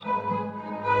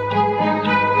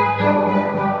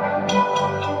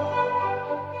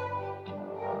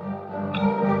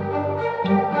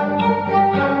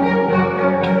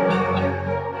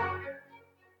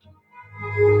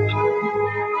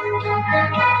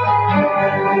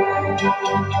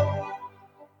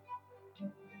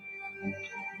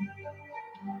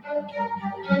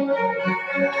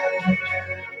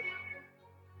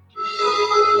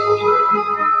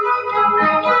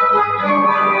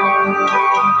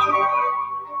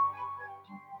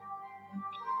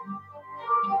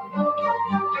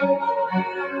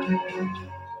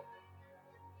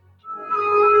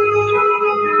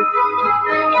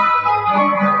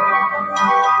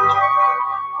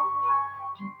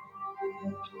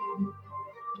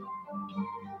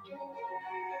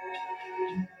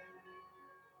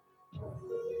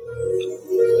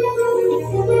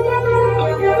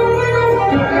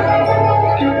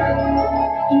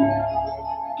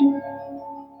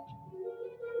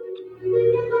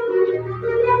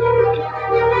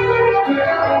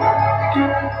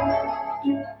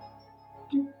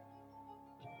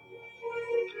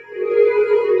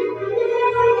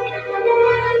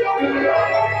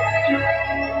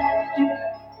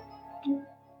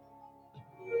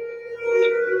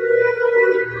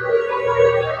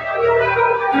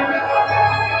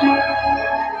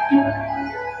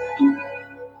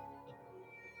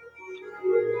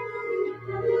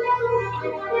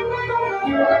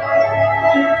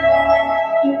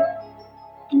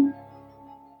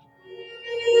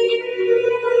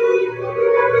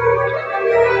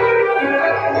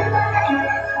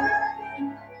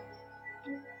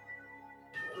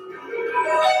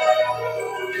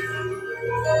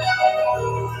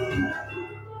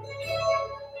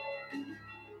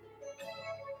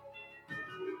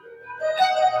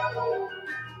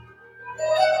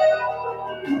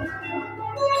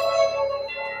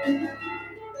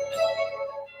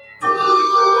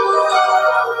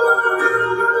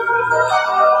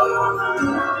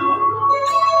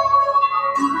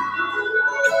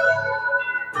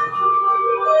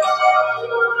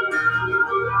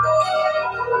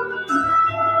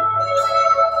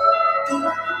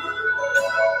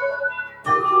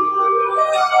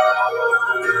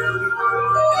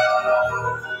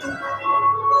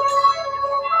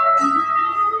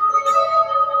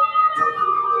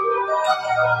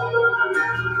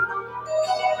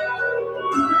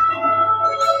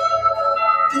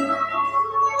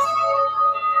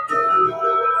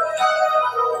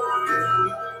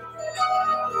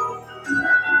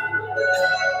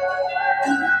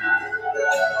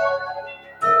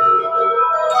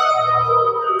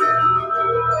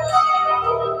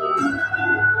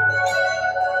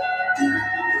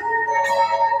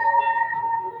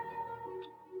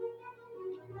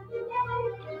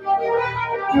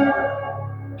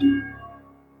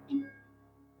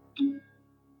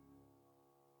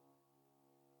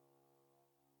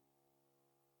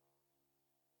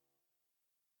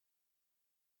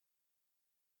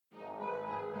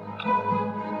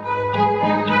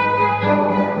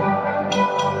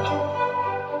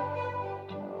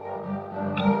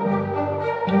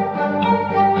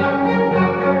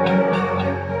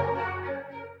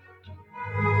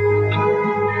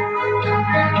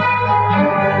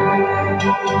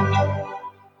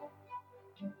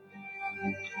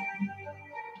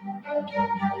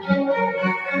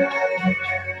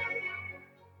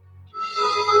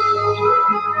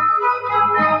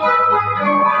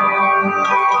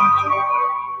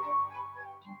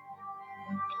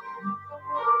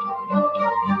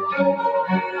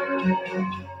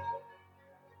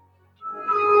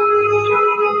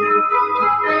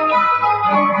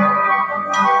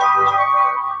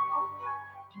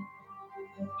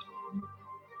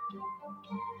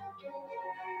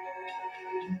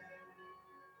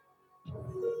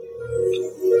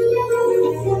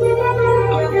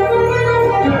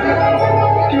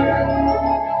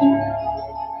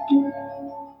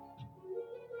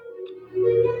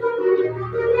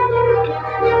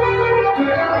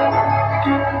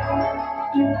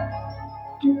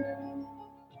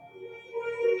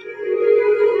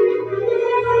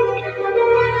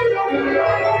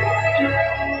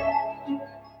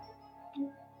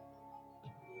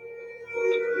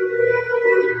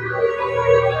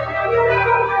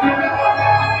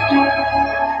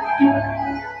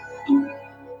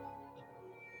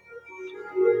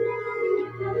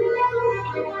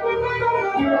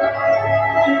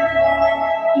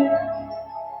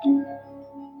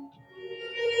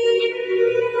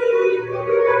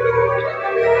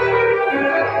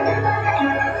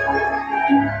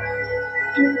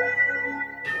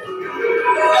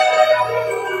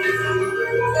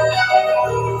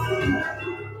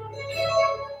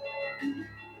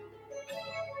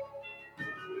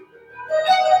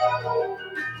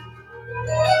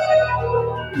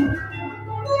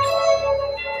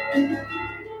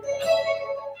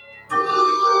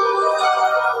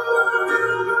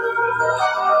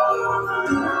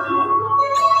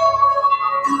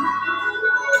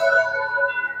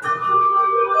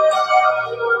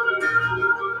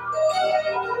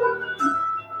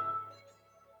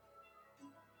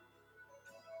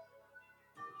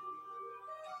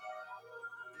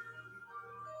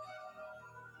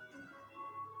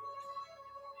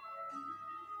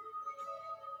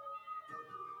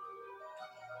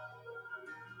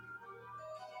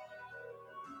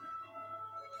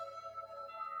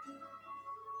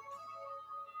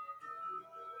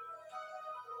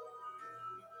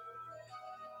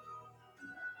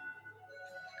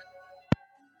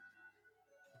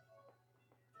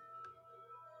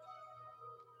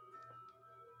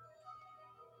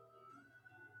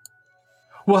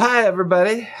Well, hi,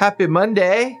 everybody. Happy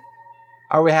Monday.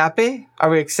 Are we happy? Are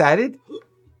we excited?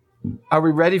 Are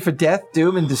we ready for death,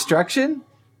 doom, and destruction?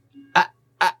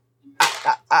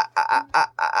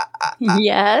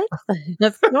 Yes,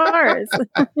 of course.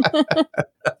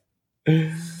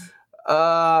 Yes, Please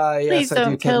I do don't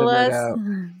tend to kill nerd us. out.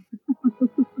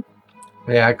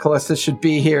 Yeah, Calista should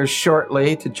be here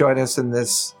shortly to join us in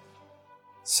this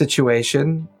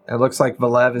situation. It looks like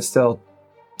Valev is still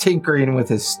tinkering with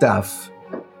his stuff.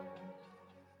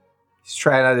 He's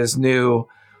trying out his new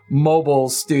mobile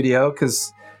studio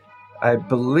because I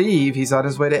believe he's on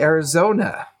his way to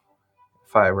Arizona,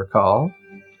 if I recall.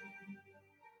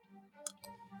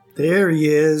 There he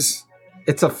is.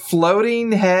 It's a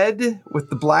floating head with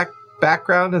the black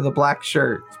background and the black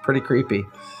shirt. It's pretty creepy.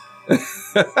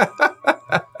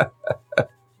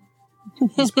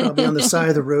 He's probably on the side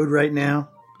of the road right now.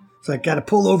 So I got to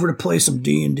pull over to play some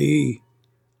D&D.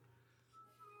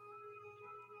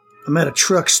 I'm at a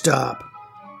truck stop.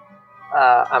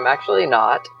 I'm actually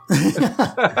not.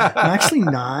 I'm actually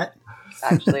not.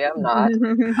 Actually, I'm not.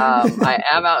 I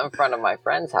am out in front of my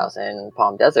friend's house in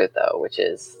Palm Desert, though, which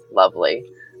is lovely.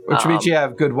 Which means you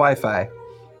have good Wi-Fi.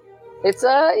 It's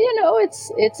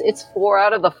it's 4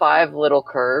 out of the 5 little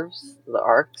curves, the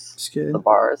arcs, the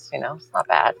bars. It's not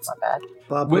bad. It's not bad.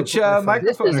 Bob, which microphone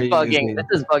This is bugging. This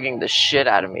is bugging the shit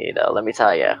out of me, though. Let me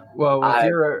tell you. Well,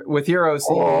 with your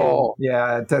OCD,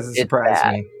 yeah, it doesn't surprise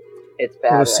me. It's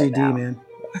bad. OCD,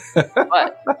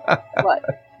 right now. But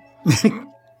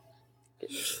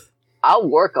I'll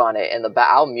work on it in the back.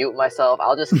 I'll mute myself.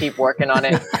 I'll just keep working on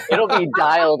it. It'll be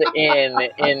dialed in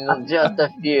just a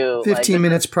few 15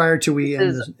 minutes prior to we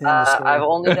end the I've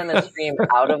only done a stream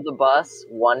out of the bus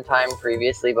one time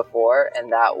previously before,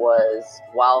 and that was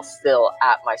while still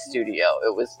at my studio.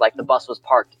 It was like the bus was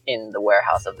parked in the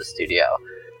warehouse of the studio,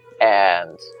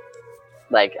 and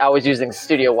I was using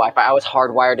studio Wi-Fi. I was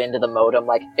hardwired into the modem.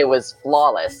 It was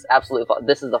flawless, absolutely flawless.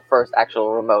 This is the first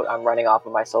actual remote I'm running off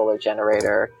of my solar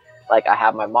generator. I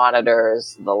have my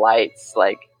monitors, the lights,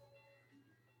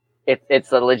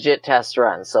 it's a legit test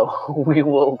run, so we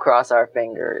will cross our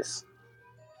fingers.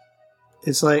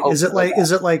 It's is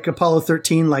it like Apollo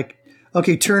 13?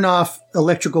 Okay, turn off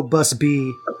electrical bus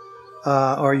B,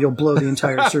 or you'll blow the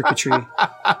entire circuitry.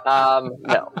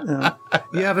 No.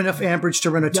 You have enough amperage to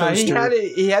run a toaster.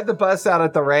 He had the bus out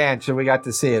at the ranch, and we got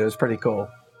to see it. It was pretty cool.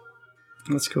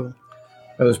 That's cool.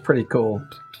 It was pretty cool.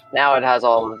 Now it has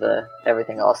all of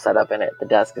everything all set up in it. The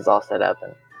desk is all set up,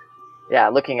 and yeah,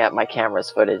 looking at my camera's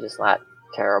footage is not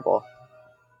terrible.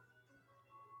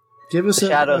 Give us a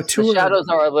tour. The shadows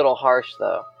are a little harsh,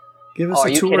 though. Give us a tour.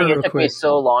 Are you kidding? It took me quick.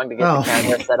 So long to get the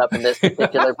camera set up in this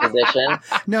particular position.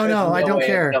 No, I don't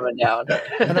care. Coming down.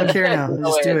 I don't care now.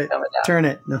 Just do it. Turn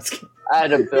it. No, I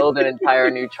had to build an entire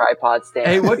new tripod stand.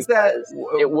 Hey, what's that?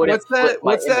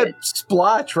 What's that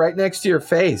splotch right next to your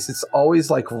face? It's always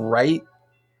right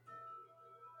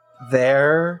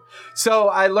there. So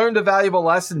I learned a valuable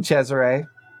lesson, Cesare.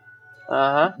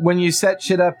 When you set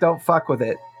shit up, don't fuck with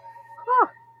it.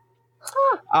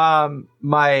 On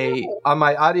my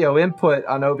audio input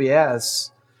on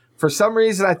OBS, for some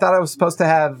reason I thought I was supposed to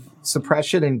have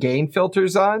suppression and gain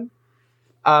filters on,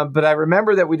 but I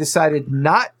remember that we decided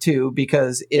not to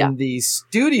because in the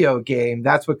studio game,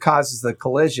 that's what causes the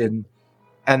collision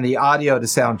and the audio to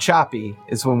sound choppy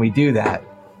is when we do that.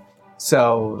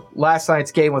 So last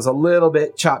night's game was a little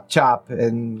bit chop,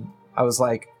 and I was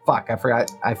like, fuck, I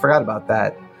forgot about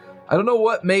that. I don't know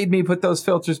what made me put those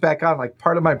filters back on.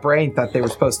 Part of my brain thought they were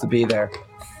supposed to be there.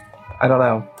 I don't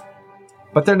know.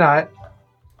 But they're not.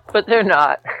 Okay,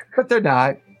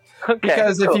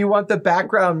 because if you want the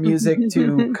background music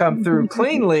to come through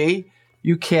cleanly,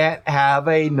 you can't have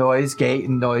a noise gate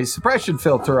and noise suppression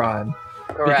filter on.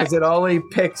 Correct. Because it only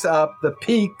picks up the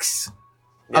peaks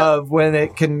of when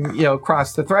it can,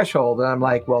 cross the threshold. And I'm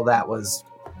like, well, that was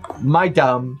my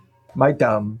dumb.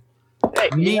 Hey,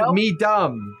 me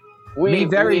dumb. Me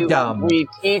very dumb. We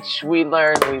teach, we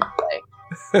learn, we play.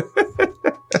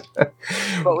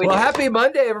 Well, happy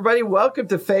Monday, everybody. Welcome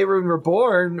to Faerun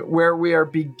Reborn, where we are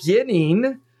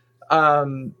beginning hey,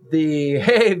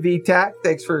 VTAC,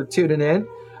 thanks for tuning in,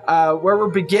 where we're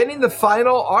beginning the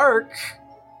final arc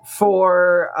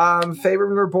for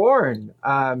Faerun Reborn.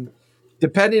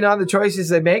 Depending on the choices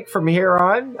they make from here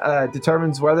on,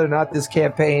 determines whether or not this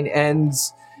campaign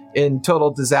ends in total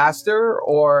disaster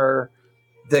or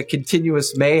the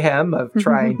continuous mayhem of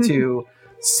trying to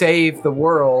save the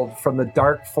world from the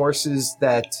dark forces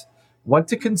that want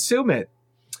to consume it.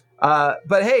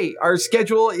 But hey, our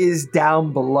schedule is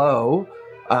down below.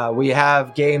 We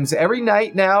have games every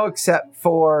night now except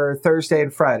for Thursday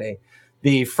and Friday.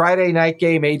 The Friday night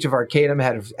game, Age of Arcanum,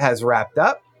 has wrapped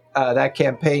up. That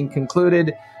campaign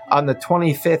concluded on the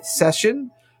 25th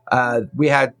session. We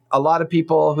had a lot of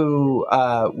people who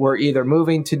were either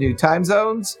moving to new time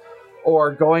zones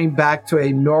or going back to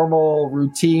a normal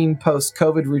routine,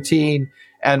 post-COVID routine,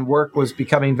 and work was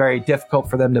becoming very difficult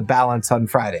for them to balance on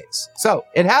Fridays. So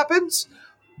it happens,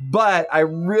 but I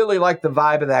really liked the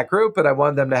vibe of that group, and I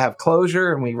wanted them to have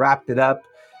closure, and we wrapped it up,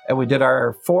 and we did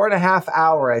our 4.5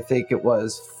 hour, I think it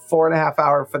was, 4.5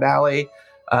 hour finale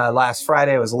last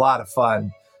Friday. It was a lot of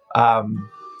fun.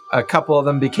 A couple of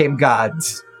them became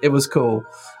gods. It was cool.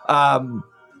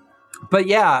 But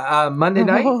yeah, Monday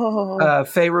night,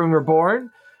 Faerun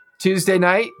Reborn. Tuesday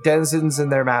night, Denizens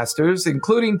and their Masters,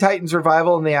 including Titans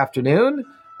Revival in the afternoon,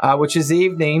 which is the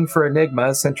evening for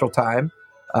Enigma Central Time.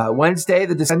 Wednesday,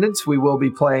 the Descendants. We will be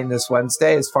playing this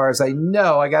Wednesday. As far as I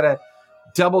know, I got to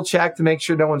double check to make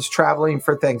sure no one's traveling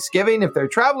for Thanksgiving. If they're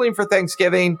traveling for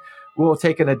Thanksgiving, we'll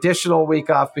take an additional week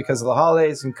off because of the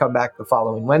holidays and come back the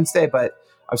following Wednesday. But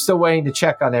I'm still waiting to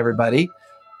check on everybody.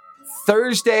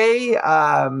 Thursday,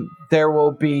 there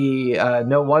will be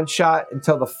no one-shot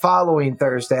until the following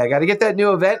Thursday. I got to get that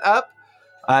new event up.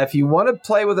 If you want to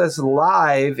play with us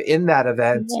live in that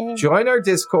event, join our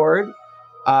Discord.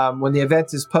 When the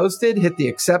event is posted, hit the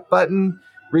accept button,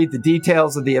 read the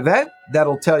details of the event.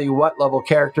 That'll tell you what level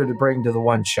character to bring to the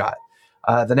one-shot.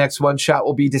 The next one-shot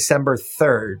will be December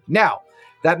 3rd. Now,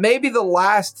 that may be the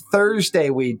last Thursday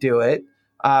we do it.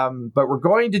 But we're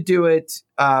going to do it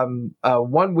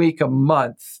 1 week a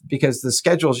month because the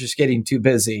schedule is just getting too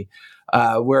busy.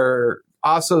 We're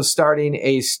also starting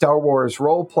a Star Wars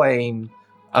role-playing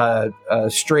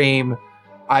stream.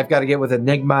 I've got to get with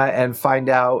Enigma and find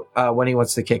out when he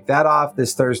wants to kick that off.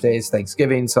 This Thursday is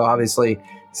Thanksgiving, so obviously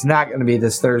it's not going to be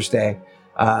this Thursday.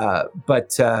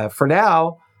 But for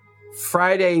now,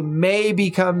 Friday may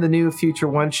become the new future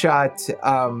one-shot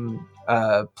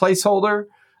placeholder.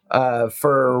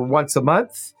 For once a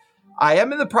month. I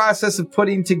am in the process of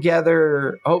putting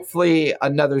together, hopefully,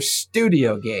 another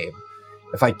studio game.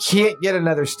 If I can't get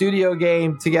another studio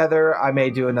game together, I may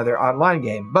do another online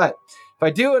game. But if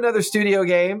I do another studio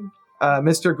game,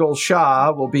 Mr.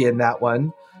 Gulshaw will be in that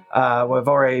one. I've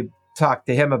already talked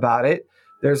to him about it.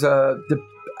 There's I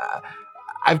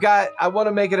want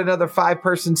to make it another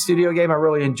 5-person studio game. I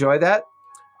really enjoy that.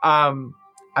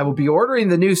 I will be ordering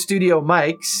the new studio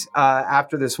mics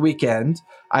after this weekend.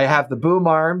 I have the boom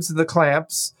arms and the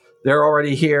clamps. They're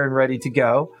already here and ready to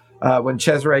go. When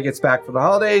Cesare gets back from the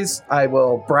holidays, I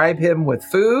will bribe him with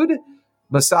food,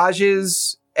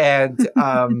 massages, and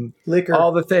liquor,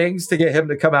 all the things to get him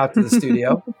to come out to the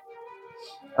studio.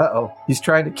 Uh-oh, he's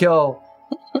trying to kill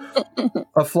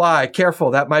a fly.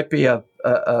 Careful, that might be a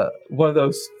one of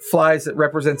those flies that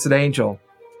represents an angel.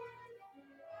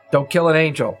 Don't kill an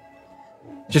angel.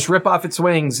 Just rip off its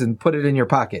wings and put it in your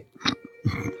pocket.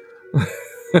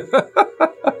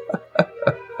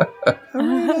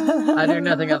 I do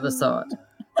nothing of the sort.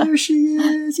 There she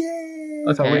is! Yay!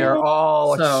 Okay. So we are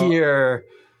all here.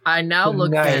 I now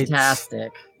look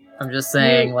fantastic. I'm just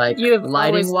saying,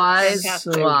 lighting wise,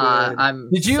 so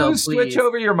Did you switch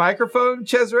over your microphone,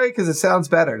 Cesare? Because it sounds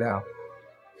better now.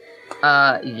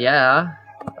 Yeah.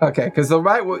 Okay, because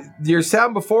your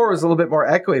sound before was a little bit more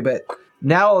echoey, but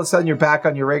now all of a sudden you're back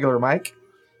on your regular mic.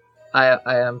 I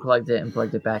unplugged it and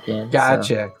plugged it back in.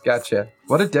 Gotcha.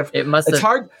 What a difference. It's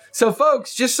hard. So,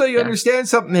 folks, just so you understand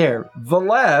something here,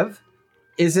 Valev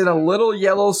is in a little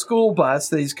yellow school bus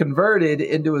that he's converted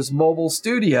into his mobile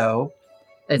studio.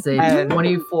 It's a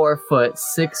 24-foot,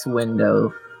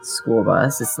 6-window school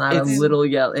bus. It's not a little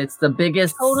yellow. It's the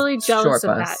biggest totally jealous short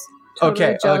of bus. That.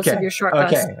 Totally jealous of your short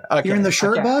bus. Okay. You're in the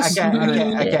short bus?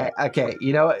 Okay.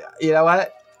 You know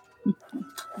what?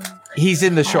 He's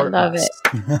in the short bus.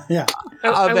 Yeah.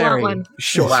 I want one.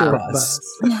 Short bus.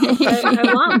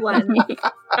 I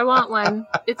want one.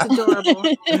 It's adorable.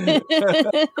 I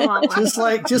want one.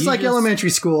 Just like elementary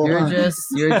school. You're just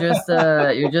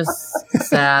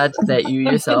sad that you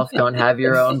yourself don't have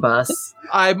your own bus.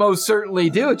 I most certainly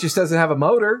do. It just doesn't have a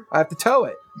motor. I have to tow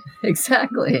it.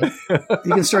 Exactly.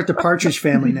 You can start the Partridge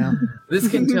Family now. This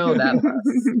can tow that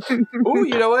bus. Ooh,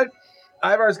 you know what?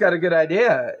 Ivar's got a good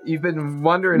idea. You've been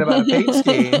wondering about a paint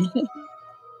scheme.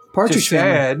 Partridge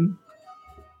Family.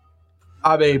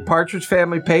 Partridge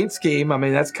Family paint scheme. I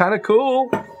mean, that's kind of cool.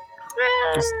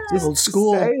 Just old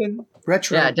school.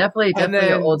 Retro. Yeah, definitely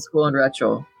old school and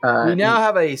retro. We now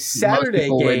have a Saturday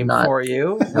game for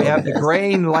you. We have the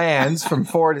Grain Lands from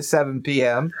 4 to 7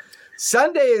 p.m.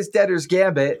 Sunday is Debtor's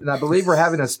Gambit, and I believe we're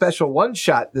having a special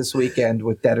one-shot this weekend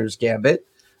with Debtor's Gambit.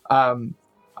 I'm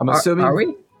assuming... Are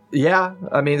we? Yeah,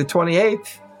 I mean, the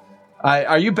 28th.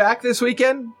 Are you back this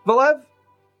weekend, Valev?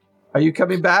 Are you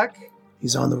coming back?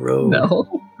 He's on the road.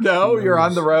 No, you're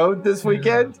on the road this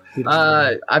weekend?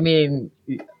 I mean,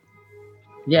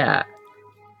 yeah.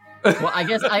 Well, I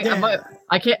guess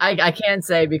I can't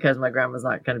say because my grandma's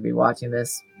not going to be watching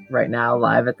this right now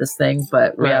live at this thing,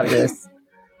 but we have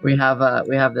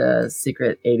the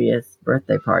secret 80th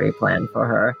birthday party planned for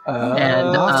her,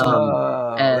 and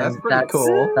that's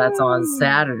cool. That's on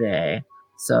Saturday,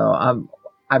 so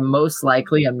I'm most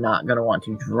likely I'm not going to want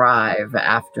to drive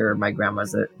after my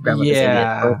grandma's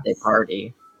 80th birthday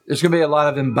party. There's going to be a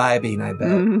lot of imbibing, I bet.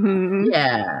 Mm-hmm.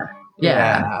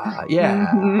 Yeah.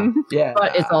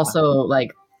 But it's also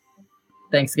like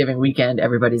Thanksgiving weekend.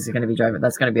 Everybody's going to be driving.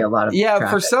 That's going to be a lot of traffic.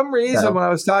 For some reason, so when I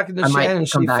was talking to Shannon,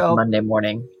 she felt Monday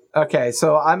morning. Okay,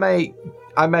 so I might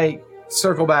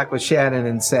circle back with Shannon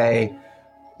and say,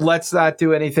 let's not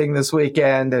do anything this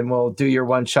weekend, and we'll do your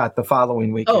one shot the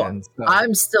following weekend. So.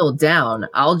 I'm still down.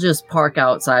 I'll just park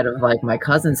outside of like my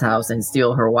cousin's house and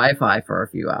steal her Wi-Fi for a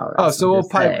few hours. Oh, so we'll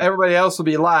pipe. Everybody else will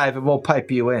be live, and we'll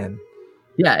pipe you in.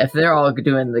 Yeah, if they're all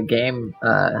doing the game.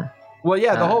 The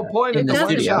whole point of the one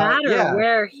shot. It doesn't matter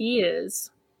where he is.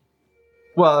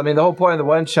 Well, I mean, the whole point of the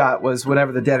one shot was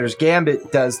whenever the Debtor's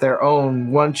Gambit does their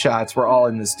own one shots, we're all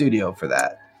in the studio for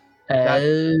that.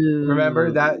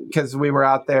 Remember that? Because we were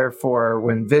out there for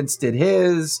when Vince did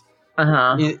his,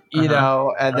 you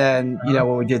know, and then,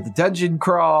 when we did the dungeon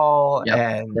crawl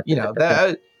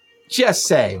just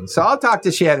saying. So I'll talk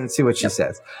to Shannon and see what she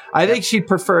says. I think she'd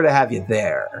prefer to have you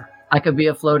there. I could be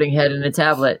a floating head in a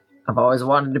tablet. I've always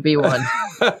wanted to be one.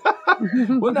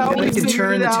 Well, now we can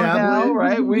turn the tablet, now,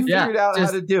 right? We figured out how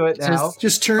to do it now.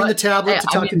 Just turn the tablet to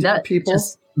talk to different people.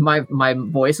 My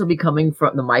voice will be coming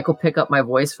from the mic will pick up my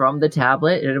voice from the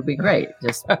tablet. It'll be great.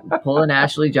 Just pull an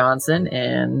Ashley Johnson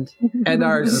and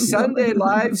our Sunday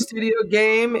live studio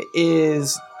game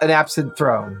is an Absent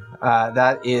Throne.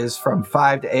 That is from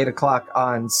 5 to 8 o'clock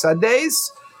on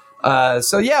Sundays.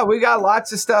 We got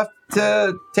lots of stuff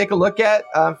to take a look at.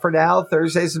 For now,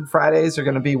 Thursdays and Fridays are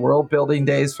going to be world building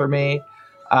days for me.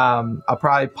 I'll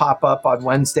probably pop up on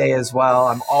Wednesday as well.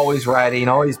 I'm always writing,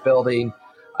 always building.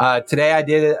 Today I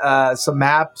did some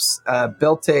maps,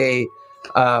 built a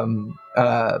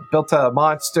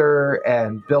monster,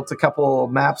 and built a couple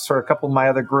maps for a couple of my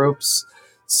other groups.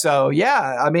 So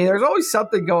I mean, there's always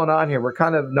something going on here. We're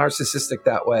kind of narcissistic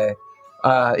that way.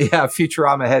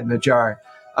 Futurama head in a jar.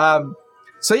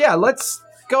 Let's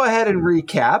go ahead and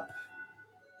recap.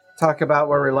 Talk about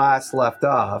where we last left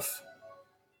off.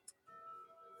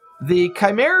 The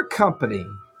Chimera Company,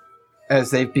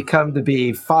 as they've become to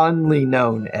be fondly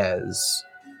known as,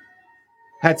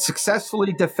 had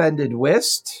successfully defended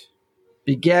Wist,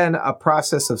 began a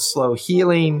process of slow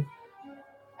healing,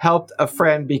 helped a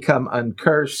friend become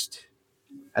uncursed,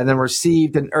 and then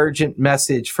received an urgent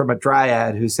message from a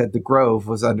dryad who said the grove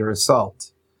was under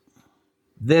assault.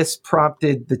 This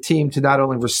prompted the team to not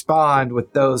only respond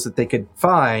with those that they could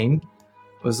find.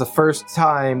 It was the first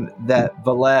time that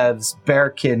Valev's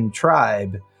Bearkin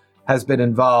tribe has been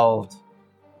involved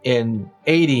in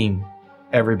aiding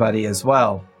everybody as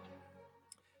well.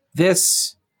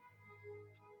 This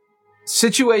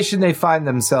situation they find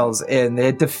themselves in, they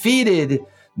had defeated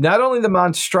not only the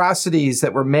monstrosities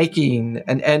that were making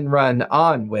an end run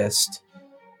on Wist,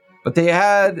 but they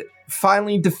had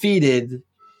finally defeated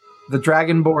the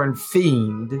Dragonborn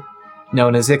fiend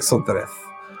known as Ixildrith,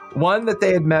 one that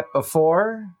they had met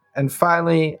before, and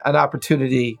finally an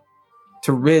opportunity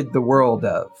to rid the world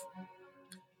of.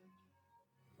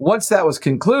 Once that was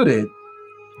concluded,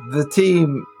 the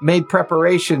team made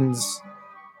preparations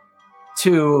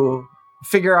to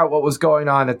figure out what was going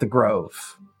on at the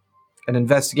Grove and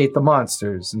investigate the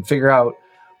monsters and figure out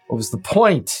what was the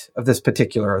point of this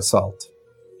particular assault.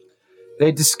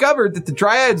 They discovered that the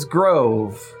Dryad's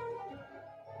Grove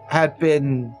had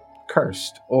been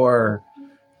cursed or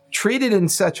treated in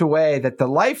such a way that the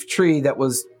life tree that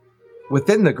was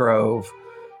within the grove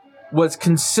was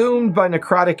consumed by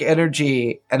necrotic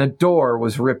energy, and a door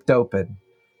was ripped open,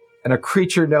 and a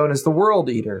creature known as the World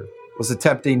Eater was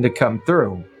attempting to come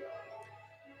through.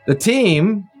 The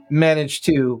team managed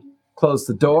to close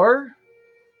the door,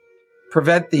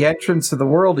 prevent the entrance of the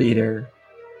World Eater,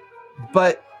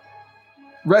 but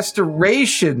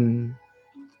restoration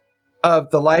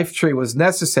of the life tree was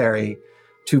necessary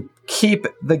to keep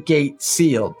the gate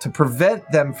sealed, to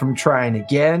prevent them from trying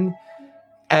again,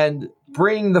 and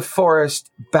bring the forest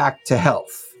back to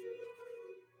health,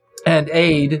 and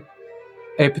aid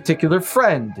a particular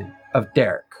friend of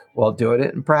Derek while doing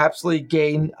it, and perhaps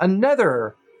gain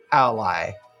another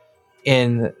ally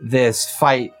in this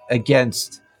fight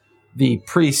against the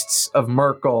priests of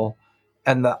Merkel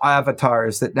and the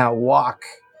avatars that now walk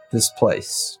this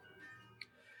place.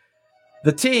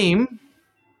 The team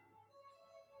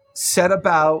set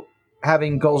about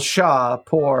having Gulshaw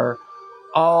pour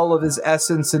all of his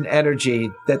essence and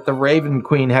energy that the Raven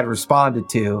Queen had responded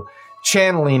to,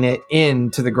 channeling it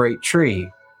into the great tree.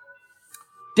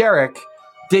 Derek,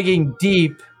 digging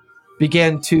deep,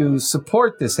 began to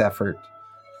support this effort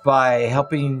by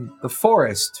helping the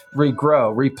forest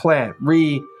regrow, replant,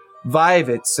 revive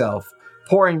itself,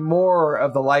 pouring more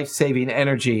of the life-saving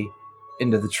energy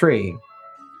into the tree.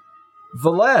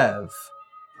 Velev,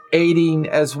 aiding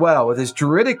as well with his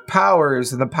druidic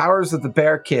powers and the powers of the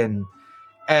Bearkin,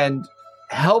 and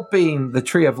helping the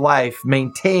Tree of Life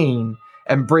maintain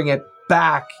and bring it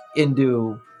back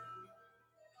into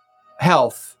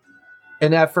health,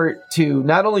 an effort to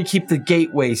not only keep the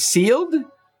gateway sealed,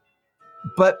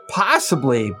 but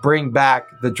possibly bring back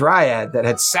the Dryad that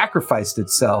had sacrificed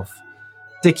itself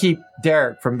to keep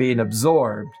Derek from being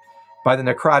absorbed by the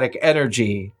necrotic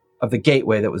energy of the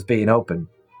gateway that was being opened.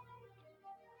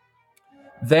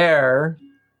 There,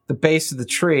 the base of the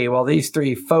tree, while these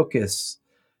three focus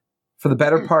for the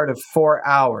better part of 4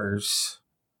 hours,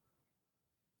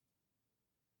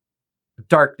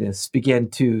 darkness began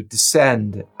to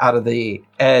descend out of the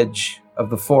edge of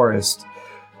the forest.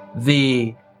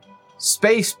 The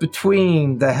space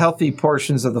between the healthy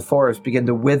portions of the forest began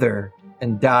to wither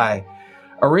and die.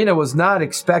 Arena was not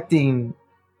expecting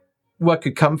what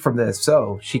could come from this,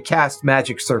 so she cast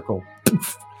Magic Circle,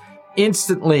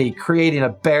 instantly creating a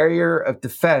barrier of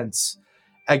defense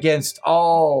against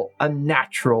all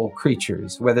unnatural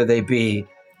creatures, whether they be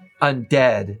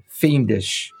undead,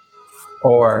 fiendish,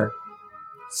 or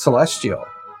celestial.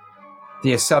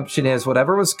 The assumption is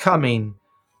whatever was coming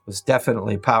was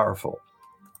definitely powerful.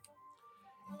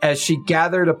 As she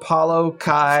gathered Apollo,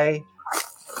 Kai,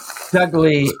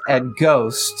 Dudley, and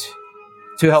Ghost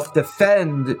to help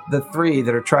defend the three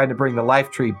that are trying to bring the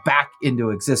life tree back into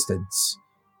existence,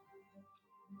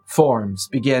 forms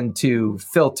began to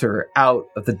filter out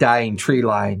of the dying tree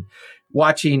line,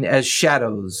 watching as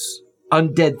shadows,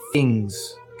 undead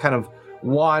things, kind of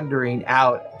wandering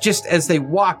out. Just as they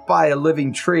walk by a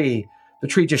living tree, the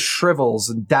tree just shrivels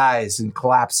and dies and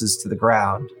collapses to the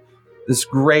ground. This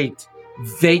great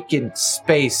vacant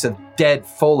space of dead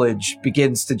foliage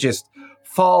begins to just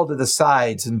fall to the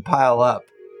sides and pile up.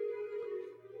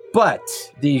 But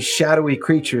these shadowy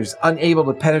creatures, unable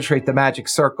to penetrate the magic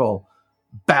circle,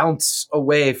 bounce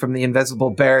away from the invisible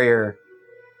barrier,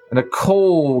 and a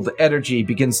cold energy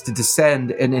begins to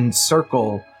descend and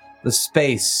encircle the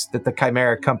space that the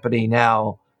Chimera Company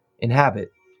now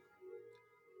inhabit.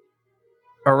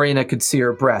 Arena could see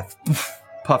her breath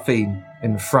puffing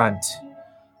in front.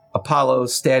 Apollo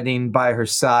standing by her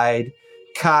side,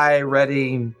 Kai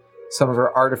readying some of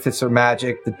her artificer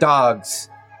magic, the dogs,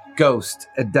 Ghost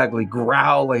and Dudley,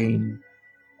 growling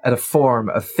at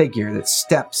a figure that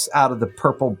steps out of the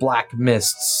purple-black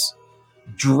mists,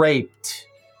 draped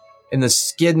in the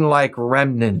skin-like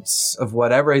remnants of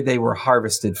whatever they were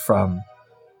harvested from.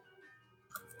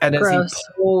 And as Gross. he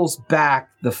pulls back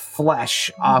the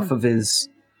flesh off of his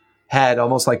head,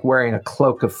 almost like wearing a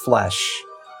cloak of flesh,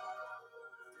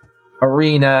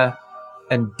 Arena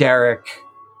and Derek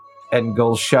and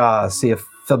Gulshaw see a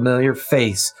familiar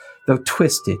face, though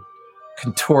twisted,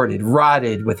 contorted,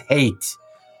 rotted with hate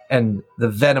and the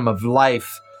venom of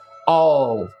life,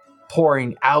 all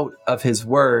pouring out of his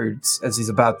words as he's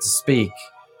about to speak.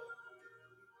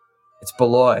 It's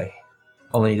Beloy,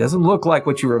 only he doesn't look like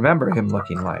what you remember him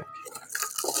looking like.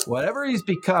 Whatever he's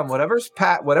become, whatever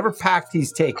pact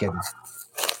he's taken,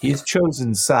 he's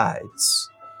chosen sides.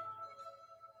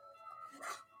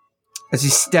 As he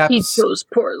steps He chose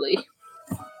poorly.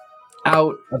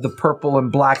 out of the purple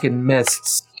and blackened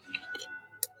mists,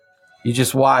 you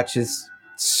just watch his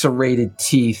serrated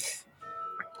teeth,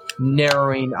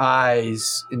 narrowing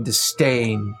eyes in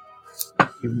disdain.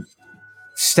 He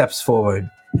steps forward.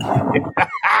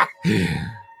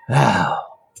 Oh,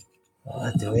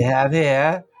 what do we have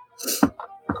here?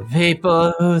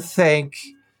 People who think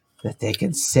that they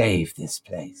can save this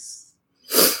place,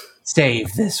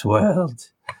 save this world.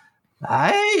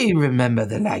 I remember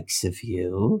the likes of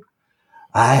you.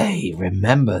 I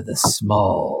remember the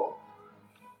small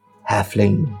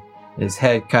halfling. His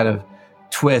head kind of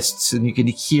twists, and you can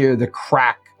hear the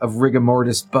crack of rigor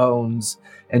mortis bones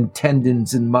and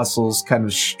tendons and muscles kind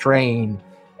of strain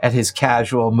at his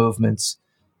casual movements.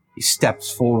 He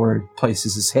steps forward,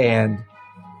 places his hand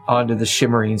onto the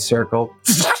shimmering circle.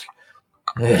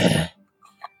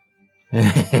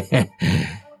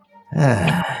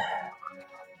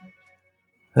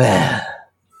 Well,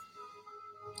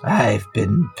 I've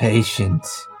been patient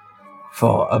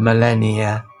for a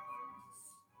millennia.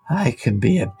 I can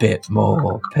be a bit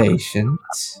more patient.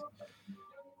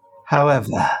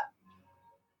 However,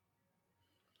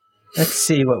 let's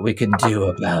see what we can do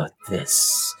about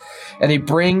this. And he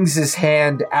brings his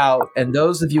hand out, and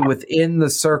those of you within the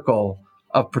circle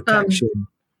of protection.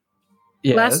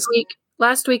 Yes.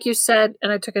 Last week you said,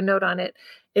 and I took a note on it,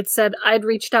 it said I'd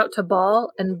reached out to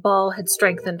Ball, and Ball had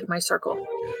strengthened my circle.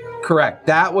 Correct.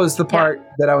 That was the part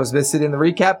that I was missing in the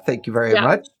recap. Thank you very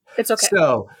much. It's okay.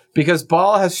 So, because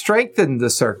Ball has strengthened the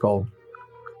circle,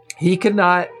 he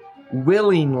cannot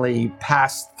willingly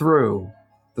pass through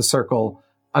the circle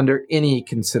under any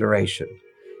consideration.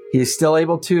 He is still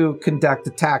able to conduct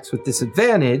attacks with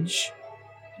disadvantage.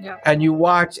 Yeah. And you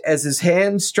watch as his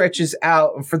hand stretches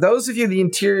out. And for those of you in the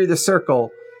interior of the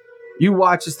circle, you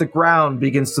watch as the ground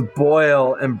begins to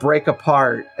boil and break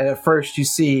apart. And at first you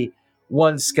see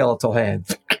one skeletal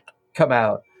hand come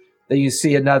out. Then you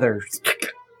see another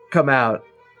come out.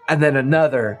 And then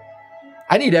another.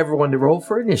 I need everyone to roll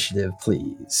for initiative,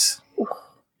 please.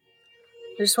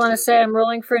 I just want to say I'm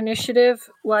rolling for initiative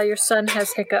while your son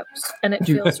has hiccups, and it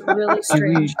feels really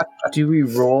strange. Do we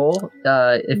roll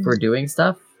if we're doing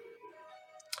stuff?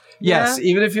 Yes, Yeah.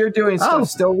 even if you're doing stuff,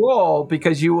 still roll,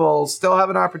 because you will still have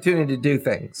an opportunity to do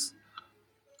things.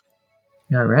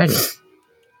 Alrighty.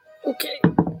 Okay.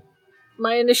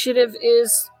 My initiative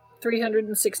is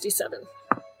 367.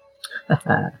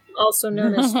 Also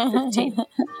known as 15.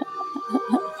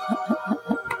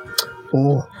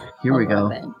 Oh, here we go.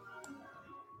 11.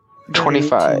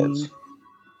 25. 18.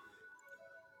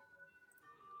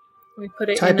 We put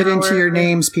it Type in it into our your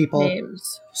names, people,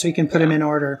 names. so you can put them in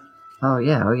order. Oh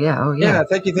yeah. Yeah,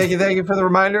 thank you for the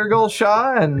reminder,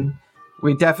 Gulshaw, and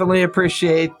we definitely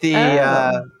appreciate the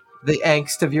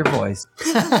angst of your voice.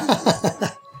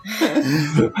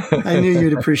 I knew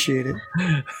you'd appreciate it.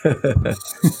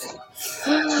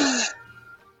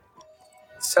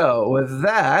 So with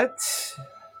that,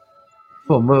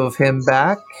 we'll move him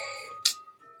back,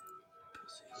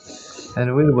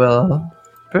 and we will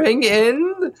bring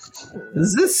in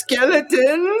the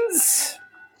skeletons.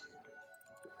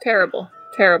 Terrible.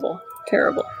 Terrible.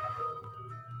 Terrible.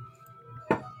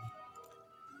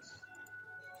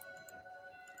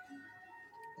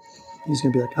 He's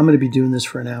going to be like, I'm going to be doing this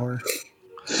for an hour.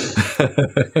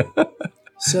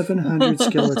 700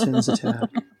 skeletons attack.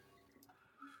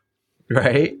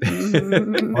 Right?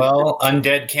 Well,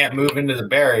 undead can't move into the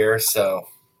barrier, so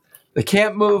They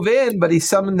can't move in, but he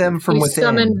summoned them from He within.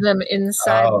 summoned them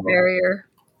inside the barrier.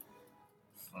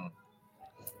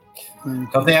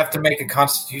 don't they have to make a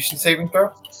Constitution saving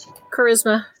throw?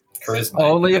 Charisma. Charisma.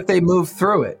 Only if they move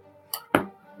through it.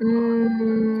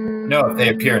 No, if they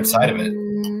appear inside of it.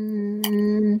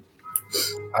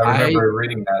 I remember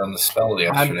reading that on the spell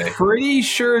yesterday. I'm pretty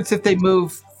sure it's if they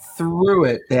move through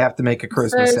it, they have to make a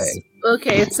charisma save.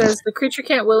 Okay, it says the creature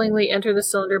can't willingly enter the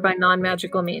cylinder by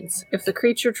non-magical means. If the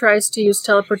creature tries to use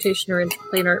teleportation or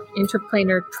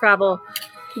interplanar travel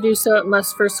to do so, it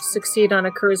must first succeed on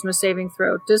a charisma saving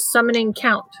throw. Does summoning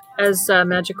count as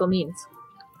magical means?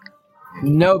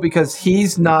 No, because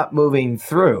he's not moving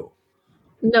through.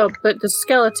 No, but the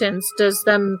skeletons, does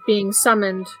them being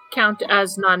summoned count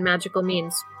as non-magical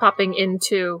means? Popping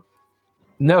into...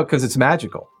 No, because it's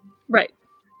magical. Right.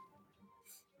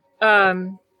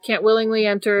 Can't willingly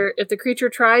enter if the creature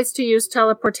tries to use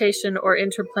teleportation or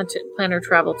interplanar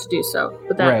travel to do so.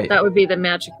 But that would be the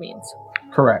magic means.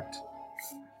 Correct.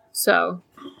 So,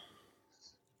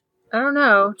 I don't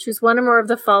know. Choose one or more of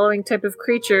the following type of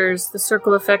creatures. The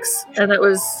circle effects, and it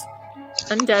was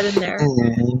undead in there.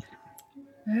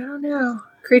 I don't know.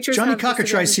 Creatures. Johnny have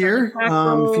Cockatrice disadvantage here.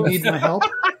 on attack If you rolls. need my help.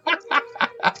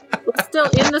 It's still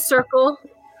in the circle.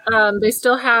 They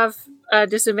still have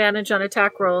disadvantage on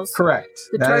attack rolls. Correct.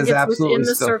 The That is target's absolutely within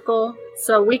the still circle,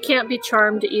 so we can't be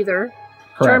charmed either.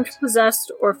 correct. Charmed,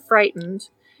 possessed, or frightened.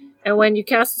 And when you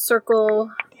cast the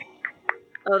circle...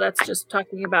 Oh, that's just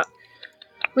talking about...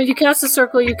 When you cast a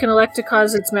circle, you can elect to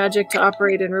cause its magic to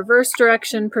operate in reverse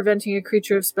direction, preventing a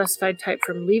creature of specified type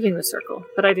from leaving the circle.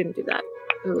 But I didn't do that.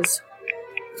 It was...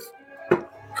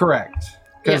 Correct.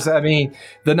 Because, I mean,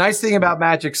 the nice thing about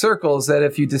Magic Circle is that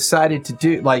if you decided to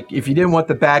do, like, if you didn't want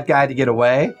the bad guy to get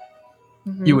away,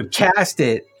 you would cast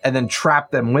it and then trap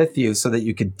them with you so that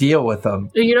you could deal with them.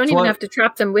 You don't It's even one- have to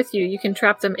trap them with you. You can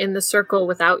trap them in the circle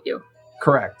without you.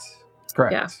 Correct.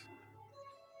 Correct. Yeah.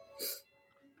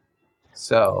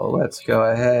 So let's go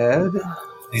ahead.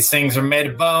 These things are made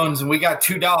of bones, and we got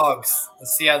 2 dogs.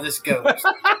 Let's see how this goes.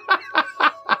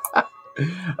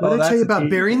 What did I tell you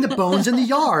about burying the bones in the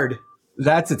yard?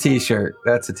 That's a t-shirt.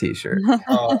 That's a t-shirt.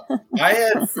 I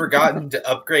had forgotten to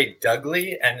upgrade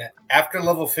Dudley, and after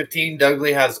level 15,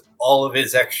 Dudley has all of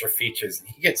his extra features.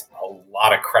 He gets a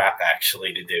lot of crap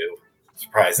actually to do,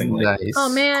 surprisingly. Nice. Oh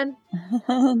man,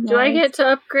 Nice. do I get to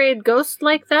upgrade Ghost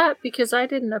like that? Because I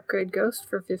didn't upgrade Ghost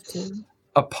for 15.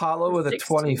 Apollo with a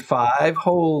 16. 25.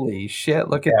 Holy shit!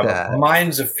 Look at Yeah, that. but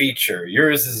mine's a feature.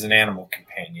 Yours is an animal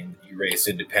companion that you raised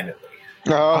independently.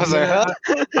 Oh, I was like,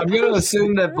 huh? I'm going to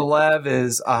assume that Belev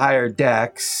is a higher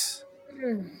dex.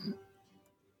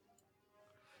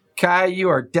 Kai, you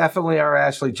are definitely our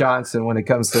Ashley Johnson when it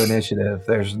comes to initiative.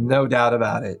 There's no doubt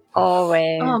about it.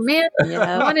 Always. Oh man, I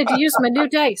Yeah. wanted to use my new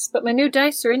dice, but my new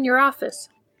dice are in your office.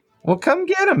 Well, come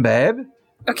get him, babe.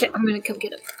 Okay, I'm gonna come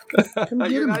get it. Come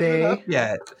get You're him, not even babe. up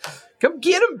yet. Come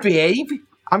get him, babe.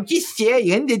 I'm just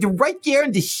saying, they're right there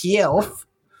on the shelf.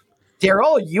 They're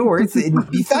all yours, and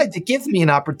besides, it gives me an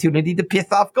opportunity to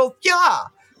piss off Ghost Jaw.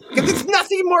 Because it's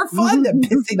nothing more fun than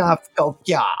pissing off Ghost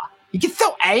Jaw. You get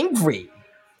so angry.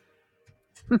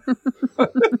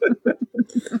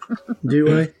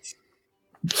 Do I?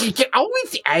 You get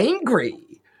always angry.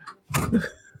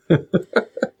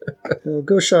 Well,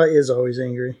 Ghost Shot is always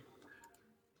angry.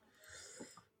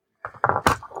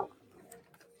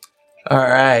 All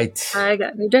right. I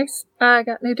got new dice. I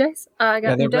got new dice. I got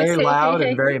Yeah, new they're dice. very Hey, loud hey,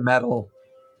 and hey. very metal.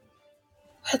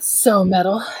 That's so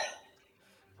metal.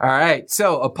 All right.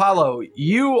 So, Apollo,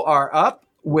 you are up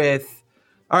with.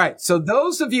 All right. So,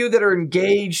 those of you that are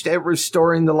engaged at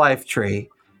restoring the life tree,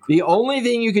 the only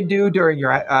thing you can do during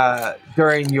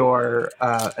your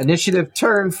initiative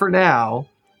turn for now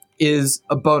is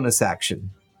a bonus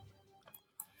action.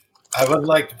 I would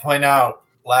like to point out,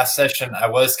 last session I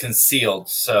was concealed,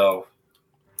 so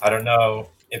I don't know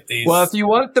if these... Well, if you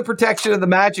want the protection of the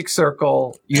magic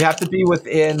circle, you have to be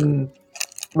within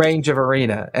range of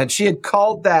Arena. And she had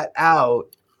called that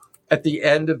out at the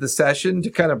end of the session to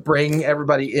kind of bring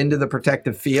everybody into the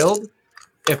protective field.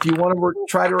 If you want to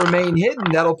try to remain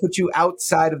hidden, that'll put you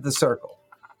outside of the circle.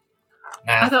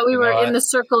 Nah, I thought we you were know in what? the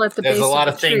circle at the There's base a lot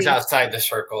of of the things tree. outside the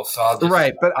circle, so I'll just...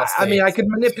 Right, but I'll I mean, stay I could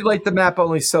manipulate the map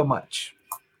only so much.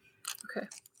 Okay.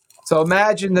 So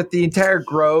imagine that the entire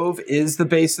grove is the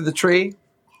base of the tree,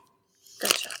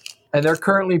 Gotcha. and they're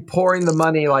currently pouring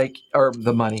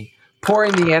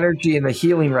pouring the energy and the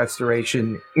healing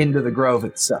restoration into the grove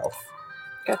itself.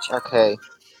 Gotcha. Okay.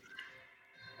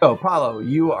 Oh, Apollo,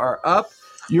 you are up.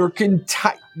 You're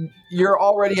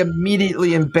already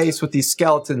immediately in base with these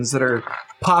skeletons that are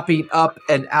popping up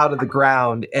and out of the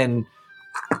ground and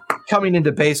coming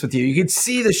into base with you. You can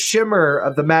see the shimmer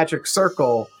of the magic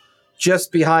circle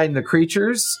just behind the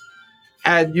creatures,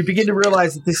 and you begin to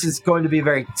realize that this is going to be a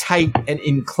very tight and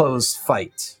enclosed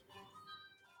fight.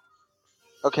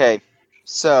 Okay.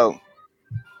 So,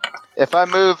 if I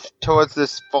move towards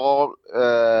this far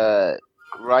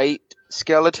right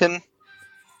skeleton,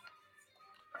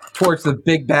 Towards the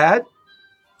big bad?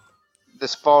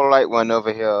 this far right one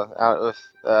over here, out of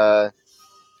The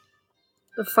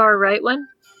far right one?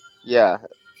 yeah,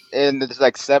 and there's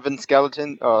like 7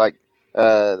 skeletons, or like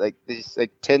these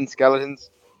like 10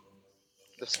 skeletons.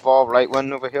 This far right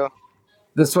one over here.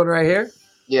 This one right here?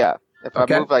 Yeah. If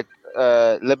Okay. I move like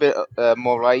a little bit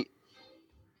more right,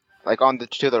 like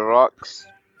to the rocks,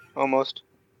 almost.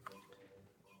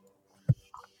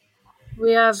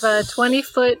 We have a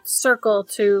 20-foot circle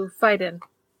to fight in.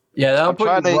 Yeah, that'll I'm put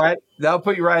trying you to- right. That'll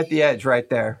put you right at the edge, right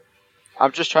there.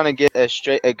 I'm just trying to get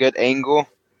a good angle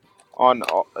on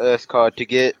this card to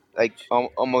get like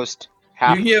almost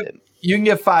half You of can it. You can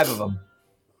get 5 of them.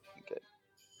 Okay.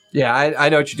 Yeah, I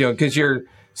know what you're doing because your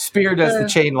spear does the Uh.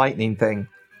 chain lightning thing.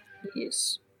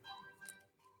 Yes.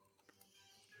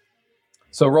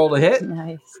 So roll to hit.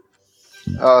 Nice.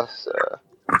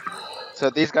 So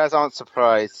these guys aren't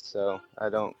surprised, so I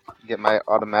don't get my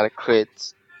automatic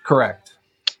crits. Correct.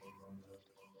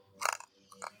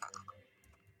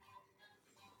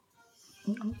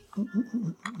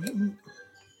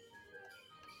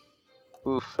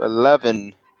 Oof,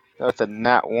 11. That's a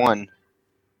nat 1.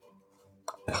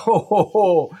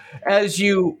 As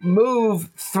you move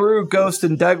through Ghost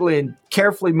and Dudley and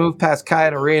carefully move past Kai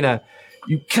and Arena,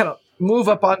 you kind of move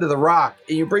up onto the rock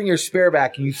and you bring your spear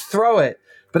back and you throw it.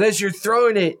 But as you're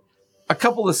throwing it, a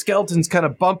couple of skeletons kind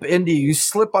of bump into you. You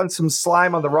slip on some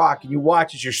slime on the rock and you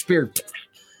watch as your spear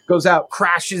goes out,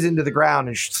 crashes into the ground,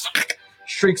 and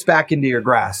shrieks back into your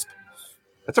grasp.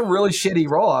 That's a really shitty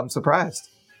roll. I'm surprised.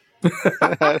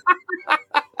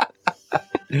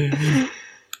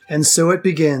 And so it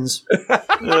begins.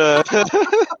 Alright,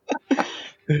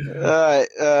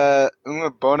 I'm gonna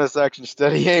bonus action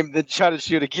steady aim, then try to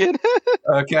shoot again.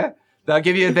 Okay. That'll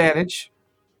give you advantage.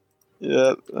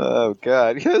 Yep. Oh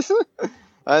God.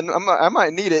 I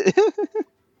might need it.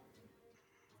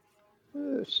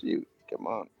 Oh, shoot. Come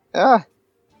on. Ah.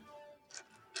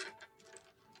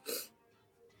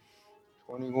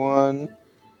 21.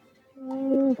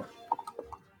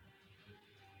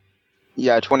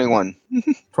 Yeah, 21.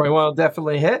 21 will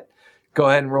definitely hit. Go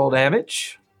ahead and roll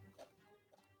damage.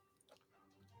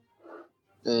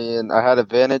 And I had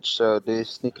advantage, so do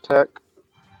sneak attack.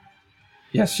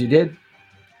 Yes, you did.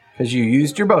 Because you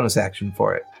used your bonus action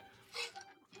for it.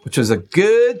 Which was a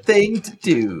good thing to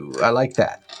do. I like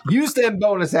that. Use them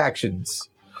bonus actions.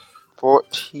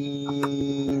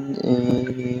 14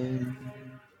 and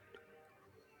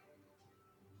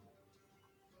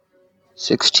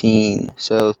 16.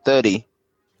 So 30.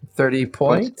 30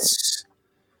 points.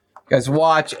 You guys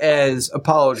watch as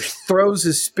Apollo just throws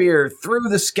his spear through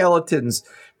the skeletons,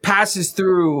 passes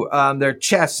through their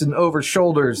chests and over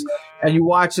shoulders, and you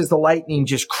watch as the lightning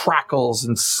just crackles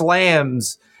and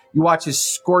slams. You watch as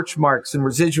scorch marks and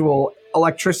residual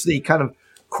electricity kind of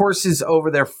courses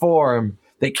over their form.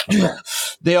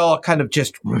 They all kind of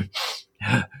just,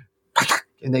 and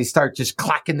they start just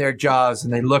clacking their jaws,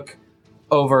 and they look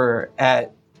over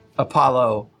at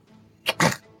Apollo.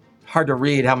 Hard to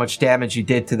read how much damage you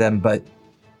did to them, but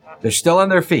they're still on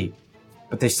their feet.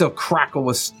 But they still crackle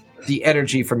with the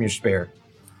energy from your spear.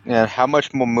 And how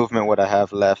much more movement would I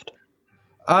have left?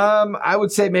 I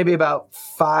would say maybe about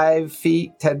 5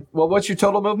 feet, 10. Well, what's your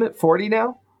total movement? 40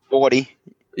 now? 40.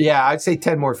 Yeah, I'd say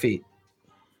 10 more feet.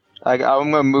 I'm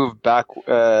going to move back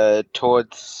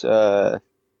towards the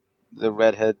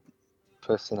redhead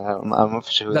person. I'm not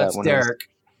sure who That's that one Derek.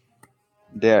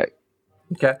 is. Derek.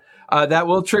 Okay. That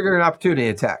will trigger an opportunity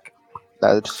attack.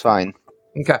 That's fine.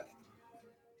 Okay.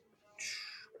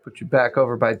 Put you back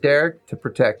over by Derek to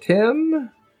protect him.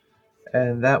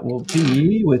 And that will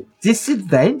be with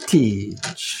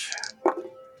disadvantage.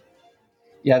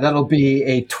 Yeah, that'll be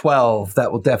a 12.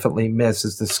 That will definitely miss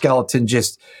as the skeleton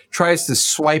just tries to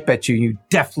swipe at you. You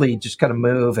definitely just kind of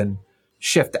move and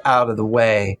shift out of the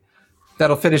way.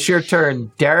 That'll finish your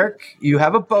turn. Derek, you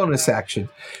have a bonus action.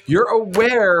 You're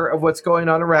aware of what's going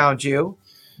on around you.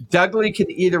 Dudley can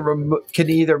either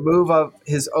move of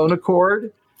his own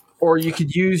accord, or you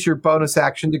could use your bonus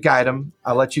action to guide him.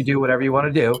 I'll let you do whatever you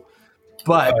want to do.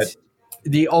 But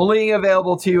the only thing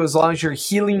available to you, as long as you're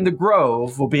healing the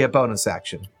grove, will be a bonus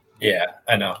action. Yeah,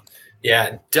 I know.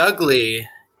 Yeah, Dudley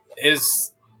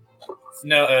is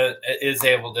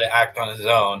able to act on his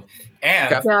own,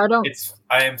 and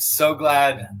I am so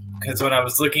glad because when I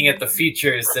was looking at the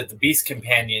features that the Beast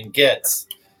Companion gets,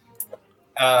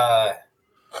 at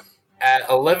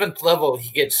 11th level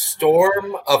he gets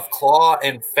Storm of Claw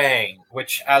and Fang,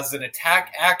 which as an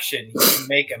attack action he can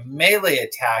make a melee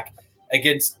attack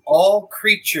against all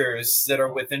creatures that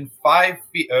are within 5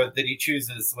 feet, or that he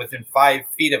chooses within 5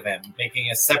 feet of him, making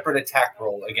a separate attack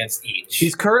roll against each.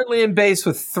 He's currently in base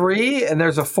with 3, and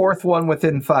there's a 4th one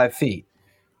within 5 feet.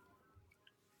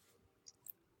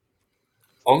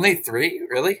 Only 3?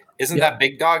 Really? Isn't that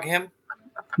Big Dog him?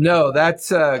 No, that's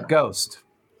Ghost.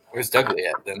 Where's Dudley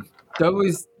at then?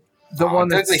 Dudley's the one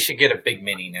that Dudley should get a big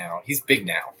mini now. He's big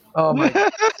now. Oh my!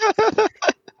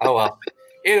 Oh well.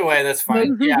 Either way, that's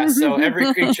fine. Yeah. So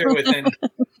every creature within.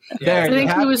 There, I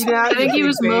think he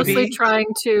was mostly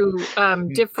trying to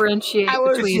differentiate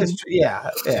between. Yeah.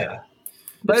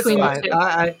 That's Between fine.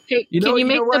 Can you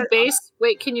make the base?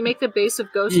 Wait, can you make the base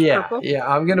of Ghost purple? Yeah,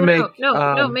 I'm gonna make.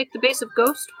 No, make the base of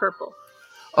Ghost purple.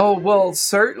 Oh well,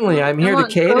 certainly. I'm here to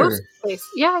cater. Ghost base.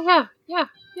 Yeah.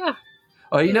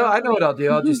 Oh, I know what I'll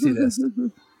do. I'll just do this.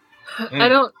 I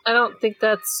don't think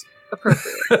that's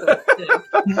appropriate. But,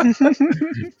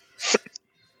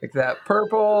 Like that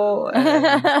purple.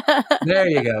 And there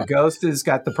you go. Ghost has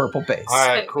got the purple base. All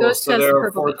right, cool. Ghost So has there the are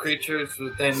purple 4 base. creatures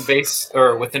within base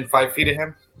or within 5 feet of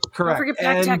him. Correct. Don't forget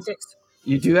pack And tactics.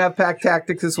 you do have pack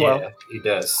tactics as well. Yeah, he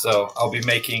does. So I'll be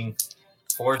making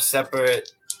 4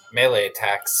 separate melee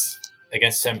attacks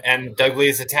against him, and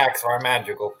Dudley's attacks are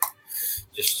magical.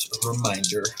 Just a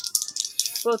reminder.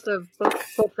 Both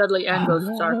Dudley and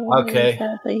Ghost are. Okay.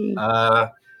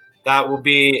 That will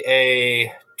be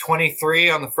a 23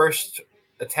 on the first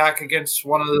attack against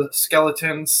one of the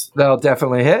skeletons. That'll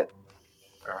definitely hit.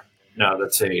 No,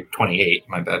 that's a 28.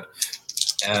 My bad.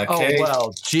 Okay. Oh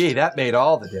well, gee, that made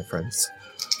all the difference.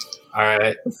 All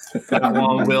right. That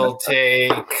one will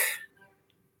take.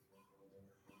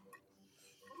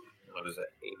 What is it?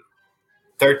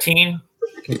 13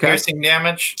 piercing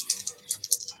damage.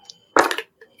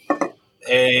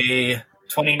 A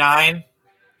 29.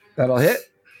 That'll hit.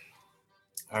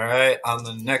 All right, on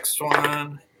the next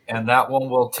one, and that one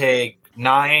will take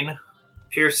 9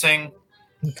 piercing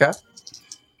Okay.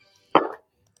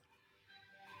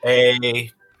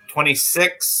 A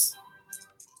 26.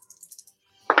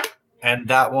 And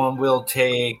that one will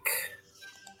take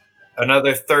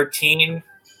another 13.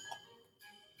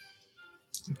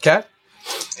 Okay.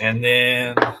 And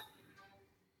then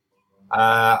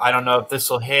I don't know if this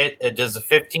will hit. Does a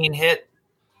 15 hit?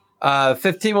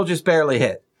 15 will just barely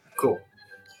hit. Cool.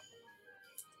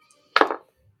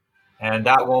 And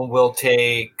that one will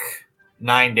take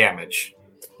 9 damage.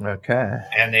 Okay.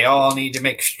 And they all need to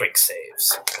make strength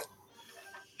saves.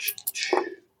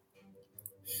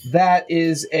 That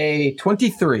is a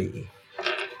 23.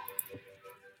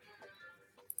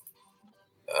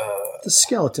 The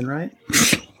skeleton, right?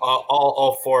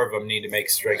 All 4 of them need to make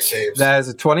strength saves. That is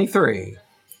a 23.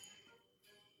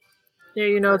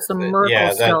 Yeah, it's the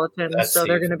Merkle skeleton, so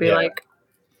they're going to be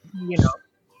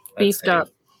beefed up.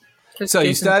 So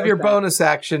you still have your bonus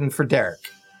action for Derek.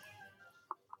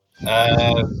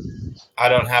 I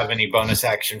don't have any bonus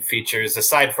action features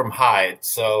aside from hide.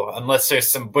 So unless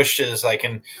there's some bushes I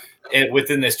can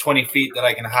within this 20 feet that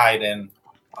I can hide in.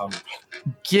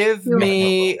 Give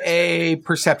me a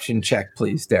perception check,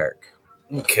 please, Derek.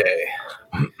 Okay.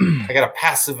 I got a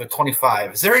passive of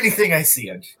 25. Is there anything I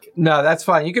see? No, that's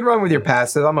fine. You can run with your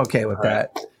passive. I'm okay with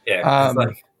that. Yeah.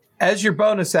 As your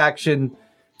bonus action,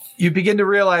 you begin to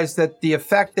realize that the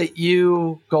effect that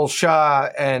you,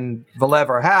 Gulsha, and Valev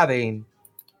are having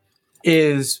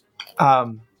is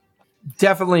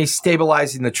definitely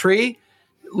stabilizing the tree.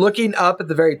 Looking up at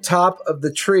the very top of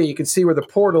the tree, you can see where the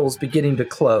portal is beginning to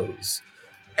close.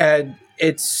 And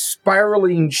it's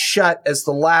spiraling shut as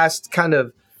the last kind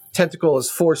of tentacle is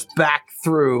forced back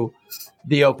through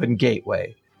the open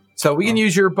gateway. So we can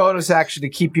use your bonus action to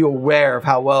keep you aware of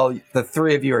how well the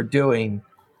 3 of you are doing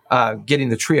getting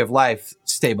the Tree of Life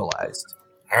stabilized.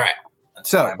 All right.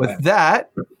 So with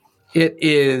that, it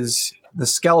is the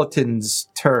skeleton's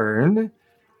turn.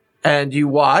 And you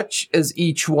watch as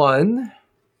each one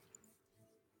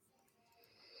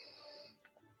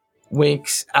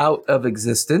winks out of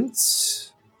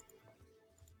existence.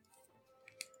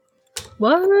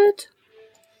 What?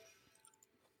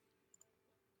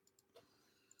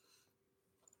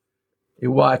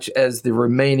 You watch as the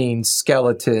remaining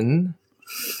skeleton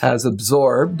has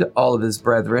absorbed all of his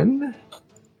brethren.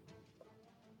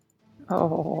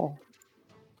 Oh.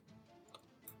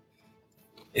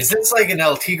 Is this like an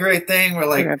El Tigre thing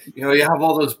where, you have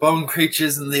all those bone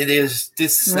creatures and they just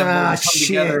disassemble and come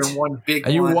together in one big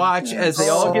and you watch as they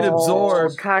all get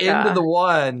absorbed into the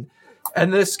one,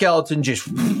 and this skeleton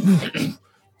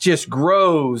just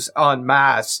grows en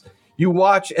masse. You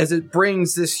watch as it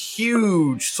brings this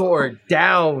huge sword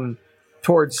down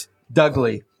towards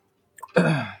Dudley.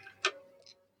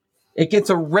 It gets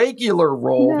a regular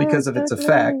roll because of its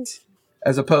effect,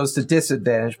 as opposed to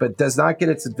disadvantage, but does not get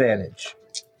its advantage.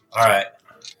 All right.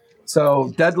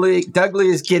 So Dudley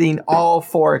is getting all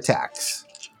 4 attacks.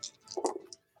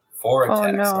 4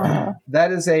 attacks. Oh, no.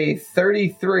 That is a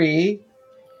 33,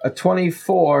 a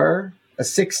 24, a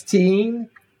 16,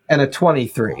 and a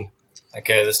 23.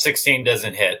 Okay, the 16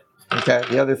 doesn't hit. Okay,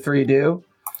 the other 3 do?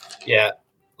 Yeah.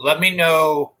 Let me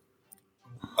know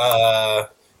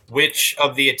which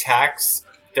of the attacks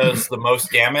does the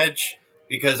most damage,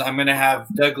 because I'm going to have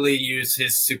Dudley use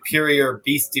his superior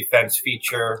beast defense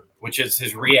feature, which is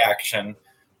his reaction,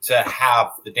 to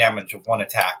have the damage of one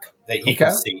attack that he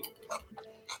can see.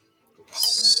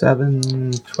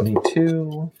 7,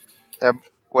 22.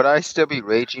 Would I still be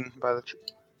raging by the...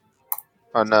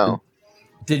 Oh, no.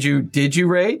 Did you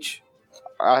rage?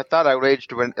 I thought I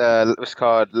raged when it was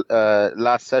called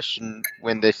last session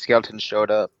when the skeletons showed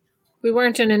up. We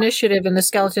weren't in initiative and the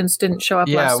skeletons didn't show up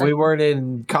last Yeah, we weren't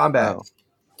in combat. Oh.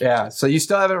 Yeah, so you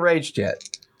still haven't raged yet.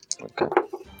 Okay.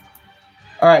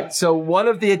 All right, so one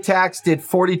of the attacks did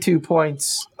 42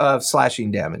 points of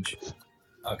slashing damage.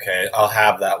 Okay, I'll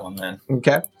have that one then.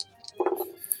 Okay.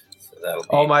 So that'll be...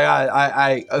 Oh my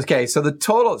god, okay, so the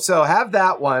total, so have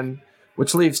that one,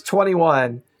 which leaves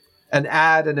 21, and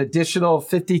add an additional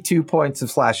 52 points of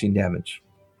slashing damage.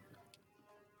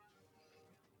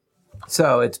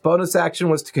 So its bonus action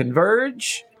was to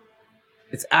converge.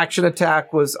 Its action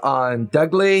attack was on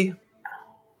Dudley.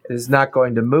 It is not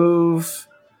going to move.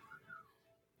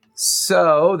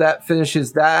 So that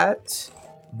finishes that.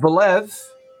 Valev,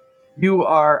 you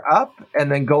are up,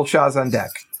 and then Gulsha's on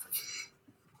deck.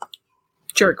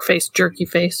 Jerky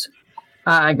face.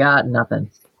 I got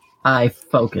nothing. I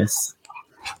focus.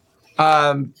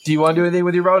 Do you want to do anything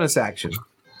with your bonus action?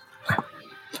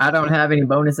 I don't have any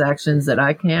bonus actions that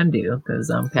I can do because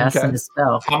I'm casting the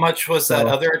spell. How much was that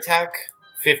other attack?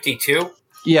 52?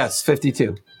 Yes,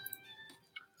 52.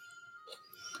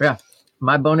 Yeah.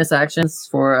 my bonus actions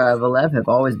for Valev have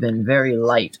always been very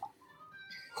light.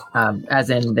 As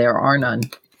in, there are none.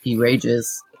 He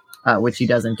rages, which he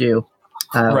doesn't do,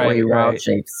 or he wild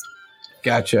shapes.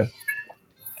 Gotcha.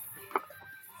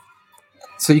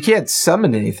 So you can't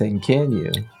summon anything, can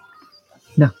you?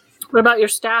 No. What about your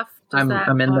staff? I'm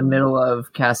in the middle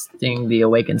of casting the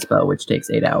Awaken spell, which takes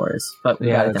 8 hours, but we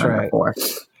got it down to 4.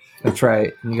 That's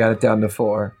right. You got it down to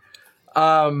 4.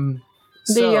 What's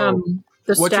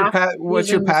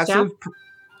your passive?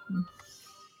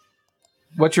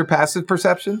 What's your passive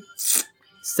perception?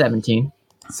 17.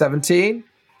 17.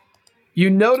 You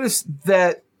notice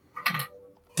that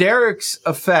Derek's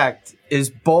effect is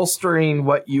bolstering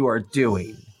what you are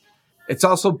doing. It's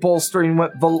also bolstering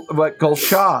what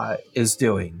Gulsha is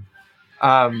doing.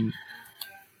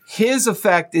 His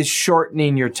effect is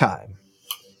shortening your time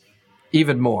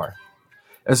even more.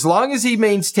 As long as he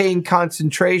maintains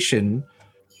concentration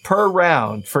per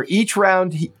round, for each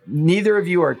round neither of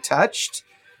you are touched,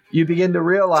 you begin to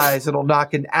realize it'll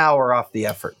knock an hour off the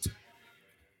effort.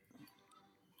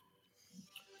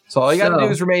 So all you got to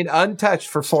do is remain untouched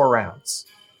for 4 rounds.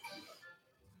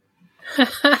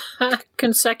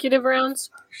 Consecutive rounds?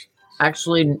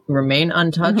 Actually, remain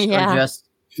untouched or just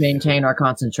maintain our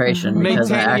concentration?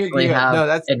 Because I actually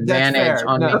have advantage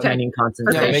on maintaining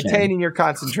concentration. Yeah, maintaining your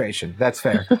concentration. That's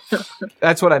fair.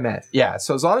 That's what I meant. Yeah,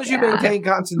 so as long as you maintain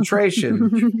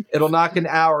concentration, it'll knock an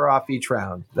hour off each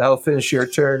round. That'll finish your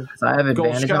turn. So I have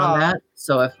advantage on that.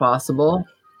 So if possible,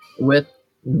 with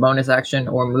bonus action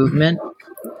or movement,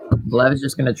 Valev is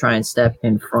just going to try and step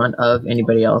in front of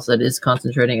anybody else that is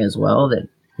concentrating as well that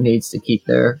needs to keep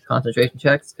their concentration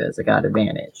checks because I got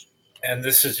advantage. And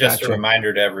this is just a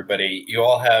reminder to everybody, you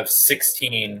all have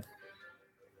 16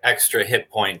 extra hit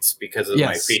points because of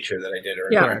my feature that I did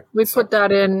earlier. Yeah, we put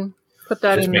that in.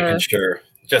 Just making sure,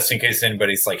 just in case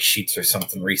anybody's like sheets or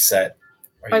something reset.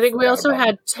 I think we also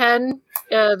had 10.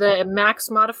 The max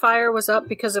modifier was up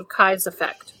because of Kai's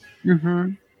effect.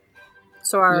 Mm-hmm.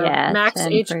 So our max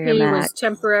HP was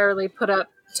temporarily put up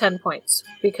 10 points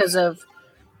because of...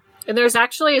 And there's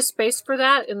actually a space for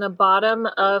that in the bottom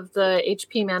of the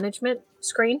HP management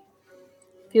screen.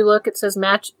 If you look, it says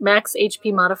max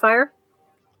HP modifier.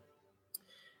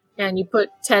 And you put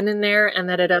 10 in there, and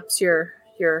then it ups your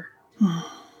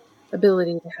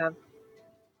ability to have...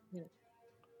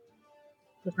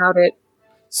 without it.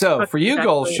 So, for you,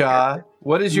 Gulsha,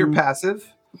 what is your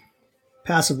passive?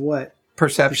 Passive what?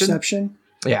 Perception?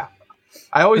 Yeah.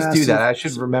 I always do that. I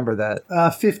should remember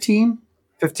that. 15.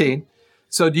 15.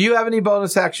 So do you have any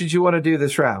bonus actions you want to do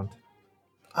this round?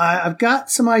 I've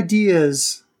got some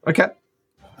ideas. Okay.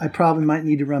 I probably might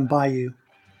need to run by you.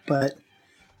 But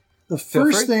the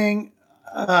first thing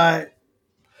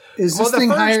is this thing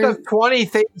higher... of 20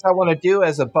 things I want to do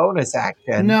as a bonus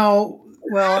action. No.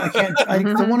 Well, I can't...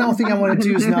 the one thing I want to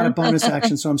do is not a bonus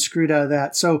action, so I'm screwed out of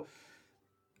that. So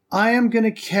I am going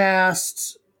to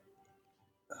cast...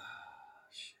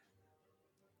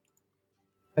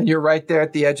 And you're right there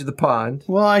at the edge of the pond.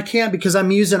 Well, I can't because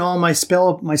I'm using all my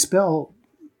spell. I'm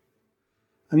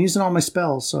using all my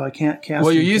spells, so I can't cast.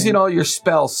 Well, you're using all your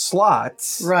spell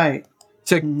slots, right?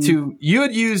 You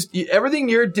had used everything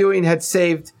you're doing had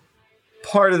saved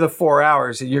part of the 4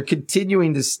 hours, and you're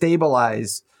continuing to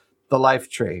stabilize the life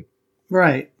tree,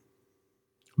 right?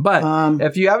 But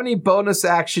if you have any bonus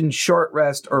action short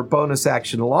rest or bonus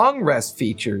action long rest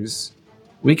features,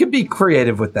 we can be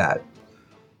creative with that.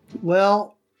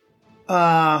 Well.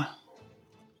 The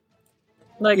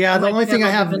only thing I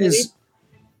have is,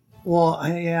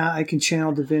 I can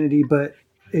channel divinity, but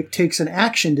it takes an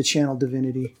action to channel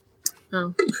divinity.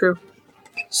 Oh, true.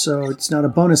 So it's not a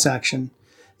bonus action.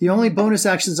 The only bonus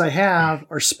actions I have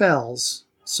are spells.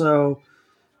 So,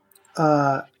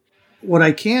 what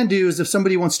I can do is if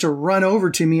somebody wants to run over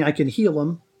to me, I can heal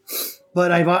them.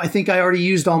 But I think I already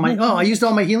used all my, I used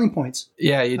all my healing points.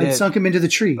 Yeah, you did. I sunk them into the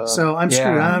tree. So I'm screwed.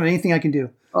 I don't have anything I can do.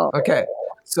 Oh. Okay.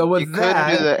 So with you could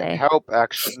do the help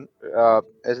action.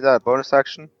 Is that a bonus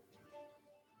action?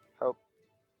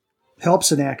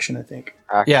 Help's an action, I think.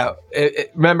 Action. Yeah.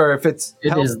 Remember, if it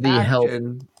is the help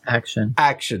action.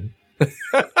 Action.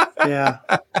 Yeah.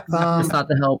 It's not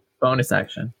the help bonus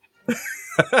action.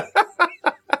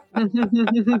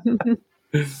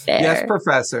 Yes,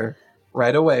 Professor.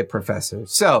 Right away, Professor.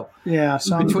 So,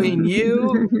 between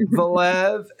you,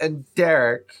 Valev, and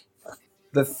Derek,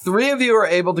 the 3 of you are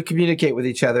able to communicate with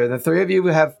each other. The 3 of you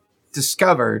have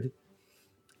discovered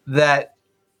that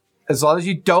as long as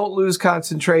you don't lose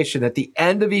concentration, at the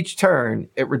end of each turn,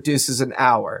 it reduces an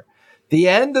hour. The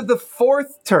end of the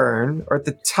 4th turn, or at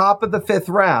the top of the 5th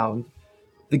round,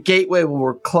 the gateway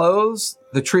will close,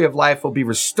 the Tree of Life will be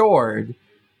restored,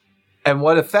 And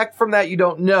what effect from that you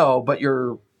don't know, but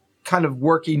you're kind of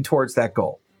working towards that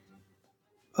goal.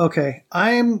 Okay,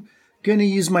 I'm going to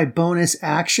use my bonus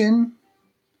action.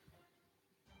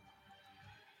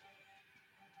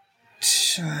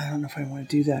 I don't know if I want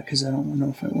to do that because I don't know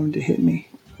if I want him to hit me.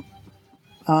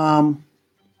 No,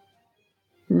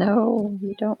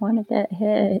 you don't want to get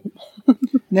hit.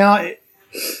 Now,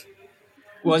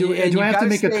 well, do I have to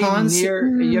make a con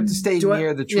save? You have to stay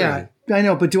near the tree. Yeah, I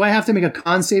know, but do I have to make a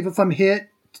con save if I'm hit,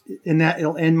 and that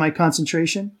it'll end my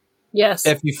concentration? Yes.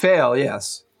 If you fail,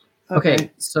 yes.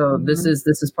 Okay, so this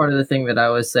is part of the thing that I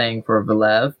was saying for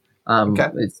Velev.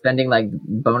 It's spending like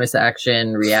bonus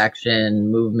action,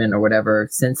 reaction, movement, or whatever.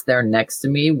 Since they're next to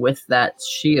me with that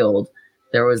shield,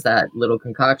 there was that little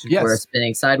concoction where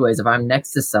spinning sideways. If I'm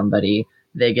next to somebody,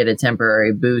 they get a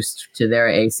temporary boost to their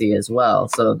AC as well.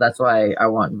 So that's why I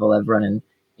want Velev running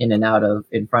in and out of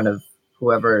in front of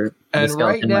whoever. And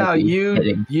right now,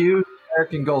 you,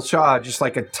 Eric, and Gulshaw, just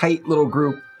like a tight little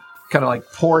group, kind of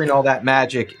like pouring all that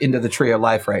magic into the Tree of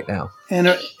Life right now.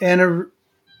 And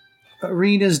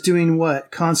Arena's doing what?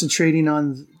 Concentrating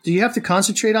on. Do you have to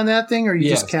concentrate on that thing, or you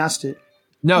just cast it?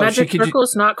 No, magic circle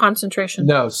is not concentration.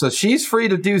 No, so she's free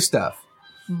to do stuff.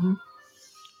 Mm-hmm.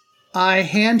 I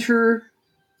hand her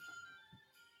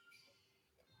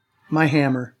my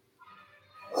hammer.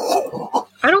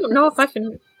 I don't know if I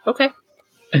can. Okay.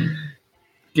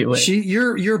 Do it.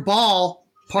 Your ball,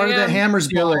 part of the hammer's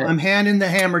ball. I'm handing the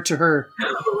hammer to her.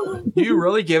 Do you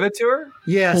really give it to her?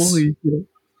 Yes. Holy shit.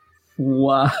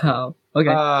 Wow. Okay.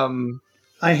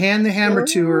 I hand the hammer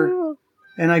to her,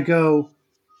 and I go,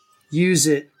 use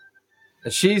it.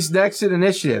 She's next in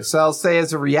initiative, so I'll say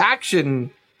as a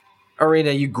reaction, Arena,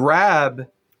 you grab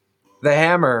the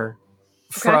hammer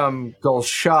from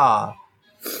Gulshaw,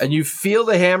 and you feel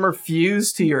the hammer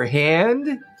fuse to your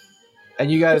hand,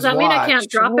 and you guys Does that mean I can't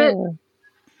drop it?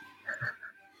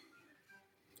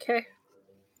 Okay.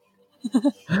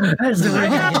 Yes!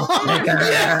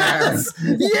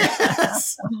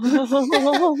 Yes!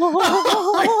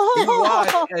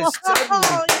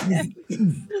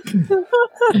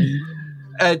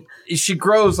 And she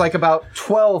grows like about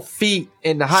 12 feet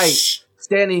in height,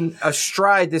 standing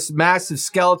astride this massive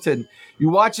skeleton. You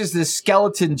watch as this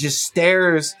skeleton just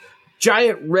stares,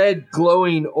 giant red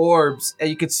glowing orbs, and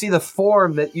you can see the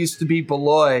form that used to be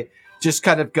Beloy just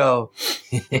kind of go,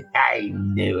 I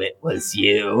knew it was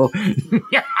you.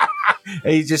 And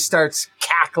he just starts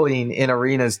cackling in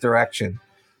Arena's direction.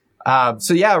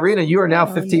 So yeah, Arena, you are now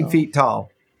 15 feet tall.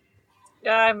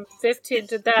 I'm 15.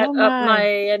 Did that up my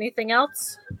anything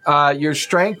else? Your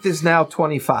strength is now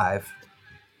 25.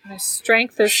 My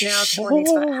strength is now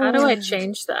 25. How do I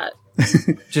change that?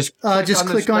 Just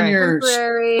click on your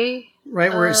temporary,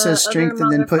 right where it says strength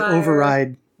and then put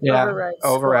override. Yeah,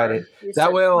 override it.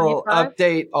 That will 25?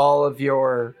 Update all of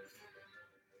your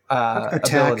attacks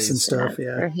abilities. And stuff.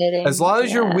 Yeah. As long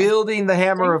as you're wielding the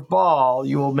hammer of Ball,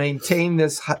 you will maintain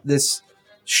this height,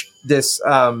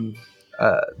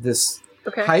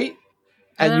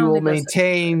 and you will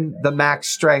maintain the max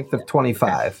strength of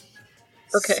 25.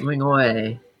 Okay. Swing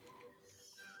away.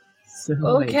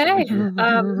 Okay. I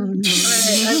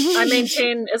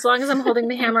maintain, as long as I'm holding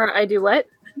the hammer, I do what?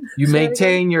 You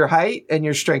maintain your height and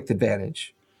your strength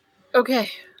advantage. Okay.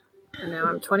 And now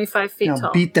I'm 25 feet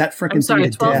tall. Beat that freaking I'm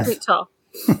sorry, 12 death. feet tall.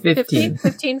 15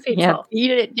 feet tall.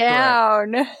 Beat it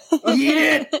down. Eat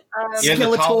it!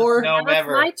 Skeletor. It's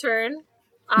my turn.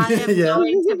 I am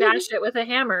going to bash it with a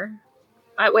hammer.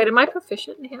 Wait, am I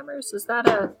proficient in hammers? Is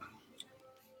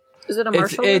it a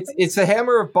martial weapon? It's a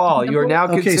hammer of Ball. You are now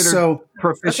considered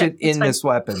proficient in this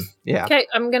weapon. Yeah. Okay,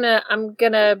 I'm gonna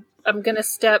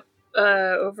step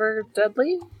over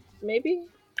Dudley. Maybe.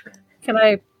 Can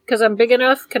I? Because I'm big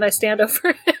enough. Can I stand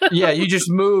over? Yeah, you just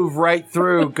move right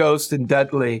through Ghost and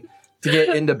Dudley to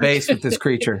get into base with this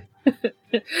creature.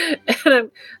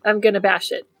 And I'm gonna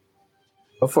bash it.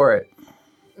 Go for it.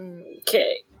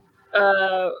 Okay.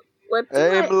 What do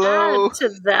I add to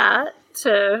that?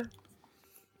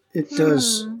 It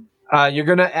does. You're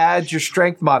going to add your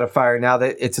strength modifier now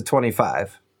that it's a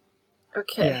 25.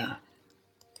 Okay. Yeah.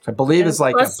 I believe it's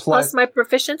like plus my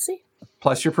proficiency?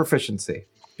 Plus your proficiency.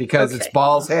 Because it's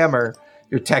Ball's hammer,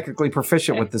 you're technically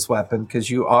proficient with this weapon because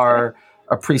you are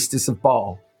a priestess of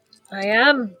Ball. I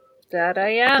am. That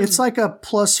I am. It's like a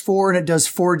 +4 and it does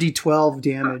 4d12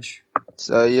 damage.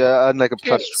 So yeah, I'd like a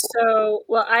 +4. So,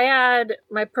 I add,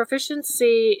 my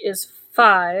proficiency is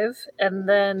 5, and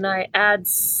then I add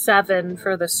 7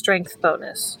 for the strength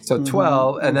bonus. So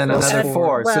 12, and then another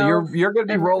 4. So you're going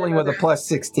to be rolling with a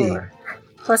 +16.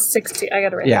 +16. I got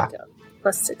to write that down.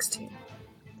 +16.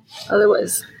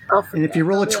 Otherwise, and if you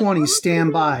roll a 20,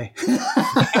 stand by.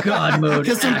 God mode.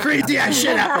 Because some crazy ass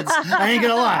shit happens. I ain't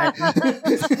gonna lie.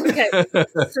 Okay,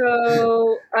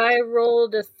 so I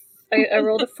rolled a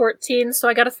 14, so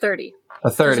I got a 30. A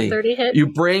 30. Does a 30 hit? You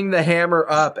bring the hammer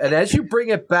up, and as you bring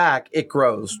it back, it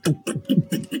grows.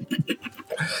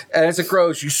 And as it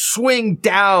grows, you swing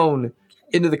down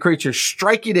into the creature,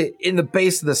 striking it in the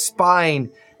base of the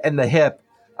spine and the hip.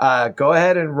 Go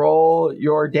ahead and roll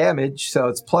your damage. So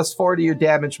it's +4 to your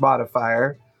damage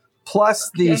modifier,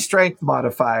 plus the strength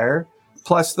modifier,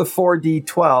 plus the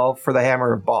 4d12 for the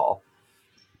hammer of ball.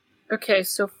 Okay,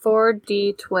 so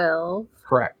 4d12.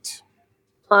 Correct.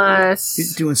 Plus... You're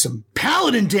doing some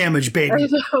paladin damage, baby. I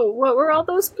know. What were all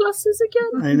those pluses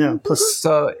again? I know. Plus,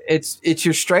 so it's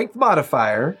your strength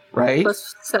modifier, right?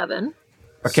 Plus 7.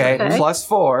 Okay. Plus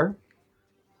 4.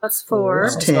 Plus 4.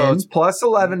 Plus 10. So it's plus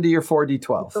 11 to your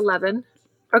 4d12. 11.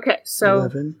 Okay, so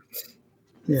 11.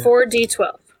 Yeah.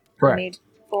 4d12. Correct. I need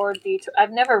 4d12.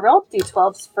 I've never rolled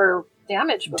d12s for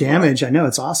damage before. Damage, I know.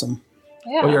 It's awesome.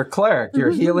 Yeah. Well, you're a cleric.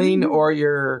 You're healing or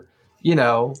you're,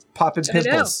 popping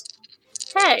pimples.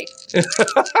 Hey.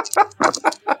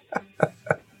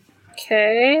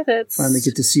 Okay, that's... Finally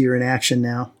get to see her in action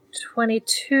now.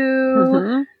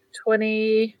 22,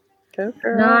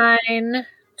 29,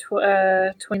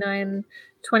 29,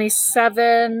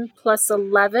 27 plus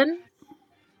 11.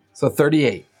 So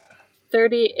 38.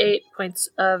 38 points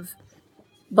of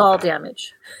ball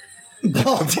damage.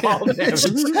 Ball damage.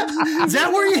 Is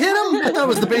that where you hit him? I thought it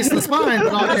was the base of the spine.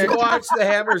 But okay. Watch the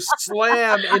hammer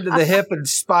slam into the hip and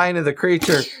spine of the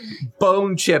creature.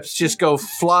 Bone chips just go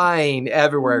flying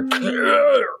everywhere.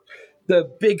 The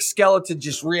big skeleton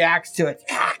just reacts to it.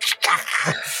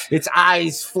 Its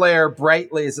eyes flare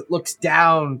brightly as it looks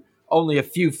down only a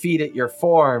few feet at your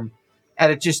form,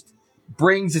 and it just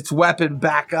brings its weapon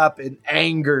back up in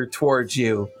anger towards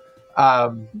you.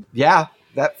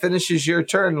 That finishes your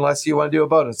turn unless you want to do a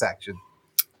bonus action.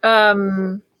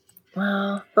 Well,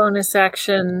 bonus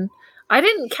action. I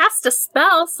didn't cast a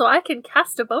spell, so I can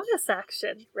cast a bonus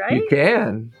action, right? You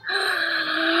can.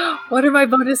 What are my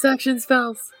bonus action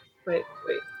spells? Wait.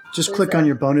 Just click on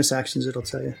your bonus actions, it'll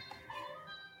tell you.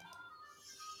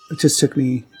 It just took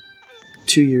me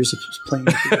 2 years of playing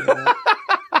to figure that out.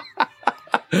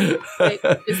 Wait,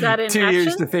 is that in 2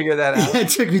 years to figure that out? Yeah, it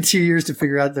took me 2 years to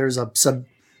figure out there's a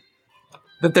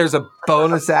That there's a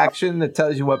bonus action that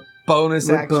tells you what bonus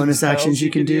actions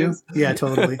you can do. Yeah,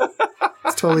 totally.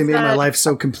 It's totally made my life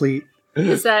so complete.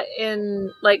 Is that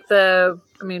in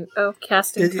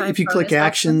casting time? If you click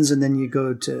actions and then you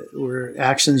go to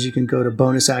actions, you can go to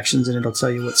bonus actions and it'll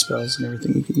tell you what spells and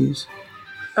everything you can use.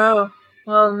 Oh,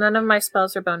 well, none of my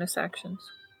spells are bonus actions.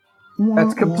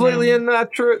 That's completely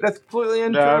not true. That's completely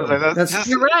untrue.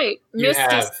 You're right.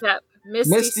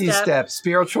 Misty Step,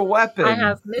 spiritual weapon. I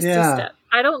have Misty Step.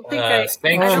 I don't think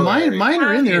mine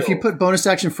are in there. If you put bonus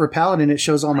action for a paladin, it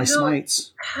shows all my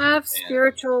smites. Have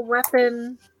spiritual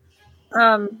weapon.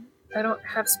 I don't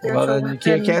have spiritual weapon. You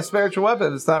can't cast spiritual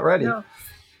weapon. It's not ready. No,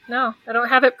 I don't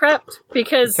have it prepped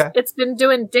because it's been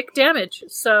doing dick damage.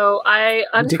 So I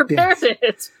unprepared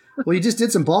it. Well, you just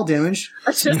did some ball damage.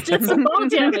 I just did some ball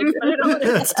damage.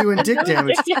 That's doing dick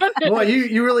damage. Boy,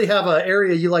 you really have an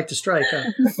area you like to strike,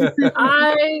 huh?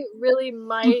 I really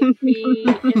might be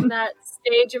in that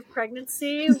stage of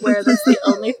pregnancy where that's the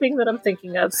only thing that I'm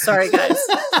thinking of. Sorry, guys.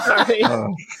 Sorry.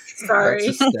 Sorry.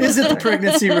 Is it the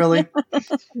pregnancy, really?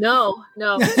 No,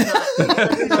 it's not.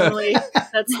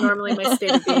 That's normally my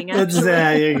state of being.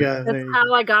 There you go. That's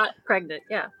how I got pregnant.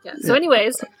 Yeah. So,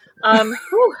 anyways, got a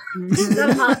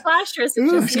hot flash, or is it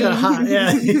just got hot?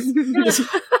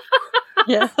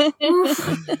 Yeah.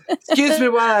 Excuse me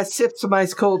while I sip some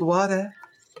ice cold water.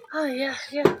 Oh yeah.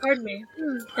 Pardon me.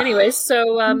 Anyways,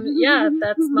 so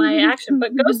that's my action.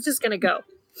 But Ghost is gonna go.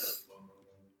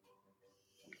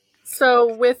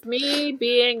 So with me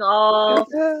being all,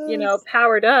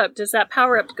 powered up, does that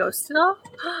power up Ghost at all?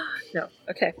 No.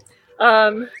 Okay.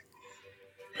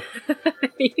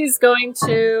 He's going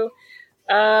to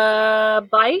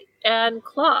bite and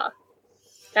claw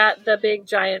at the big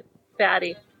giant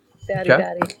baddie.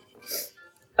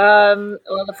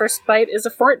 Well, the first bite is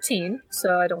a 14,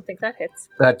 so I don't think that hits.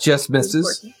 That just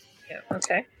misses. Yeah.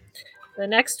 Okay. The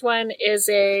next one is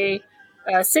a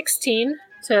 16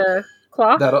 to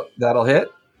claw. That'll hit.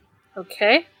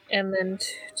 Okay, and then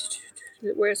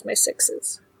where's my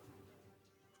sixes?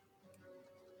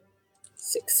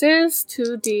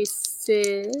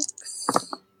 2d6.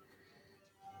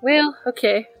 Well,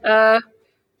 okay.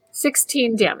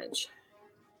 16 damage.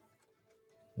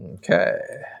 Okay.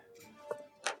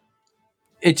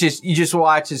 you just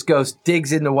watch this ghost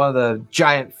digs into one of the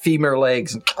giant femur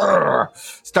legs and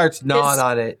starts gnawing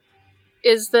on it.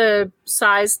 Is the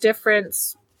size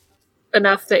difference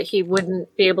enough that he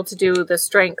wouldn't be able to do the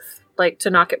strength, like to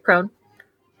knock it prone?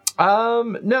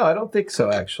 No, I don't think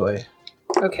so, actually.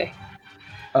 Okay.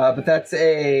 But that's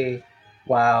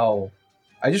wow.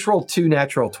 I just rolled 2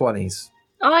 natural 20s.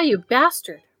 Oh, you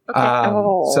bastard. Okay.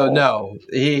 So no,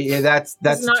 that's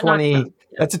a 20. Yeah.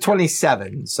 That's a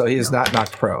 27. So he is not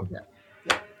knocked prone. No.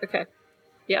 Okay.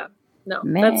 Yeah. No.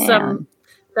 Man.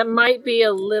 That might be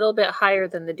a little bit higher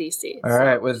than the DC. All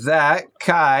right. With that,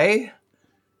 Kai,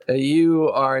 you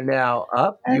are now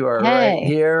up. Okay. You are right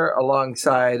here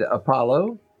alongside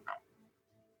Apollo.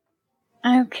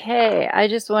 Okay. I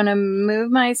just want to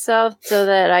move myself so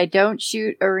that I don't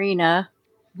shoot Arena.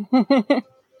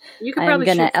 You can probably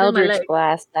I'm going to Eldritch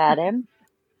Blast at him.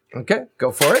 Okay.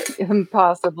 Go for it.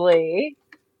 Possibly.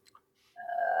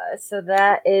 So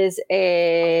that is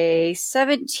a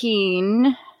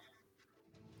 17.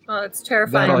 Oh, it's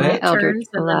terrifying when it turns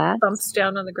and then blast. bumps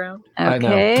down on the ground.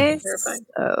 Okay, terrifying.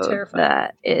 So Terrifying.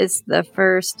 that is the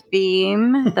first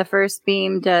beam. The first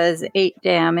beam does 8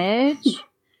 damage.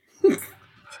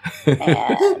 And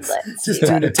let's just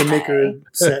doing it to make her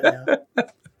upset now.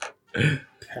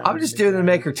 I'm just doing it to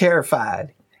make her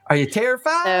terrified. Are you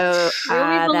terrified? So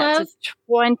that's a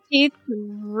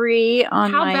 23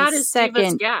 on my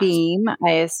second beam.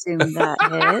 I assume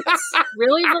that hits.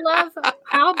 Really, Valev?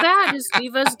 How bad is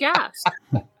Diva's gas?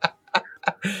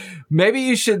 Maybe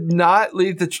you should not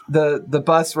leave the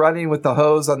bus running with the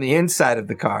hose on the inside of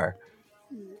the car.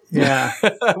 Yeah.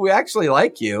 We actually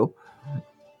like you.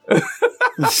 What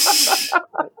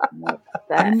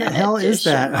in the hell is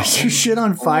that? Is your shit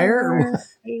on fire?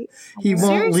 He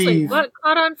won't Seriously, leave. What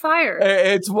caught on fire?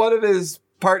 It's one of his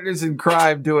partners in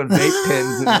crime doing vape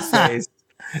pens in his face.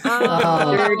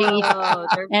 Dirty.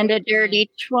 And a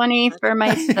dirty 20 for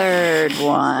my third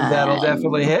one. That'll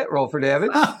definitely hit. Roll for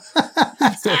damage.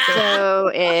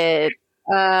 So it's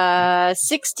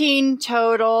 16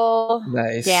 total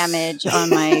damage on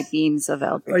my beams of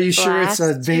Eldritch. Are you sure it's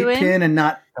a vape pen and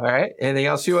not? All right. Anything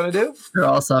else you want to do? They're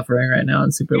all suffering right now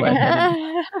and super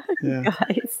lightheaded. Yeah.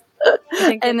 Guys.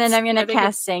 And then I'm going to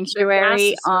cast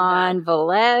Sanctuary on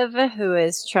Valev, who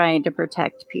is trying to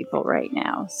protect people right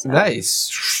now. So.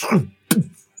 Nice. So,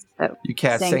 you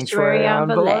cast Sanctuary on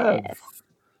Valev.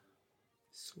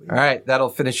 All right. That'll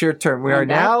finish your turn. We are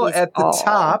now at the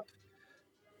top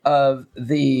of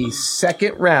the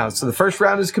second round. So the first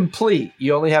round is complete.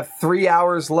 You only have 3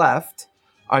 hours left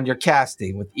on your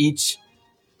casting. With each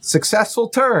successful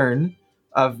turn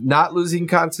of not losing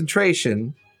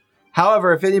concentration.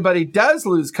 However, if anybody does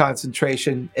lose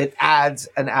concentration, it adds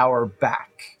an hour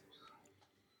back.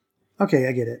 Okay,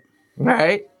 I get it. All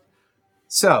right.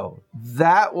 So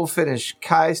that will finish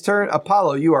Kai's turn.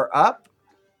 Apollo, you are up.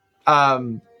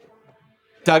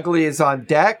 Dougley is on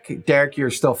deck. Derek,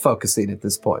 you're still focusing at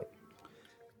this point.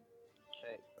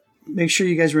 Make sure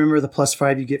you guys remember the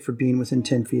 +5 you get for being within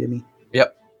 10 feet of me.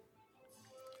 Yep.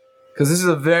 Because this is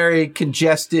a very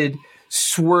congested,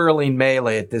 swirling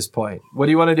melee at this point. What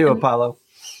do you want to do, Apollo?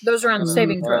 Those are on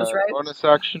saving throws, right? Bonus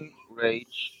action,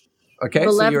 rage. Okay,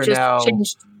 Valev so you're just now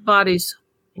changed bodies.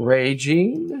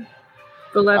 raging.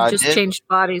 Valev just changed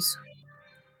bodies.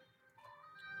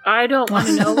 I don't want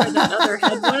to know where that other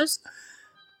head was.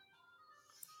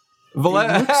 It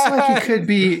looks like he could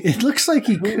be. It looks like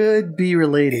he could be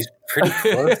related. Pretty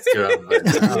close to him, but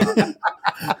no.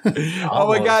 Oh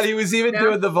my God, he was even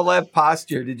doing the Valev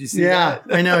posture. Did you see that?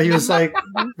 Yeah, I know. He was like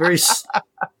very.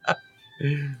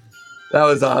 That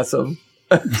was awesome.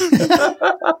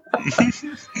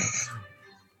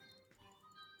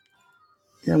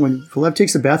 Yeah, when Valev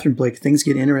takes a bathroom break, things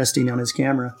get interesting on his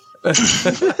camera.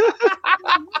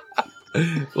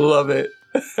 Love it.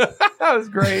 That was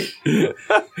great.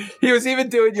 He was even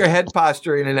doing your head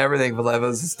posturing and everything, Valev. It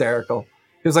was hysterical.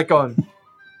 He was like going...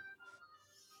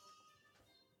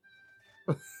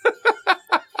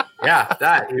 Yeah,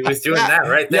 that. He was doing that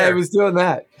right there. Yeah, he was doing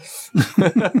that.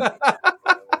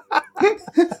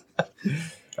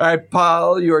 All right,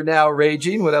 Paul, you are now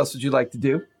raging. What else would you like to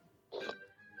do?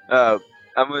 I'm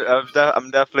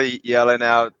definitely yelling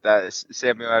out that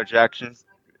Samuel L. Jackson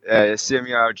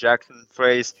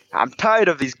phrase. I'm tired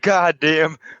of these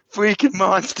goddamn freaking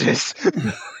monsters.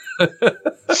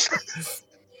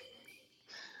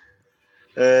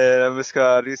 And I'm just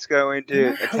going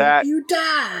to attack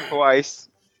twice.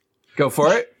 Go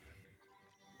for it.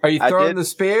 Are you throwing the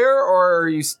spear, or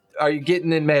are you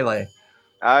getting in melee?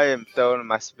 I am throwing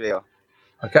my spear.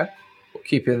 Okay, we'll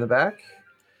keep you in the back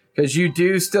because you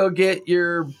do still get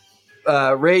your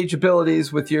rage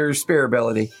abilities with your spear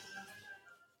ability.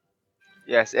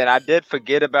 Yes, and I did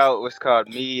forget about what's called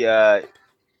me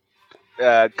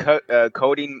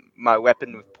coating my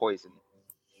weapon with poison.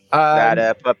 I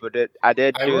did do that.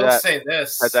 I will say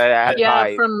this. I had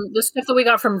 5. From the stuff that we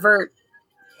got from Vert.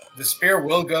 The spear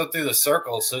will go through the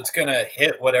circle, so it's going to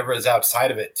hit whatever is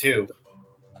outside of it, too.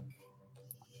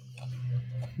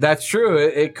 That's true.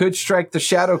 It could strike the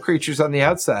shadow creatures on the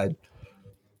outside.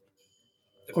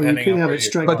 Or you could have it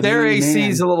strike. But their AC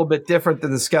is a little bit different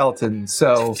than the skeleton,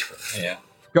 so yeah.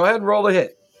 Go ahead and roll a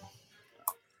hit.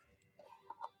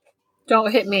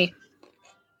 Don't hit me.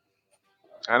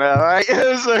 I know, right?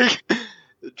 It's like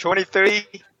 23.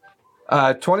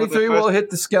 23 will hit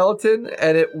the skeleton,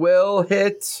 and it will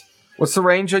hit... What's the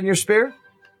range on your spear?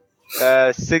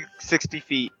 60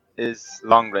 feet is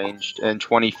long ranged, and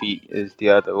 20 feet is the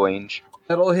other range.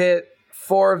 It'll hit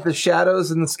 4 of the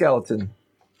shadows and the skeleton.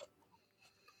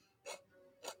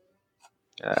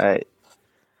 Alright.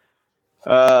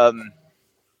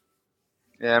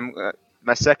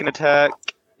 My second attack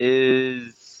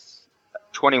is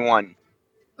 21.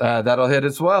 That'll hit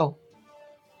as well.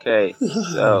 Okay,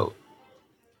 so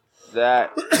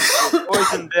that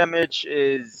poison damage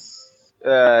is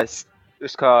it's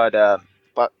called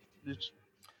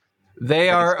they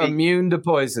are immune to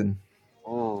poison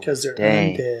because they're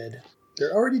undead.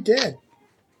 They're already dead.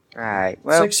 All right.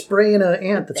 Well, it's like spraying an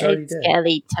ant that's already dead.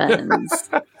 Skeletons.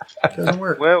 Doesn't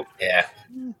work. Well, yeah.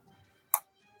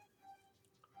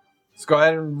 Let's go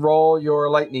ahead and roll your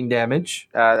lightning damage.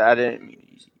 I didn't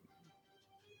mean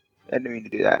to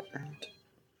do that.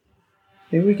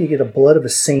 Maybe we could get a blood of a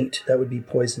saint. That would be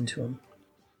poison to him.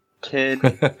 10,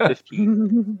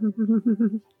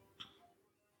 15.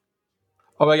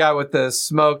 Oh my god, with the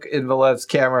smoke in Valev's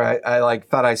camera, I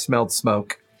thought I smelled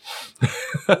smoke.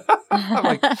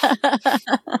 I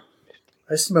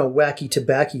smell wacky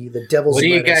tobacco, the devil's What are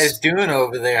you lettuce. guys doing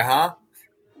over there, huh?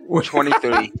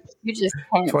 23. You just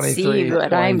can't see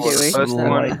what I'm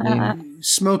doing.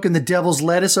 Smoking the devil's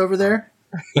lettuce over there?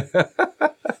 11.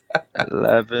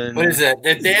 What is that?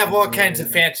 They have all kinds of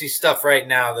fancy stuff right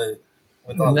now.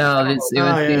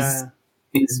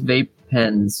 These vape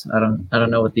pens. I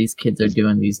don't know what these kids are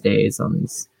doing these days on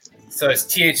these. So it's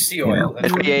THC oil.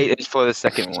 28 is for the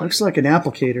second one. Looks like an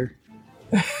applicator.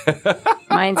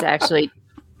 Mine's actually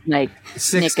like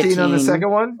 16 nicotine on the second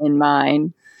one? in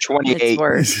mine. 28. It's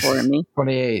worse for me.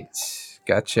 28.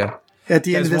 Gotcha. At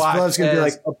the end of this, Blood's going to be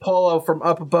like Apollo from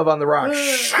up above on the rock.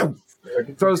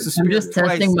 Throws the spear. I'm just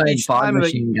testing my fog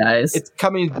machine, guys. It's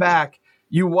coming back.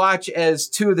 You watch as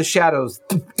 2 of the shadows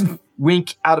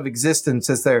wink out of existence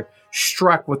as they're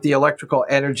struck with the electrical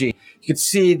energy. You can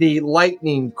see the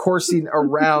lightning coursing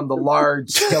around the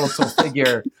large skeletal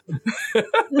figure.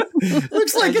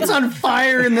 Looks like it's on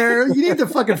fire in there. You need the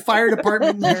fucking fire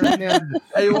department in there right now.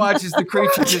 And you watch as the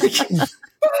creature just...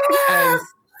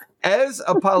 as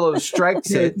Apollo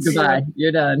strikes it... Goodbye.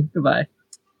 You're done. Goodbye.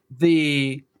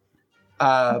 The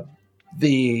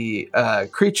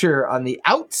creature on the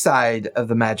outside of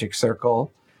the magic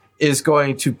circle is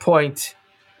going to point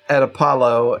at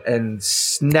Apollo and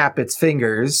snap its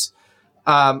fingers.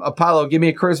 Apollo, give me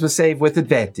a charisma save with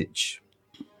advantage.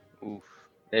 Oof.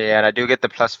 Yeah, and I do get the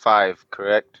 +5,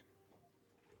 correct?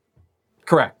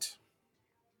 Correct.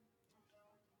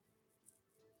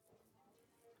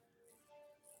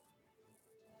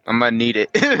 I'm gonna need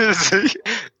it.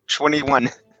 21.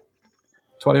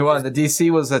 21. The DC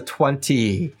was a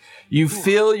 20. You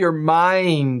feel your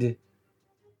mind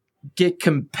get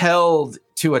compelled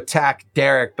to attack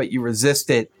Derek, but you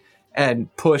resist it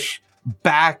and push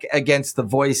back against the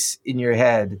voice in your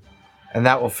head. And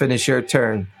that will finish your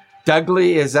turn.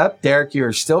 Dudley is up. Derek,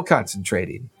 you're still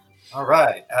concentrating. All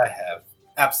right. I have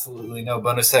absolutely no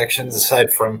bonus actions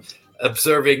aside from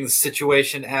observing the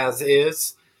situation as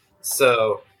is.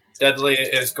 So Dudley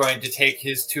is going to take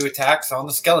his 2 attacks on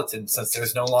the skeleton since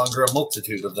there's no longer a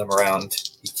multitude of them around.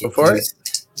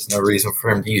 There's no reason for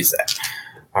him to use that.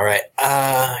 All right.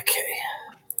 Okay.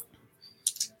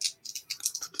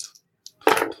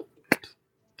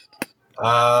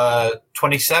 Uh,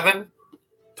 27.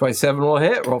 27 will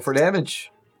hit. Roll for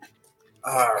damage.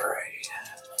 All right.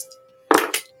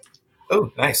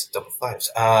 Oh, nice. Double 5s.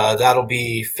 That'll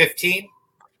be 15.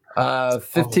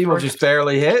 15 will just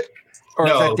barely hit. Or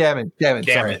is that damage?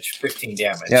 Damage. 15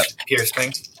 damage. Yep.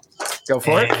 Piercing. Go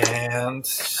for it. And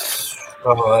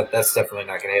that's definitely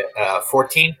not going to hit.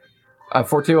 14.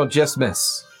 14 will just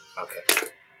miss. Okay.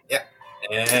 Yeah.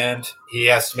 And he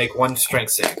has to make 1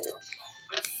 strength save.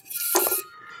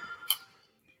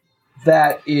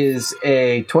 That is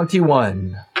a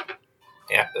 21.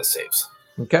 Yeah, that saves.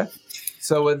 Okay.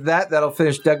 So with that, that'll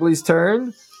finish Dudley's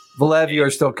turn. Valev, you are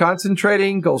still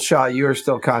concentrating. Gulsha, you are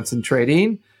still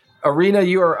concentrating. Arena,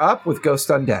 you are up with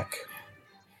Ghost on deck.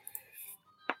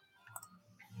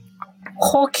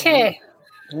 Okay.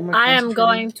 I am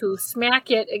going to smack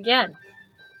it again.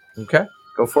 Okay,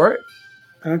 go for it.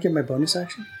 I don't get my bonus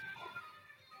action?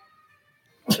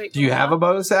 Wait, Do you have a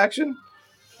bonus action?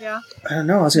 Yeah. I don't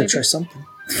know. I was going to try something.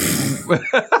 Were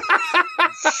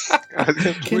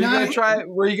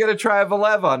you gonna try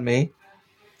Valev on me?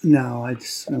 No, I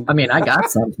got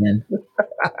something.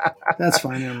 That's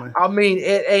fine. Never mind. I mean,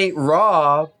 it ain't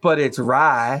raw, but it's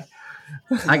rye.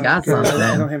 I got something.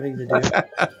 I don't have anything to do.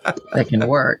 That can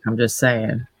work. I'm just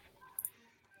saying.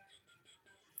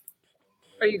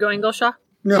 Are you going, Gulsha?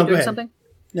 No, you go doing ahead. something?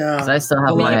 No, I still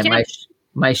have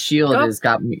my shield has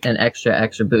got me an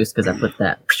extra boost because I put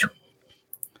that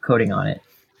coating on it.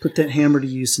 Put that hammer to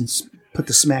use and put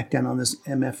the smack down on this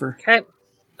MFer. Okay.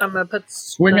 I'm going to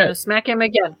smack him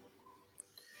again.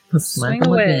 Swing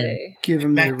away. Again. Give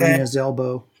him the arena's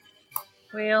elbow.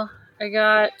 Well, I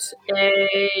got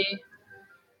a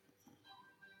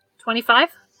 25.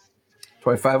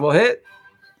 25 will hit.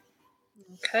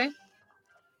 Okay.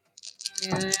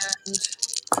 And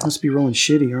Must be rolling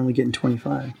shitty. You're only getting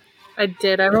 25. I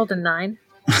did. I rolled a 9.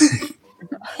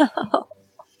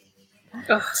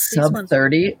 Ugh, Sub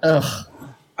 30? Ugh.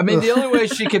 I mean, the only way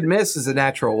she could miss is a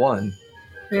natural 1.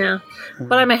 Yeah.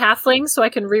 But I'm a halfling, so I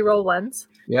can re-roll ones.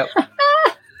 Yep.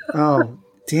 Oh,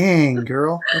 dang,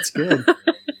 girl. That's good.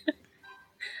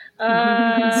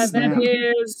 That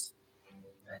is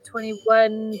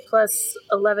 21 plus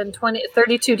 11, 20,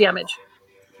 32 damage.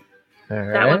 All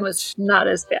right. That one was not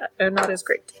as bad, or not as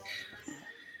great.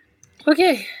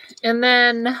 Okay, and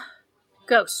then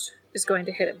Ghost is going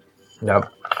to hit him. Yep.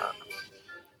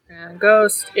 And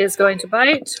Ghost is going to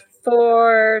bite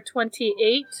for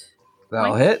 28.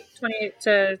 That'll hit. 28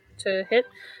 to hit.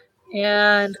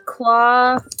 And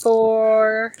Claw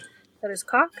for... That is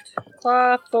cocked.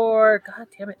 Claw for... God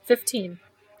damn it, 15.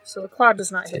 So the Claw does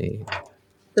not hit.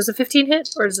 Does a 15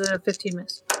 hit, or does a 15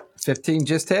 miss? 15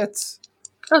 just hits.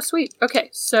 Oh, sweet. Okay,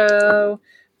 so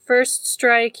first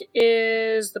strike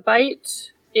is the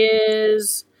bite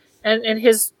is... And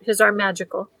his are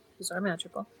magical. His are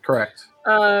magical. Correct.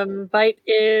 Bite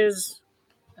is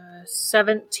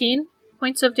 17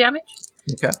 points of damage.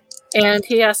 Okay. And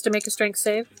he has to make a strength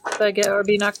save or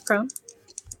be knocked prone.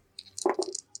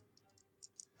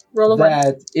 Roll a 1.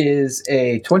 That is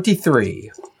a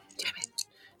 23. Damn it.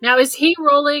 Now, is he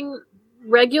rolling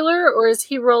regular or is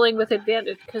he rolling with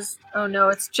advantage? Because, oh no,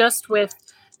 it's just the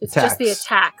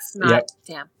attacks, not... Yep.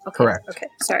 Damn. Okay. Correct. Okay,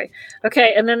 sorry.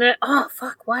 Okay, and then...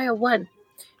 why a 1?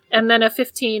 And then a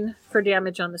 15 for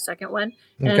damage on the second one.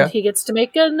 And he gets to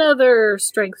make another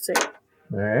strength save.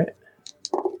 All right.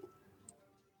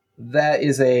 That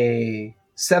is a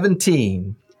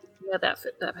 17. Yeah, that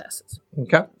passes.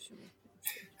 Okay.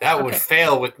 That would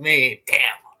fail with me. Damn.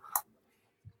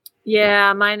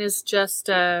 Yeah, mine is just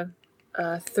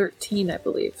 13, I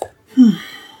believe.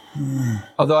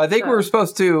 Although I think we were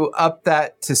supposed to up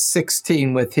that to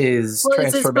 16 with his transformation.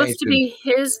 Is it supposed to be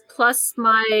his plus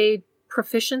my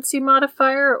proficiency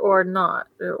modifier or not?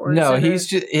 Or no, he's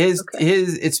just his.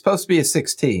 It's supposed to be a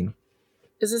 16.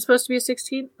 Is it supposed to be a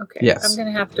 16? Okay. Yes. I'm going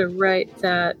to have to write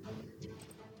that.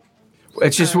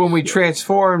 It's just when we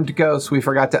transformed Ghost, we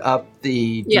forgot to up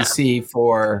the DC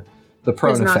for the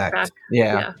prone effect.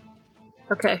 Yeah.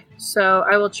 Okay, so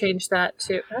I will change that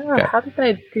to... How did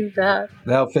I do that?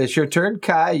 That'll finish your turn.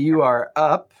 Kai, you are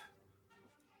up.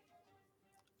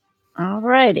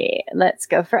 Alrighty, let's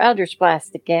go for Eldritch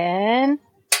Blast again.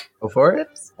 Go for it.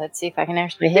 Oops. Let's see if I can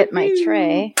actually hit my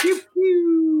tray. Pew,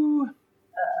 pew.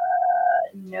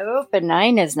 Nope, a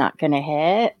 9 is not going to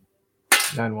hit.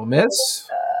 9 will miss.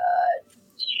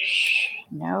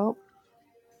 Nope.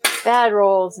 Bad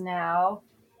rolls now.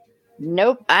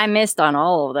 Nope, I missed on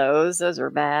all of those. Those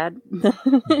were bad.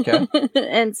 Okay.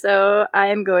 And so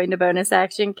I'm going to bonus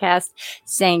action cast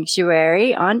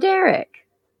Sanctuary on Derek.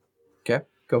 Okay,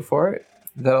 go for it.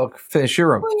 That'll finish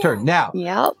your turn. Now,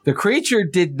 the creature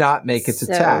did not make its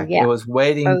attack. It was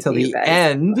waiting until the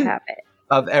end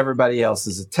of everybody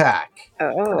else's attack.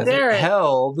 As it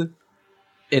held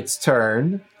its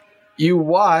turn, you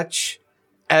watch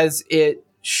as it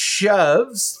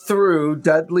shoves through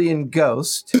Dudley and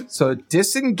Ghost. So it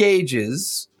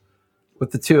disengages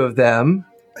with the two of them.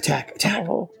 Attack.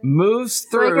 Moves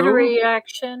through. Do I get a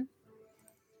reaction?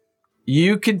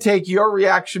 You can take your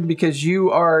reaction because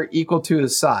you are equal to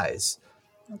his size.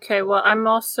 Okay, well, I'm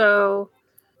also...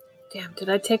 Damn, did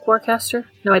I take Warcaster?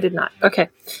 No, I did not. Okay,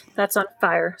 that's on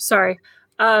fire. Sorry.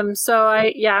 I'm going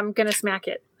to smack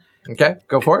it. Okay,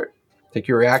 go for it. Take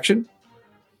your reaction.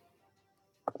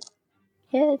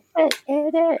 Hit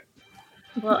it.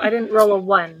 Well, I didn't roll a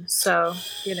 1, so,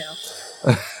 you know.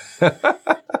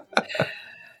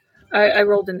 I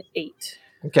rolled an 8.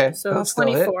 Okay. So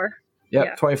 24.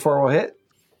 Yep, 24 will hit.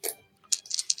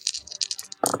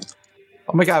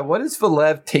 Oh my god, what is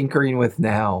Valev tinkering with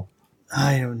now?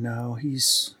 I don't know.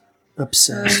 He's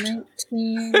obsessed.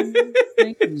 19,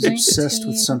 He's obsessed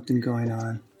with something going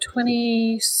on.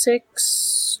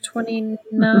 26,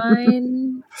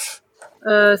 29,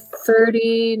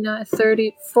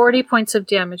 30, 40 points of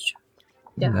damage.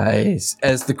 Yeah. Nice.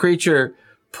 As the creature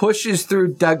pushes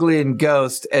through Dougley and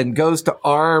Ghost and goes to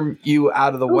arm you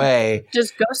out of the way.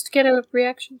 Does Ghost get a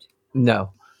reaction?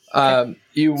 No.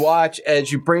 You watch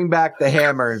as you bring back the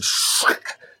hammer and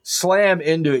slam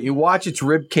into it. You watch its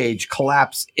rib cage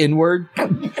collapse inward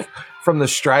from the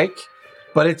strike,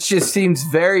 but it just seems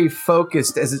very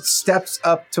focused as it steps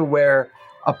up to where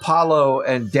Apollo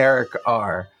and Derek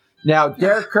are. Now,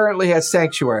 Derek currently has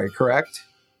Sanctuary, correct?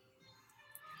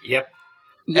 Yep.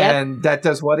 And that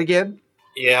does what again?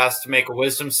 It has to make a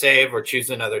wisdom save or choose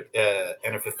another,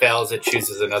 and if it fails, it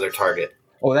chooses another target.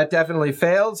 Oh, that definitely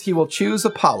fails. He will choose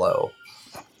Apollo.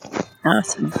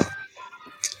 Awesome.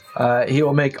 He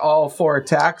will make all 4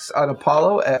 attacks on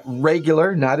Apollo at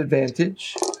regular, not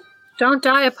advantage. Don't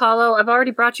die, Apollo. I've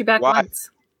already brought you back once.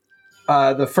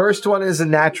 The first one is a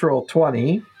natural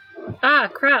 20. Ah,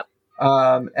 crap.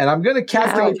 And I'm going to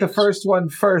calculate the first one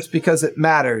first because it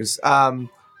matters. I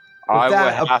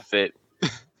will half it.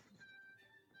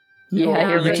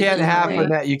 Yeah, you can't half a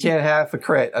net. You can't half a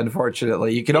crit,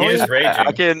 unfortunately. You can only. He is raging.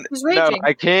 I can. No,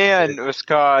 I can. It's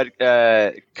called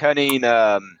cunning.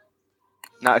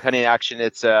 Not cunning action.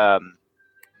 It's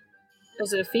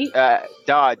Is it a feat?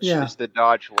 dodge. Yeah. It's the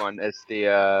dodge one. It's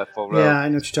the full row. Yeah, I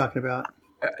know what you're talking about.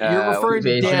 You're referring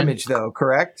to damage, though,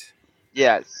 correct?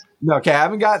 Yes. Okay, I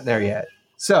haven't gotten there yet.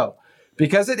 So,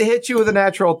 because it hit you with a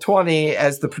natural 20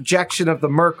 as the projection of the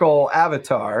Merkel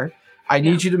avatar, I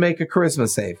need you to make a charisma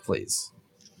save, please.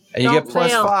 And you get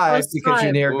plus fail. 5 Plus because 5.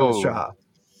 you're near Ooh. Gulshaw.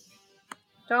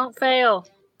 Don't fail.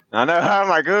 I know. I'm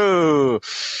like, ooh.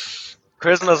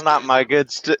 Charisma's not my good.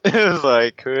 It's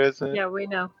like charisma. Yeah, we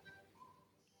know.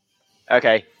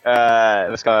 Okay.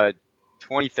 Let's go.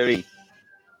 23.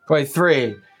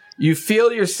 23. You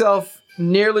feel yourself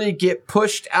nearly get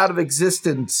pushed out of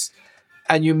existence,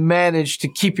 and you manage to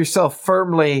keep yourself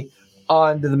firmly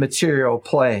onto the material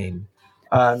plane.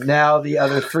 Now the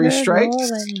other 3 strikes.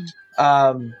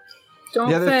 Don't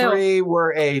The other fail. 3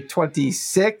 were a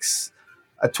 26,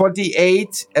 a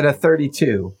 28, and a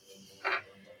 32.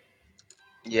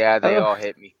 Yeah, they all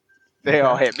hit me. They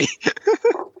all hit me.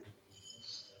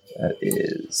 That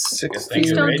is 16.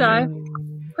 Please don't die.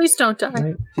 Please don't die.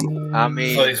 19. I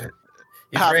mean, So he's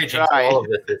raging, so all of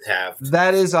this is halved.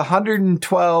 That is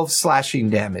 112 slashing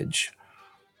damage.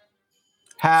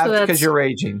 Halved So that's- because you're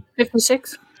raging.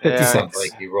 56? 56. Sounds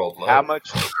like you rolled low. how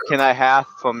much can I half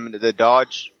from the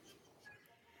dodge?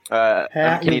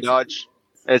 Half. Can he dodge?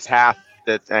 It's half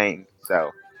the thing.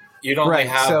 So You'd only Right,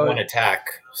 have so- one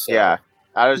attack. So. yeah,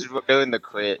 I was doing the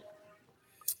crit.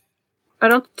 I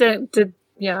don't think.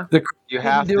 Yeah. You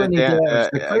have do to any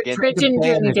damage. The crit against. Crit didn't do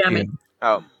any Advantage damage. you.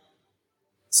 Oh,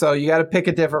 So you got to pick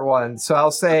a different one. So I'll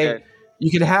say okay.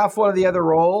 you can half one of the other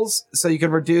rolls, so you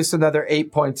can reduce another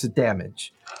 8 points of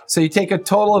damage. So you take a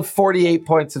total of 48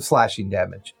 points of slashing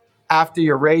damage after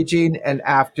your raging and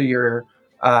after your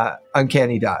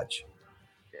uncanny dodge.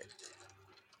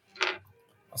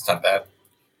 That's not bad.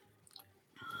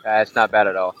 It's not bad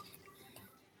at all.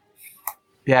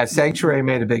 Yeah, Sanctuary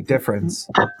made a big difference.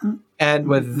 And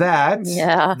with that,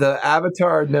 the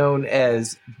avatar known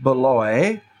as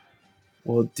Beloy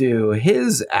will do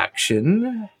his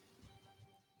action.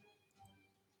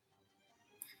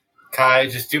 Kai,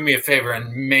 just do me a favor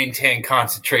and maintain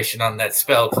concentration on that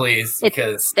spell, please,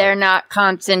 because They're not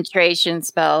concentration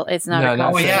spell. It's not a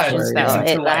concentration spell.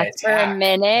 It lasts for a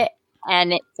minute,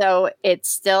 and it's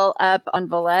still up on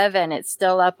Valev, and it's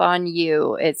still up on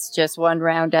you. It's just one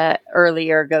round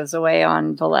earlier goes away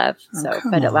on Valev,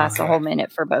 but it lasts a whole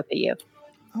minute for both of you.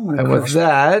 And with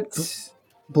that,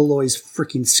 Beloy's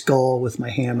freaking skull with my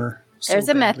hammer. There's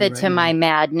a method to my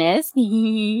madness.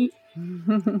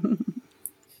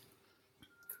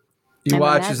 You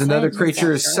watch as another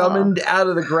creature is summoned out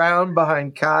of the ground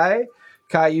behind Kai.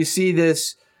 Kai, you see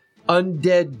this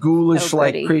undead,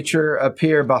 ghoulish-like creature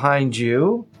appear behind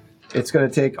you. It's going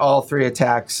to take all 3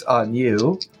 attacks on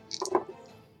you.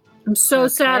 I'm so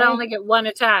sad I only get 1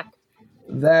 attack.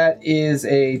 That is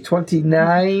a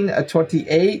 29, a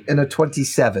 28, and a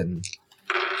 27.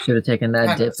 Should have taken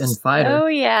that dip in fighter. Oh,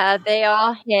 yeah, they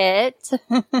all hit.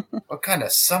 What kind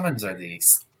of summons are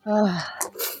these?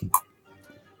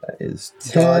 That is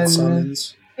God 10.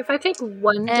 summons. If I take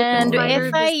one And Dippin'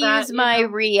 if I use my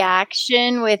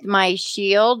reaction with my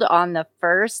shield on the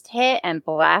first hit and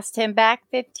blast him back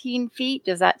 15 feet,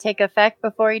 does that take effect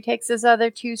before he takes his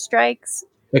other 2 strikes?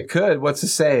 It could. What's the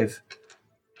save?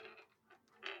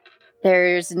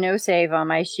 There's no save on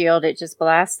my shield. It just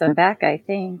blasts them back, I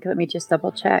think. Let me just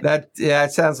double check. That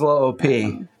sounds a little OP.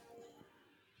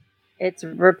 It's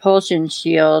repulsion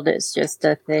shield. It's just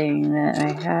a thing that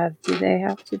I have. Do they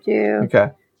have to do?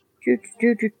 Okay.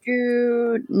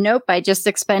 Nope, I just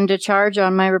expend a charge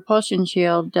on my repulsion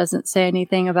shield. Doesn't say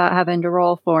anything about having to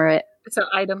roll for it. It's an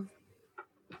item.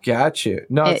 Got you.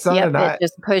 No, it's not an item. It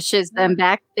just pushes them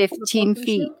back 15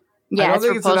 feet. Yeah, I don't it's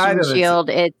think it's an repulsion item. shield.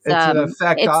 It's an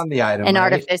effect on the item. An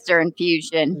right? artificer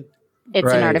infusion.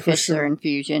 It's an artificer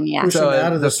infusion, yeah. So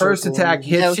out of the first attack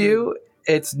hits you,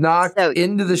 it's knocked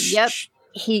into the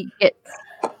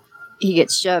He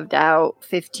gets shoved out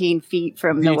 15 feet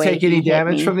from the way. Do you take any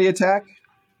damage from the attack?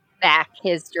 Back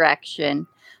his direction.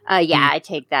 I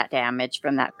take that damage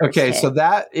from that first Okay, hit. so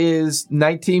that is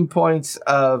 19 points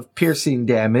of piercing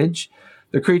damage.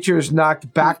 The creature is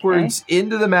knocked backwards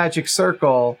into the magic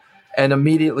circle and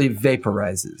immediately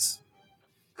vaporizes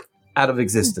out of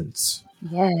existence.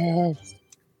 Yes.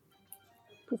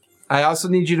 I also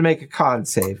need you to make a con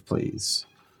save, please.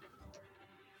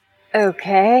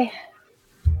 Okay.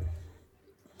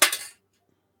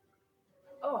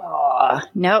 Oh,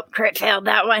 nope, crit failed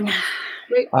that one.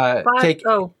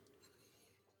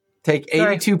 Take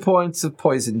 82 points of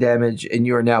poison damage, and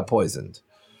you are now poisoned.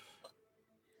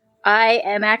 I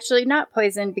am actually not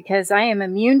poisoned because I am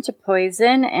immune to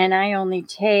poison, and I only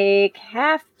take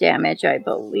half damage, I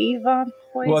believe, on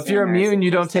poison. Well, if you're immune,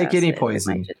 you don't take any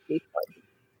poison.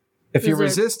 If you're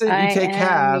resistant, you take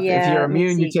half. If you're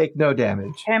immune, you take no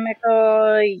damage.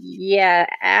 Chemical,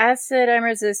 acid I'm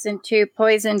resistant to.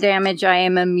 Poison damage I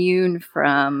am immune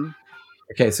from.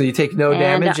 Okay, so you take no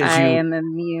damage as I am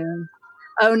immune.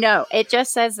 Oh, no. It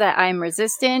just says that I'm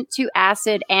resistant to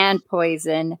acid and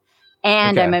poison,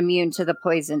 and I'm immune to the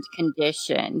poisoned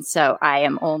condition. So I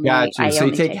am only... Gotcha. So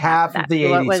you take half of the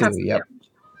 82.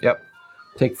 Yep.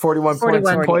 Take 41 points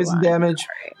of poison damage,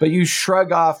 but you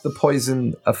shrug off the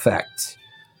poison effect.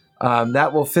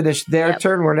 That will finish their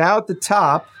turn. We're now at the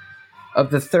top of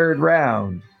the third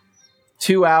round.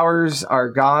 2 hours are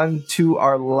gone. 2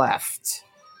 are left.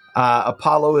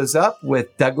 Apollo is up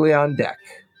with Dudley on deck.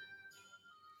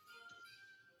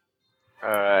 All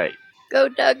right. Go,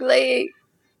 Dudley.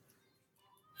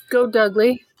 Go,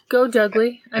 Dudley. Go,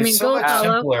 Dudley. I mean, go,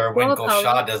 Apollo. Simpler when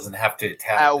Shaw doesn't have to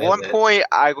attack. At one point,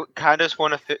 I kind of just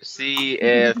want to see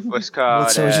if what's called.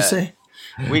 What did you say?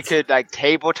 We could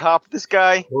tabletop this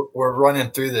guy. We're running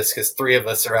through this because 3 of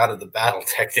us are out of the battle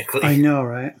technically. I know,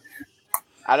 right?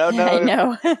 I don't know. I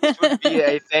know. This would be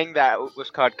a thing that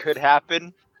what's called could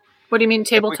happen. What do you mean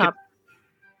tabletop?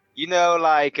 You've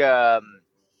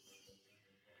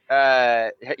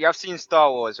seen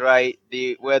Star Wars, right?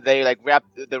 Where they wrap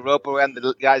the rope around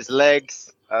the guy's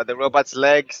legs, the robot's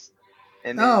legs.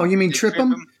 And you mean trip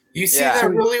him? You see that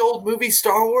really old movie,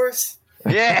 Star Wars?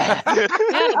 Yeah.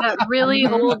 That really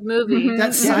old movie.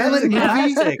 That silent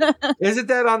movie? Isn't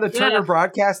that on the Turner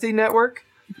Broadcasting Network?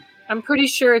 I'm pretty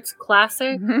sure it's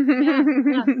classic.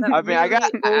 I'm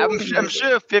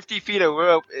sure 50 feet of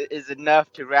rope is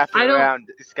enough to wrap it around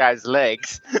this guy's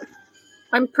legs.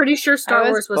 I'm pretty sure Star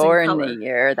Wars was born in color. the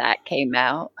year that came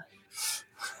out.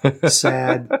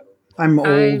 Sad. I'm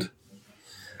old.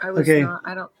 I was not.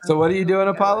 I don't. So what are you doing,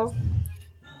 Apollo?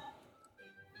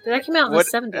 That came out in the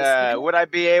 70s. Would I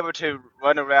be able to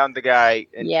run around the guy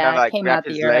and it came out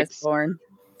the year I was born.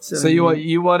 So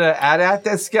you want to add at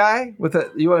this guy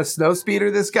you want to snow speeder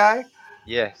this guy?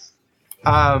 Yes.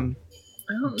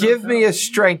 Give me a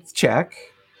strength check.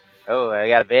 Oh, I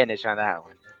got advantage on that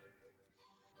one.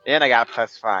 And I got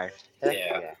 +5.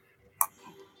 Yeah.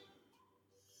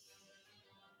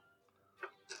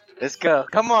 Let's go.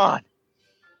 Come on.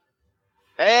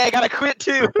 Hey, I got to quit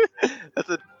too. That's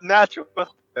a natural.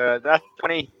 That's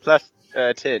 20 plus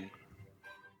 10.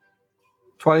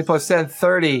 20 plus 10,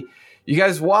 30. You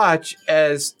guys watch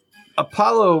as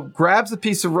Apollo grabs a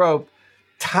piece of rope,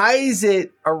 ties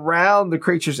it around the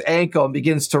creature's ankle, and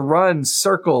begins to run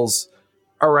circles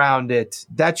around it.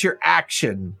 That's your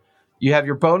action. You have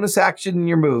your bonus action and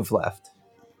your move left.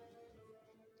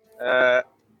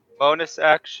 Bonus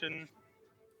action.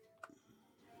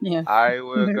 Yeah. I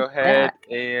will go ahead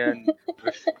and.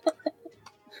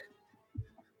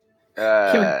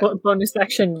 Bonus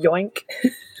action, yoink.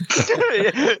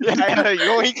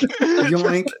 Yoink.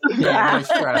 Yoink. Yeah, nice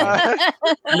try.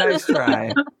 Nice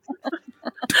try.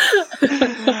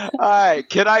 All right,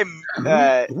 can I?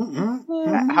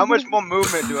 How much more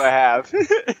movement do I have?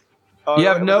 You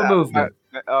have no movement.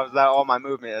 Was that all my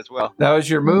movement as well? That was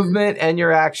your movement and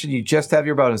your action. You just have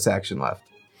your bonus action left.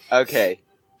 Okay,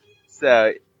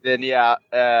 so then yeah.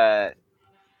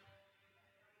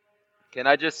 Can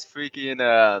I just freaking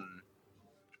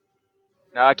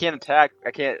No, I can't attack.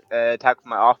 I can't attack with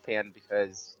my offhand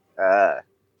because I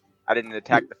didn't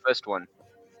attack the first one.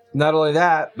 Not only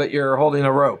that, but you're holding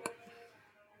a rope.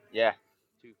 Yeah.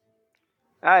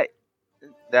 All right.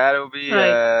 That'll be.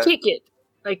 Kick it.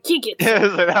 Kick it.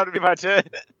 So that'll be my turn.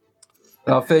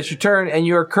 I'll finish your turn, and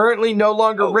you are currently no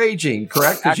longer raging,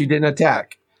 correct? Because you didn't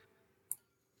attack.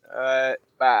 But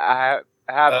I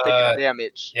have taken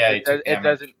damage. Yeah, it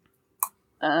doesn't.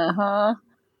 Uh-huh.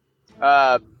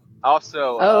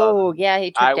 Also.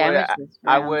 He took damage.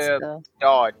 I will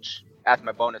dodge as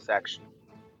my bonus action.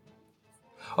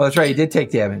 Oh, that's right. You did take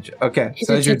damage. Okay. He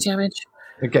did take damage.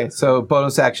 Okay, so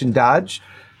bonus action dodge.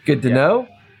 Good to know.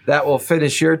 That will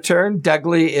finish your turn.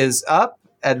 Dougley is up,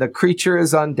 and the creature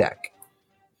is on deck.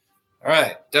 All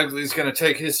right. Dougley's going to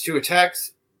take his 2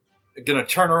 attacks. Going to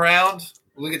turn around,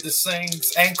 look at this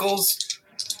thing's ankles,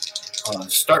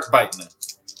 start biting it.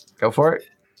 Go for it.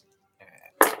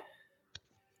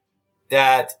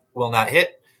 That will not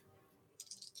hit.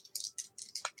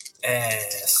 And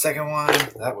second one,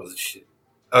 that was a shit.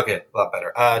 Okay, a lot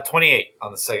better. 28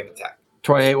 on the second attack.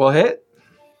 28 will hit.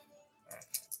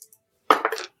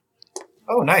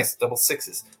 Oh, nice. Double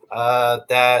 6s.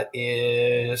 That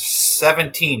is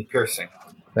 17 piercing.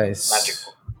 Nice.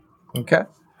 Magical. Okay.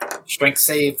 Strength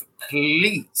save,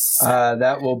 please.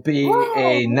 That will be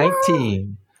a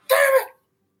 19.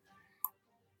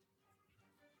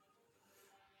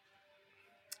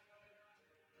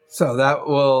 So that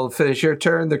will finish your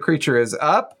turn. The creature is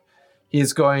up.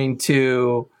 He's going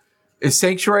to... Is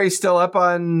Sanctuary still up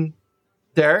on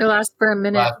Derek? It'll last for a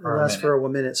minute. For a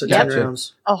minute, so 10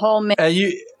 rounds. A whole minute.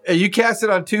 You cast it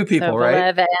on 2 people,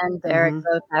 right? Valev and Derek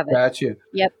both have it. Got you.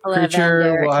 Yep, Valev Creature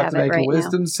and Derek will have to make a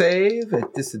wisdom save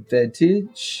at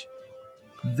disadvantage.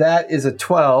 That is a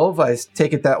 12. I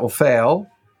take it that will fail.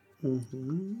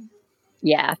 Mm-hmm.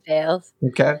 Yeah, fails.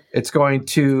 Okay. It's going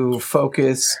to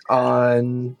focus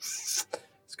on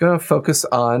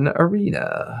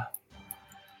Arena.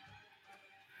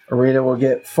 Arena will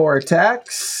get 4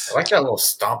 attacks. I like that little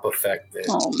stomp effect that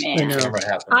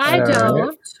I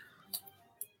don't.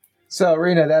 So,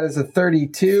 Arena, that is a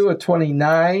 32, a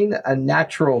 29, a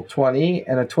natural 20,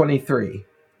 and a 23.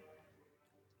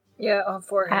 Yeah, on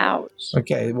 4. Ouch.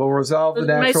 Okay, we'll resolve the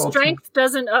natural... My strength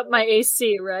doesn't up my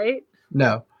AC, right?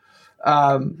 No.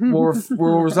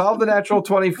 We'll resolve the natural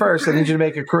 20 first. I need you to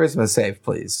make a charisma save,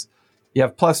 please. You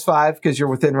have +5 because you're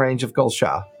within range of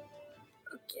Gulshaw.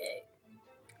 Okay.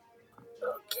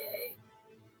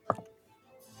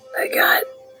 I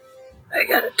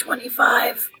got a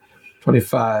 25.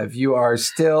 25. You are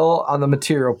still on the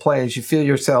material planes. You feel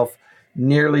yourself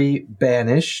nearly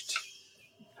banished.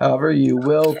 However, you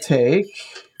will take...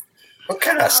 What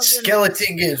kind of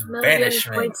skeleton gives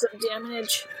banishment? Points of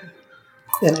damage.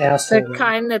 An asshole. The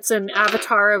kind that's an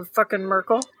avatar of fucking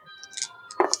Merkel.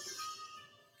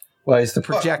 Well, it's the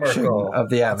projection of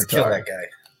the avatar. Let's kill that guy.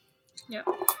 Yeah.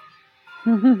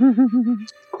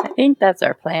 I think that's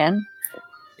our plan.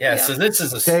 Yeah, so this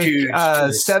is a Take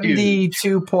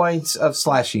 72 points of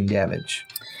slashing damage.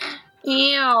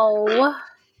 Ew.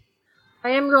 I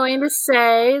am going to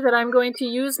say that I'm going to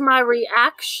use my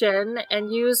reaction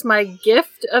and use my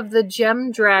gift of the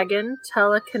Gem Dragon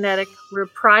telekinetic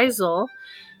reprisal.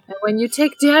 And when you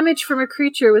take damage from a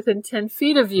creature within 10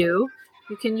 feet of you,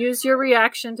 you can use your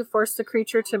reaction to force the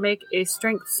creature to make a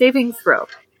strength saving throw.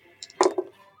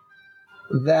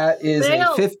 That is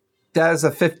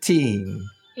a 15.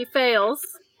 He fails.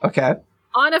 Okay.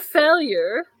 On a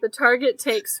failure, the target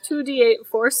takes 2d8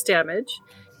 force damage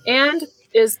and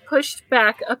is pushed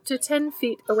back up to 10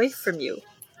 feet away from you.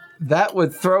 That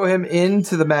would throw him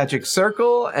into the magic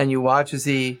circle, and you watch as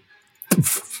he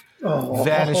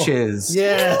vanishes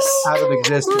out of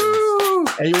existence.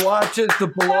 And you watch as the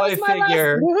Beloy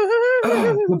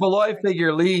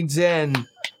figure leans in,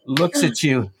 looks at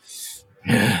you.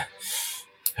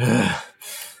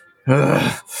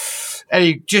 And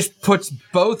he just puts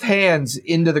both hands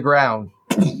into the ground.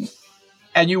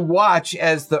 And you watch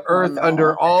as the earth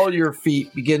under all your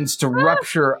feet begins to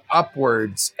rupture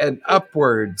upwards and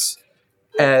upwards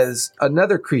as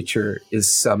another creature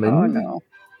is summoned. Oh, no.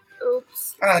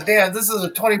 Oops. Ah, damn, this is a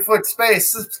 20-foot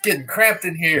space. This is getting cramped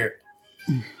in here.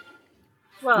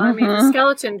 Well, I mean, the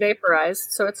skeleton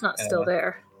vaporized, so it's not still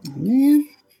there. Hey.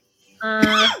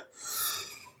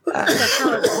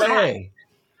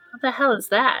 What What the hell is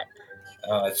that?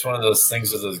 It's one of those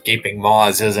things with those gaping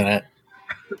maws, isn't it?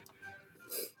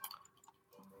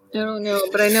 I don't know,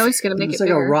 but I know he's going to make it It's like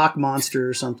bigger. a rock monster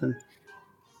or something.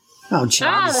 Oh,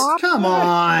 jeez. Come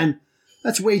on.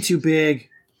 That's way too big.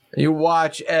 You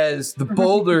watch as the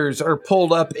boulders are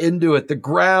pulled up into it, the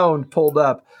ground pulled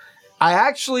up. I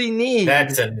actually need...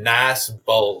 That's a nice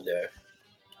boulder.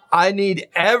 I need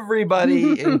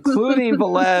everybody, including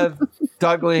Valev,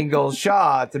 Dougley, and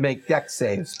Gulshaw, to make deck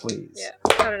saves, please. Yeah.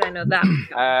 How did I know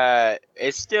that?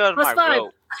 It's still Plus my 5.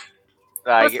 rope.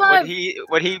 Like, Plus 5.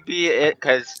 would he be it?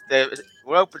 Because the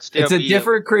rope would still It's a be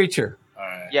different creature.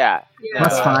 Right. Yeah.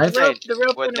 Plus 5? The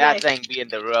rope would went that away. thing be in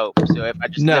the rope? So if I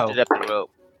just No. lifted up the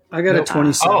rope. I got a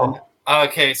 27. Oh,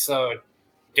 okay. So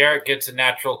Derek gets a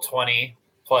natural 20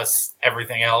 plus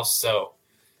everything else. So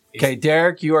Okay,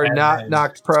 Derek, you are And not then-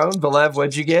 knocked prone. Valev,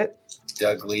 what'd you get?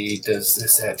 Dougley does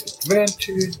this at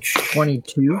advantage.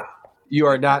 22. You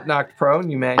are not knocked prone.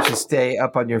 You managed to stay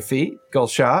up on your feet.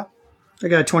 Gulshaw, I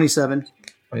got a 27.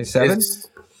 27.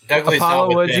 Dougley's Apollo,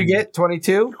 not what'd you within- get?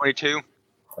 22? 22.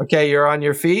 Okay, you're on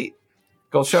your feet.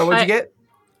 Gulshaw, what'd you get?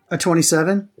 A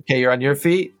 27. Okay, you're on your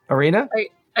feet. Arena?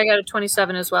 I got a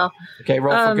 27 as well. Okay,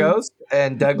 roll for Ghost.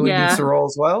 And Dougley yeah. needs to roll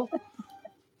as well.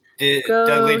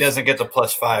 Dougley doesn't get the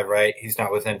plus 5, right? He's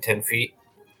not within 10 feet.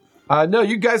 No,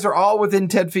 you guys are all within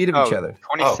 10 feet of each other.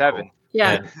 27. cool.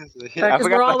 Yeah. Because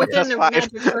we're all within the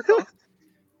magic circle.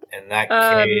 In that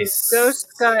case,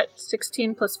 Ghost got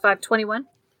 16 plus 5, 21.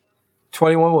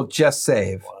 21 will just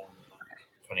save.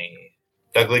 20.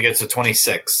 Dougley gets a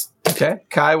 26. Okay.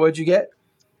 Kai, what'd you get?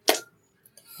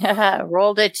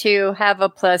 Rolled a 2, have a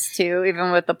plus 2,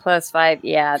 even with the plus 5.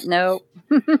 Yeah, nope.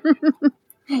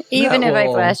 Even if I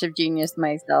flash of genius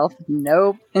myself,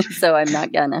 nope. So I'm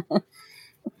not gonna.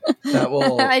 That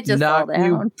will I just knock fell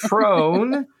you down.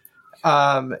 prone.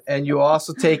 And you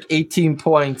also take 18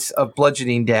 points of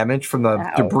bludgeoning damage from the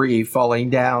Ow. debris falling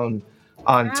down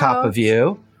on top of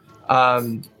you.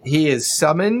 He is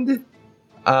summoned.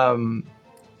 That will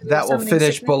summoning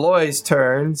finish sickness? Beloy's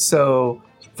turn. So,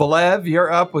 Valev,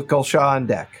 you're up with Gulshaw on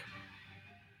deck.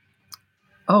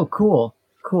 Oh, cool.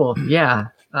 Cool. Yeah.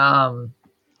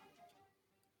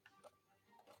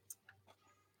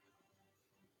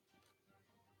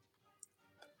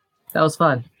 That was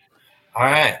fun. All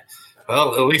right.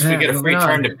 Well, at least we get a free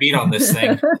turn to beat on this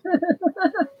thing.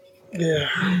 Yeah.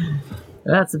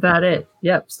 That's about it.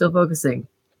 Yep, still focusing.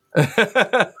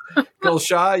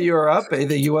 Gulshaw, you're up.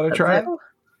 Anything you want to try?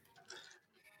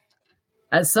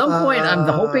 At some point, I'm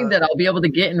hoping that I'll be able to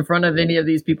get in front of any of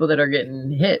these people that are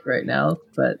getting hit right now,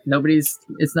 but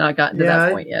it's not gotten to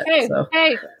that point yet. Hey, so.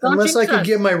 hey. don't Unless I jinx can us.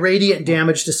 give my radiant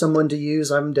damage to someone to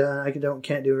use, I'm done. I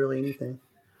can't do really anything.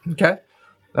 Okay.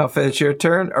 That'll finish your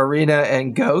turn. Arena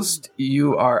and Ghost,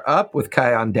 you are up with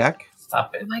Kai on deck.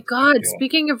 Stop it. Oh my god,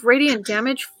 speaking of radiant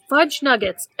damage, fudge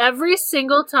nuggets. Every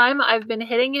single time I've been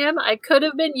hitting him, I could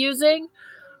have been using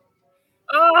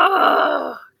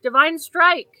Divine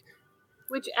Strike,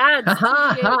 which adds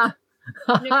to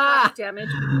necrotic damage.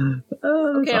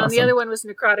 Okay, on the other one was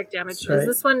necrotic damage. Right. Is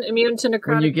this one immune to necrotic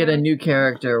When you get a damage? new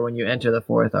character when you enter the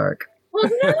 4th arc. Well,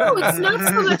 no, it's not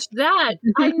so much that.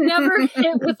 I never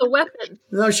hit with a weapon.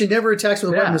 No, she never attacks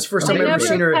with a weapon. It's the first time I've ever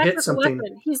seen her attack hit with a something.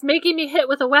 weapon. He's making me hit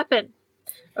with a weapon.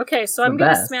 Okay, so I'm The going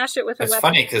to best. smash it with a It's weapon.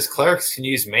 funny because clerics can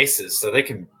use maces, so they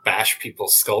can bash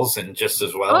people's skulls in just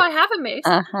as well. Oh, I have a mace.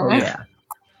 Oh, yeah.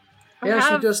 I Yeah,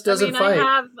 she have- just doesn't fight. I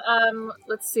have,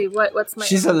 let's see, what's my...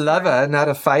 She's a lover, not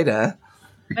a fighter.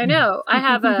 I know. I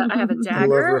have a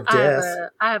dagger. of death.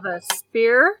 I have a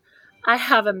spear. I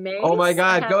have a mace. Oh my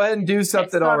god, go ahead and do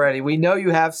something already. We know you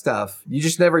have stuff. You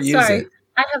just never use Sorry. it.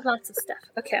 I have lots of stuff.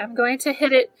 Okay, I'm going to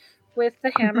hit it with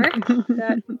the hammer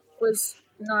that was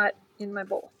not in my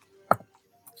bowl.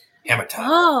 Hammer time.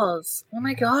 Balls! Oh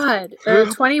my god.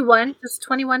 21. Does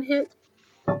 21 hit?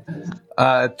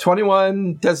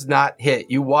 21 does not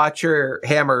hit. You watch your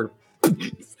hammer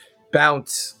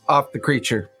bounce off the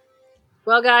creature.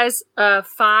 Well, guys,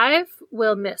 5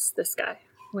 will miss this guy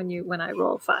when I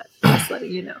roll 5. Just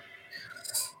letting you know.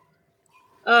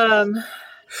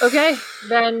 Okay,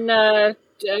 then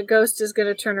Ghost is going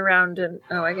to turn around and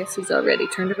I guess he's already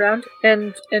turned around,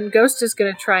 and Ghost is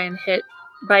going to try and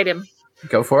bite him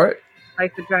Go for it.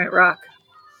 like the giant rock.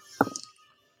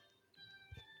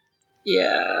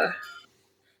 Yeah.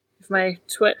 If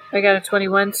I got a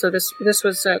 21, so this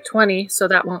was 20, so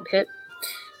that won't hit.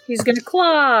 He's going to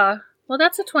claw. Well,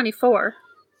 that's a 24.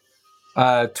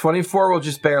 24 will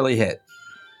just barely hit.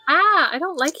 I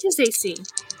don't like his AC.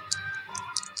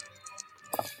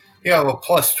 Yeah, well,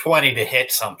 plus 20 to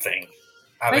hit something.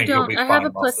 I think you'll be I fine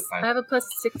have a most of the I time. have a plus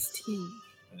 16.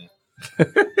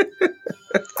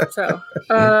 So,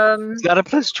 it's not a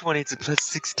plus 20, it's a plus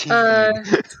 16.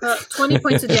 20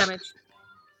 points of damage.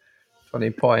 20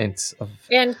 points.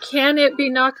 And can it be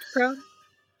knocked prone?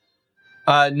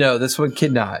 No, this one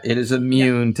cannot. It is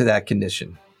immune to that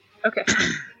condition. Okay.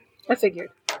 I figured.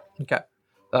 Okay.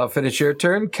 I'll finish your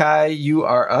turn. Kai, you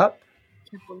are up.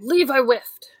 Can't believe I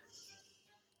whiffed.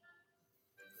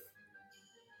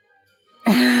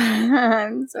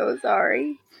 I'm so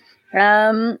sorry.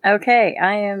 Okay,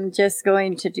 I am just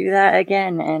going to do that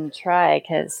again and try,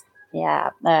 because,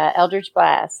 Eldritch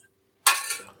Blast.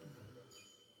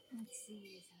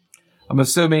 I'm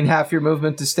assuming half your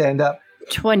movement to stand up.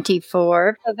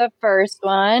 24 for the first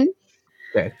one.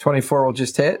 Okay, 24 will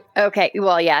just hit. Okay,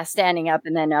 well, yeah, standing up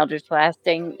and then Eldritch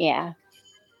Blasting, yeah.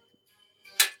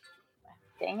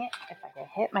 Dang it, if I could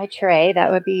hit my tray,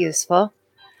 that would be useful.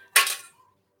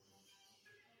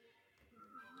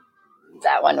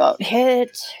 That one won't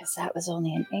hit, because that was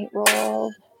only an 8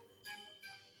 roll.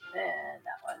 And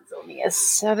that one's only a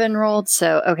 7 rolled.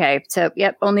 So,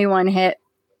 only one hit.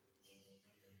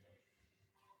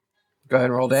 Go ahead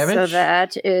and roll damage. So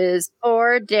that is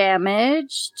 4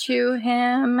 damage to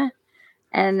him.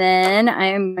 And then I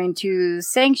am going to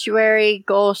Sanctuary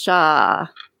Golshaw.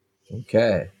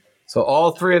 Okay. So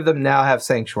all 3 of them now have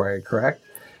Sanctuary, correct?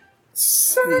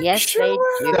 Yes, they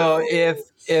do. So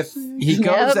if he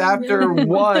goes after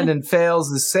one and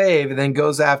fails the save and then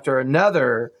goes after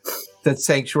another, that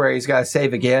Sanctuary's got to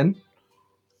save again?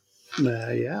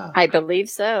 Yeah. I believe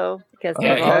so, because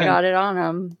they've all got it on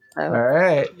them. So. All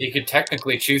right. You could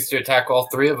technically choose to attack all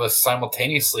 3 of us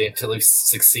simultaneously until he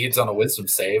succeeds on a wisdom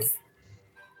save.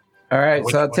 All right,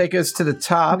 so that'll take us to the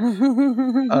top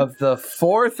of the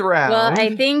 4th round. Well,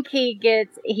 I think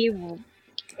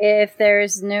if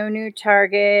there's no new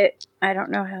target, I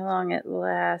don't know how long it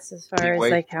lasts as far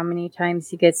as how many times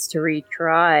he gets to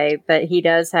retry, but he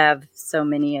does have so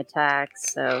many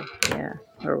attacks, so yeah,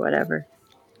 or whatever.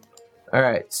 All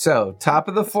right, so top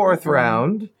of the 4th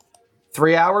round,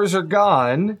 3 hours are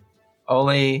gone,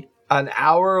 only an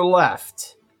hour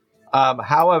left.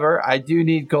 However, I do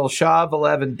need Golshaw,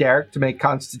 Valev, and Derek to make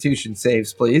Constitution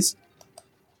saves, please.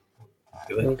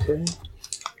 Okay.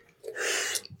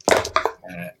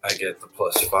 I get the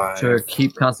 +5. To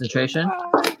keep concentration?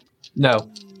 No.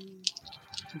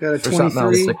 Got a For something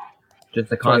else. 23. Just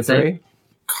the con save?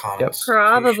 Yep.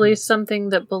 Probably something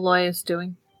that Beloy is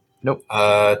doing. Nope.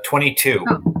 22.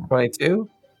 Oh. 22.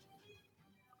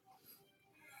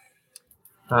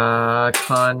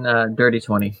 Dirty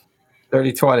 20.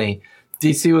 Dirty 20.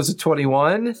 DC was a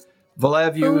 21.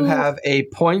 Valev, you have a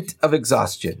point of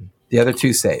exhaustion. The other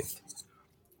 2 saved.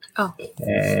 Oh.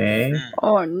 Okay.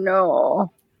 Oh,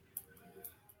 no.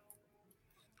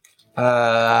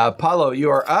 Apollo, you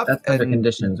are up. That's under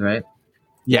conditions, right?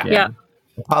 Yeah.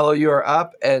 Apollo, you are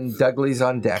up, and Dougley's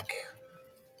on deck.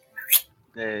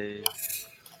 Hey.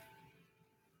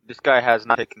 This guy has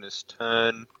not taken his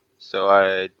turn, so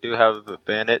I do have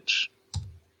advantage.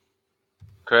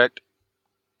 Correct?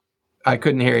 I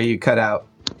couldn't hear you. Cut out.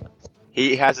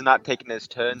 He has not taken his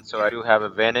turn, so I do have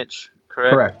advantage.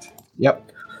 Correct?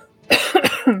 Yep.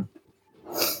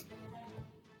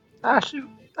 Shoot.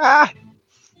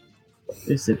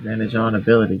 Disadvantage on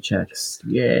ability checks.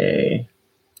 Yay.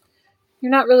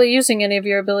 You're not really using any of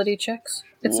your ability checks.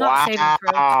 It's not saving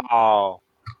throws. Wow.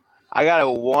 I got a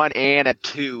 1 and a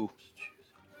 2.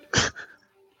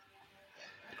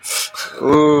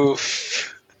 Oof.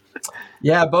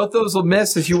 Yeah, both those will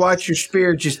miss as you watch your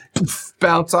spear just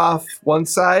bounce off one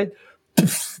side,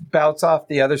 bounce off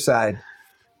the other side.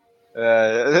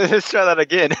 Let's try that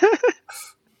again.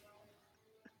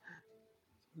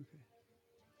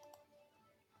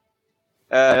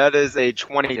 That is a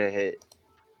 20 to hit.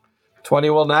 20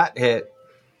 will not hit.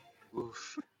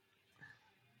 Oof.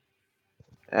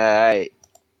 Alright.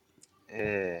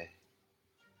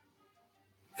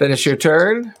 Finish your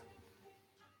turn.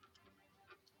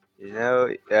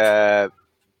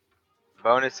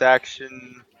 Bonus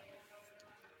action.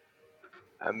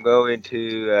 I'm going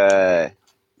to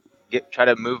try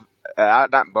to move.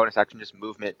 Not bonus action, just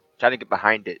movement. Try to get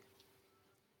behind it.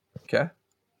 Okay.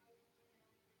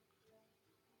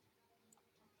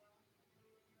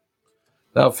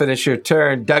 That'll finish your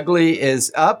turn. Dougley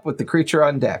is up with the creature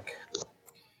on deck.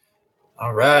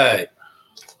 All right.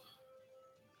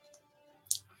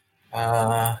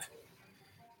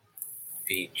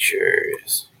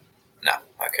 Features. No.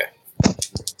 Okay.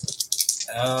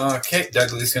 Okay.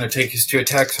 Dougley's going to take his 2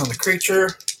 attacks on the creature.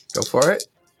 Go for it.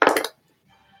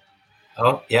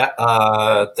 Oh, yeah.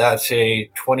 That's a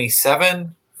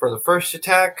 27 for the first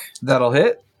attack. That'll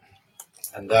hit.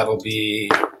 And that'll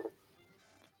be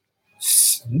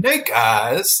Snake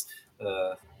Eyes.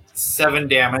 7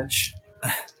 damage.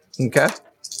 Okay.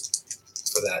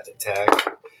 For that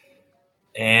attack.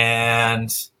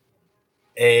 And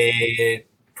a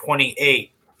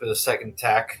 28 for the second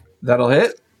attack. That'll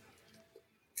hit.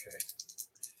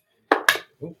 Okay.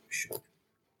 Oh, shoot.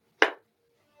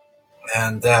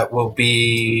 And that will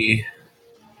be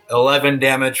 11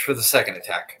 damage for the second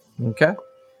attack. Okay.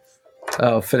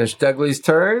 I'll finish Dougley's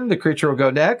turn. The creature will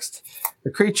go next.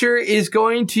 The creature is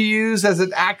going to use, as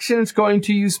an action, it's going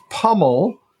to use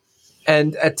Pummel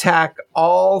and attack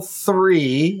all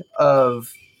 3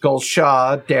 of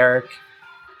Gulshaw, Derek,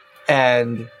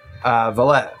 and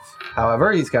Valev.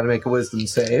 However, he's got to make a wisdom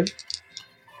save.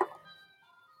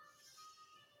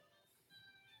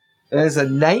 It is a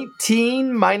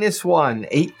 19 minus 1,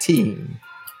 18.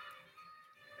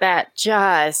 That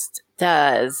just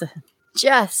does.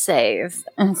 Just saves.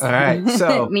 All right,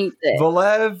 so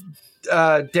Valev,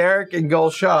 Derek, and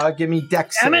Gulshaw, give me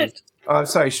dex saves. Oh, I'm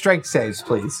sorry, strength saves,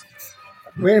 please.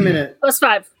 Wait a minute.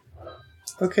 +5.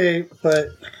 Okay, but...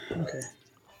 Okay.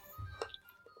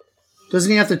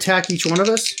 Doesn't he have to attack each one of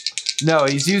us? No,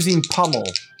 he's using Pummel.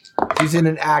 He's using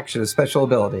an action, a special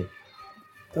ability.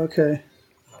 Okay.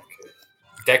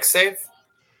 Dex save?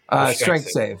 Strength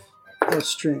save. That's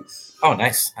strength. Oh,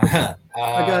 nice. I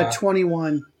got a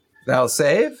 21. That'll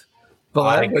save.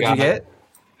 Valev, what'd you get?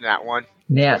 That one.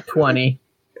 Yeah, 20.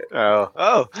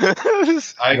 Oh.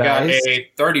 I got a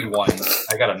 31.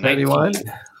 I got a 31.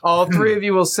 All 3 of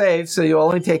you will save, so you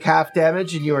only take half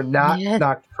damage, and you are not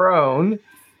knocked prone.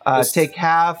 Take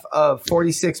half of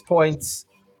 46 points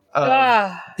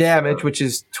of damage, which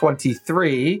is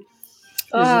 23.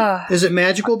 Is it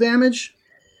magical damage?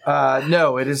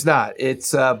 No, it is not.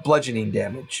 It's bludgeoning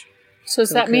damage. So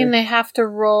does that mean they have to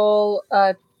roll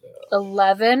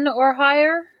 11 or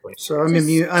higher? So I'm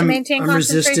immune. I'm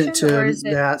resistant to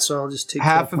that, so I'll just take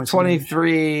half of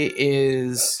 23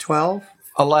 is 12?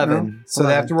 11. No? So 11.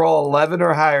 they have to roll 11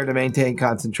 or higher to maintain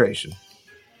concentration.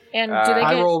 And do they get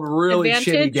I rolled really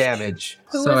advantage? shitty damage.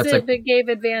 Who was it that gave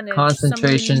advantage?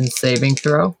 Concentration saving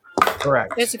throw?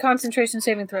 Correct. It's a concentration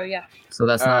saving throw, yeah. So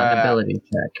that's not an ability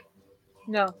check.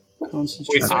 No. We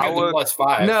still got the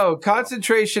 +5. No,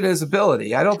 concentration is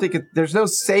ability. I don't think there's no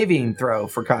saving throw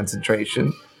for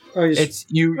concentration. It's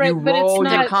you roll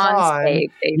your con.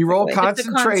 You roll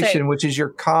concentration, which is your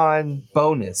con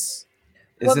bonus.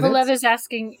 What Valev is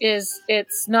asking is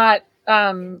it's not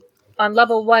on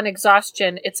level 1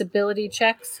 exhaustion, it's ability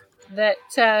checks that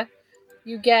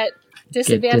you get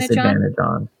disadvantage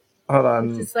on. Hold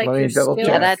on. Like let me double check.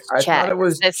 Yeah, that's I check. thought it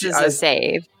was This is a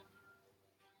save.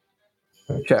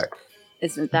 Check.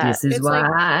 Isn't that? This is why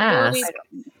I asked.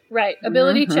 Right.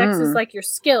 Ability checks is like your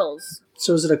skills.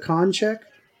 So is it a con check?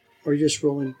 Or you're just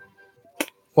rolling?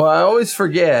 Well, I always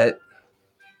forget.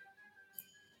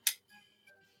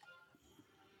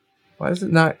 Why is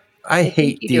it not? I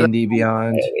hate D&D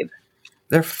Beyond.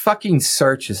 Their fucking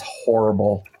search is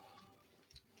horrible.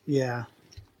 Yeah.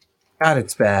 God,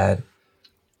 it's bad.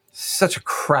 Such a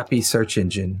crappy search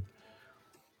engine.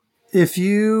 If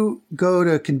you go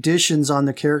to conditions on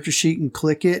the character sheet and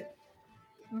click it,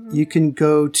 you can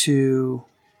go to,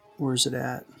 where's it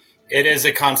at? It is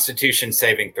a Constitution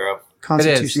saving throw.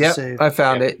 Constitution it is. save. I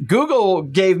found it. Google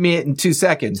gave me it in 2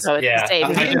 seconds. So it's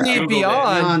D&D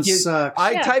Beyond. Sucks.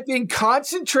 I type in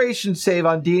concentration save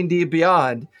on D&D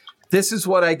Beyond. This is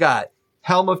what I got.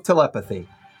 Helm of Telepathy.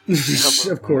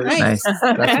 Of course. Nice. That's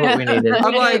what we needed.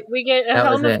 I'm like, we get a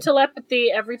helm of telepathy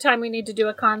every time we need to do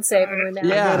a con save. And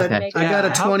we I got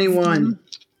a 21.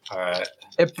 All right.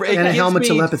 It and a helm of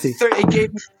telepathy. It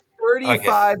gave me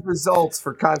 35 results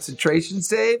for concentration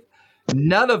save.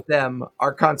 None of them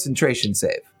are concentration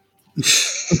save.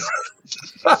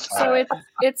 So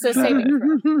it's a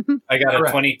saving throw. I got a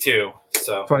 22.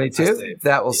 So 22?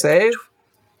 That will save.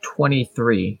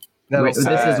 23. This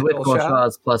is with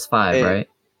Gulshaw's +5, right?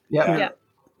 Yeah.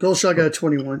 Gulshaw got a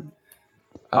 21.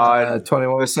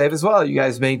 21 will save as well. You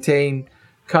guys maintain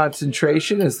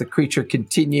concentration as the creature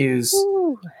continues.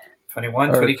 21,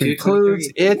 22, concludes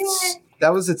 23.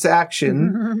 That was its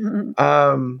action.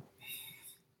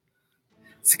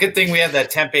 It's a good thing we have that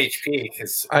temp HP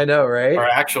because I know, right? Our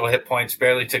actual hit points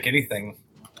barely took anything.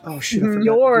 Oh shit! I forgot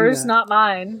Yours, to do that. not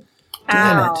mine.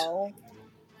 Damn Ow.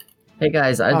 Hey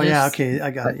guys, I got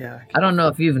it. Yeah. I don't know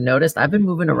if you've noticed, I've been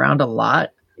moving around a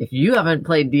lot. If you haven't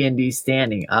played D&D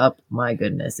standing up, my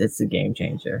goodness, it's a game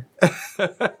changer.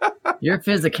 Your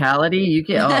physicality, you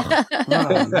get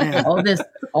man. all this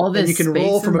And you can space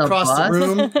roll from in across the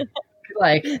room.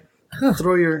 Like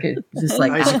Throw your just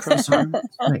like eyes across the room.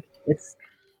 like it's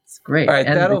great. All right,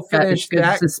 and that'll finish it's good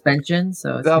that. suspension.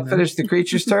 So that'll finish the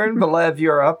creature's turn. Valev,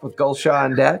 you're up with Gulshaw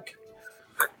on deck.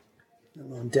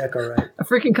 I'm on deck, all right. A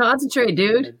freaking concentrate,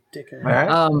 dude. Right.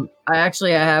 I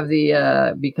have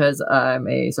the because I'm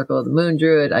a Circle of the Moon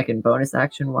druid, I can bonus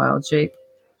action wild shape.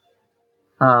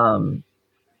 Was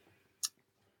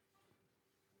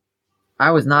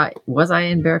I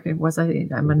in Bearkin?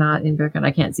 I'm not in Bearkin.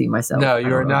 I can't see myself. No,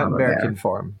 you are not in Bearkin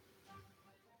form.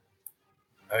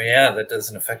 Oh yeah, that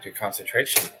doesn't affect your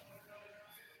concentration.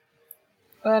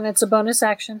 And it's a bonus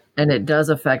action. And it does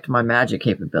affect my magic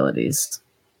capabilities.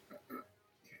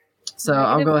 So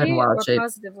I'll go ahead and wild shape.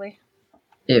 Positively.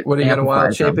 What are you going to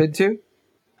wild shape into?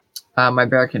 My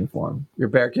Bearkin form. Your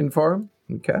Bearkin form?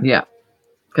 Okay. Yeah.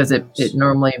 Because it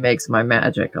normally makes my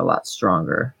magic a lot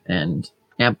stronger and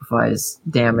amplifies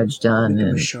damage done.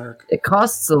 And shark. It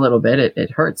costs a little bit.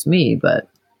 It hurts me, but...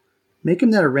 Make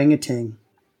him that orangutan.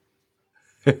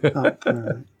 All right.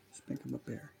 Let's make him a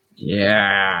bear.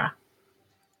 Yeah.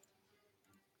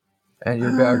 And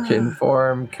your Bearkin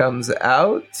form comes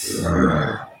out.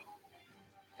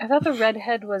 I thought the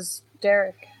redhead was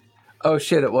Derek. Oh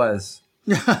shit! It was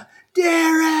Derek.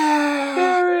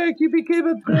 Derek, you became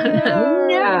a bear.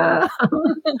 Yeah.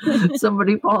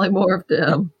 Somebody polymorphed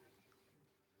him.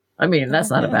 I mean, that's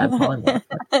not a bad polymorph.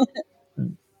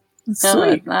 No,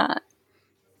 it's not.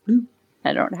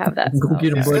 I don't have that. Go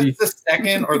get him, buddy. Is this the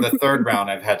second or the third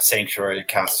round I've had Sanctuary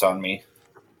cast on me?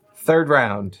 Third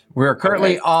round. We're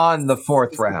currently on the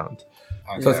fourth round.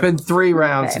 Okay. So it's been 3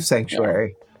 rounds of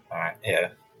Sanctuary. Yeah. All right, yeah.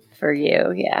 For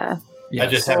you, yeah. I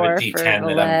just have a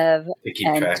D10 that I'm to keep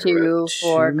track of. 2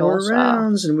 for 2 more Gulshaw.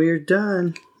 rounds and we're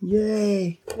done.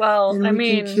 Yay. Well, and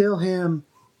we can kill him.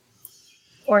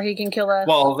 Or he can kill us.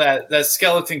 Well, that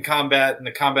skeleton combat and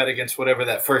the combat against whatever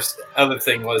that first other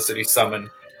thing was that he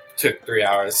summoned took 3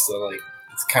 hours. So, like,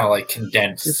 it's kind of like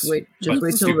condensed. Just wait till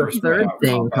the third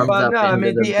thing comes up. No, I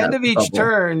mean, at the end of each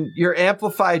turn, your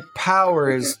amplified power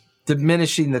is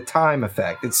diminishing the time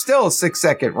effect. It's still a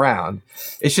 6-second round.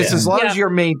 It's just as long as you're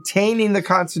maintaining the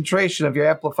concentration of your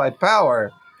amplified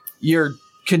power, you're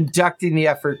conducting the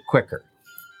effort quicker.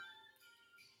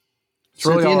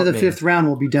 So at the end of the 5th round,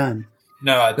 we'll be done.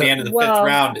 No, at the end of the 5th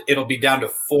round, it'll be down to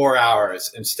 4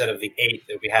 hours instead of the 8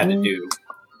 that we had to do.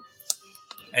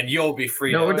 And you'll be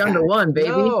free. No, we're down to 1, baby.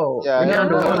 No. We're down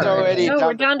to 1 already. No,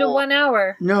 we're down to 1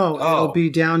 hour. No, it'll be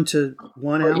down to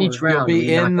 1 hour. Each round. You'll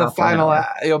be in the final.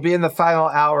 You'll be in the final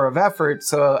hour of effort.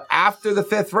 So after the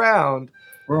 5th round,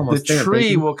 the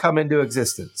tree will come into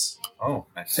existence. Oh,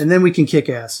 nice. And then we can kick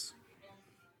ass.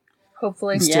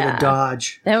 Hopefully. Instead of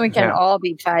dodge. Then we can all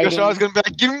be fighting. That's what I was going to be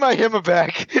like, give me my hammer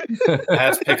back.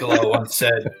 As Piccolo once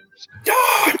said,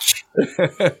 dodge!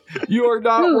 You are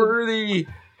not worthy.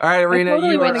 All right, Arena,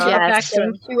 you are up.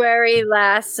 Sanctuary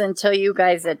lasts until you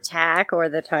guys attack or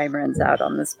the time runs out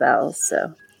on the spell.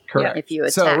 So, correct. If you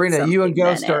attack, so Arena, you and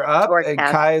Ghost are up, and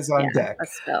Kai is on deck.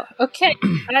 Okay,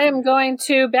 I am going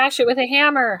to bash it with a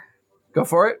hammer. Go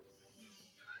for it.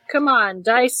 Come on,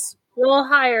 dice, roll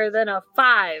higher than a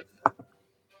 5.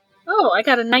 Oh, I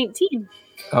got a 19.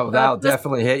 Oh, that'll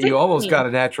definitely hit. You almost got a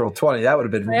natural 20. That would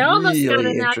have been really interesting. I almost got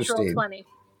a natural 20.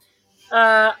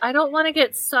 I don't want to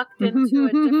get sucked into a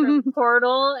different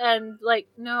portal and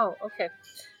no. Okay.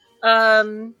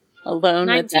 Alone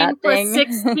 19 with that plus thing.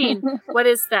 16. What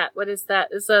is that?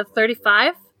 Is a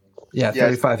 35? Yeah,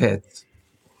 35 hits.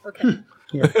 Okay.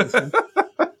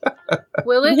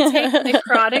 Will it take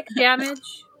necrotic damage?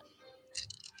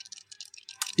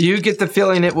 You get the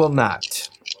feeling it will not.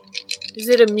 Is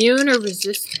it immune or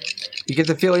resistant? You get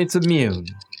the feeling it's immune.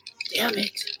 Damn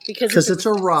it. Because it's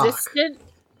a rock. Resistant?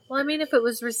 Well, I mean, if it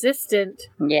was resistant,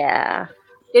 yeah,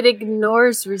 it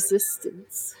ignores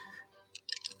resistance,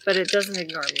 but it doesn't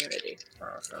ignore immunity.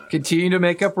 Continue to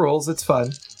make up rules. It's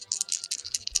fun.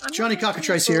 Johnny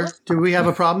Cockatrice here. Do we have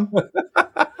a problem? Oh,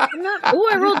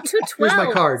 I rolled 2 12s. Here's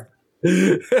my card.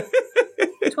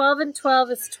 12 and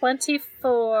 12 is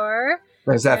 24.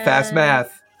 There's that fast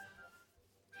math.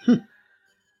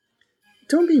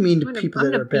 Don't be mean to people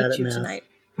that are bad at math. Tonight.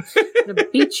 I'm going to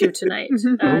beat you tonight.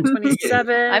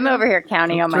 27. I'm over here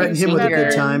counting on my Threaten him with a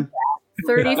good time.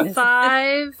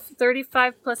 35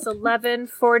 plus 11,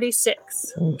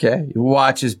 46. Okay. You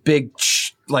watch as big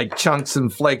chunks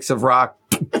and flakes of rock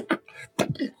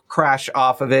crash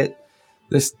off of it.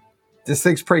 This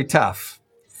thing's pretty tough.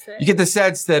 Sick. You get the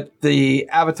sense that the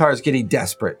Avatar is getting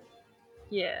desperate.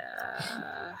 Yeah.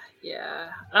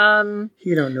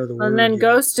 You don't know the word. And then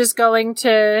Ghost is going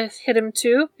to hit him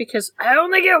too, because I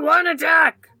only get 1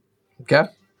 attack. Okay.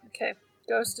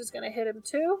 Ghost is going to hit him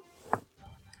too.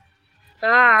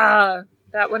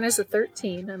 That one is a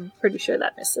 13. I'm pretty sure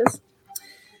that misses.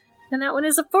 And that one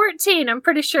is a 14. I'm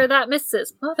pretty sure that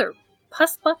misses. Mother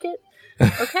puss bucket.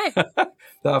 Okay.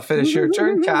 That'll finish your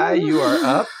turn. Kai, you are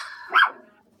up.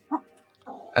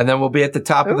 And then we'll be at the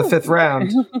top of the 5th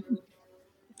round.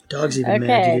 Dog's even mad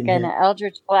you Okay, didn't gonna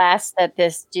Eldritch Blast at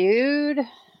this dude.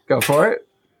 Go for it.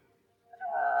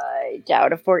 I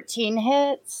doubt a 14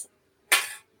 hits.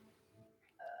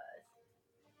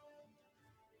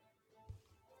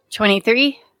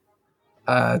 23.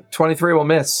 23 will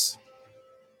miss.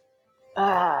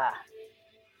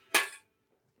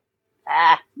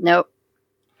 Nope.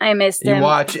 I missed him. You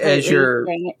watch as your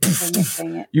Dang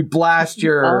it. you blast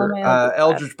your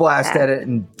Eldritch Blast at it,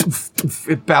 and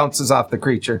it bounces off the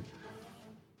creature.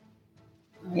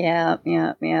 Yep.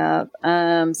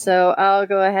 So I'll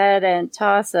go ahead and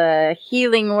toss a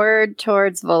healing word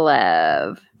towards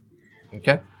Valev.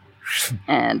 Okay.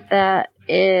 And that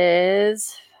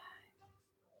is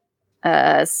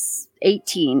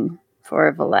 18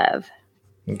 for Valev.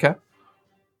 Okay.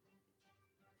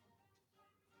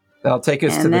 That'll take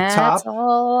us to the top. That's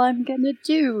all I'm gonna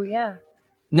do. Yeah.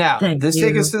 Now, this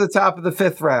takes us to the top of the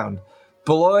 5th round.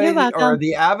 Beloy, or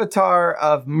the avatar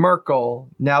of Merkel,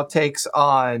 now takes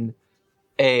on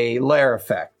a lair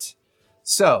effect.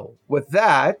 So, with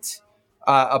that,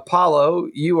 Apollo,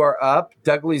 you are up.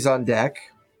 Dougley's on deck.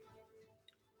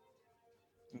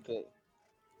 Okay.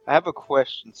 I have a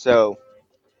question. So,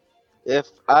 if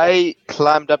I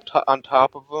climbed up on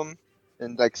top of him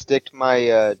and like stick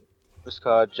my what's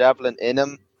called javelin in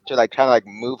him to like kind of like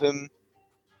move him,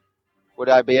 would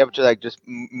I be able to like just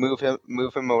move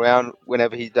him around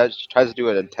whenever he tries to do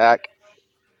an attack?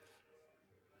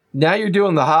 Now you're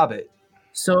doing the Hobbit.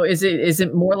 So is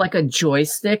it more like a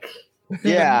joystick?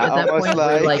 Yeah, at that almost point,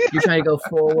 where, like you're trying to go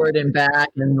forward and back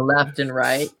and left and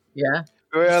right. Yeah.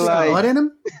 What in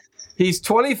him? He's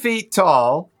 20 feet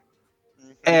tall,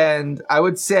 and I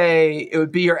would say it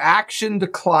would be your action to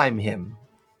climb him.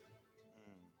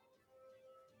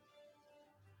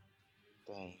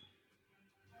 Dang.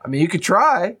 I mean, you could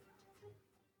try.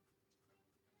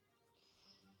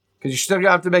 Because you're still going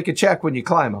to have to make a check when you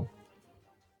climb him.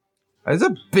 It's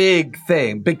a big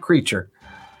thing, big creature.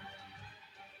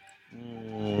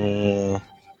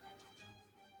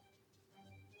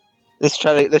 Let's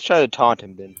try to taunt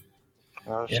him then.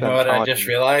 You know what I just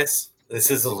realized?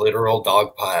 This is a literal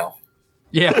dog pile.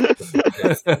 Yeah. One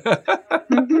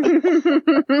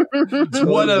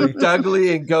of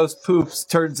Dougley and Ghost Poops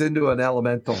turns into an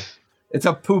elemental. It's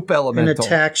a poop elemental. And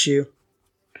attacks you.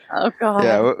 Oh, God.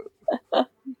 Yeah.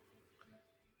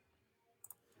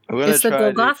 It's the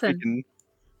Golgothan.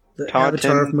 The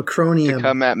avatar of Macronium. To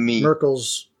come at me.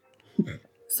 Merkel's.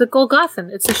 It's the Golgothan.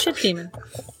 It's a shit demon.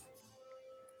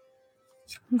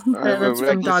 That's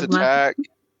from Dogma. Attack.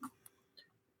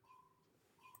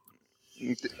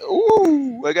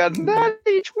 Ooh, I got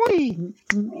 20.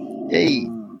 Hey.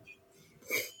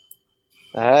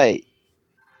 Alright.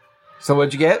 So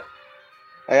what'd you get?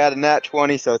 I got a nat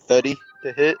 20, so 30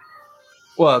 to hit.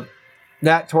 Well,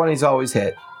 nat 20's always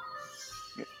hit.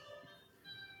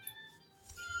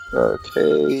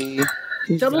 Okay.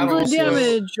 Double the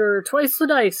damage or twice the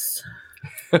dice.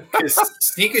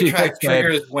 Sneak attack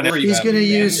triggers whenever he's going to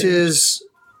use his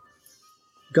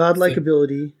godlike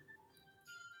ability.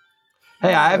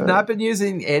 Hey, I have not been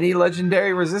using any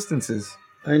legendary resistances.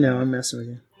 I know, I'm messing with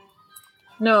you.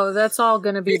 No, that's all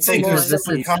going to be below. This is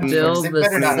still the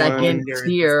second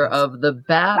tier of the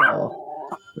battle.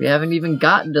 We haven't even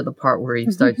gotten to the part where he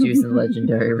starts using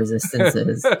legendary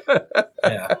resistances.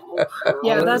 Yeah,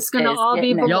 that's going to all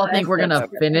be below. Y'all think we're going to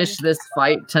finish this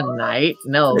fight tonight?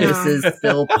 No, this is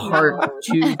still part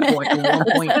 2.1.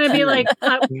 It's going to be like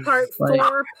part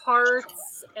 4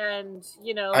 parts, and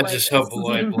I just hope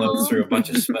Lloyd blows through a bunch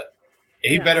of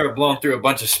he better have blown through a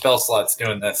bunch of spell slots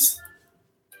doing this.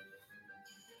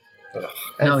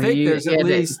 I think there's at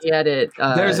least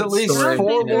there's at least 4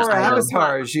 more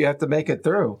avatars you have to make it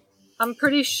through. I'm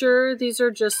pretty sure these are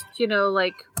just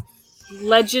like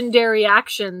legendary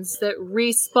actions that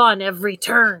respawn every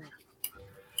turn.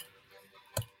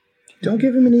 Don't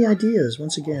give him any ideas.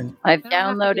 Once again, I've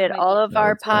downloaded all of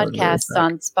our podcasts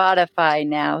on Spotify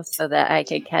now so that I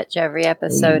can catch every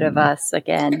episode of us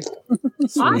again.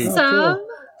 Awesome! Cool.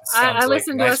 I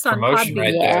listened to us on Podbean.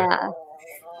 Right there.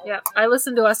 Yeah, I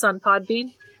listened to us on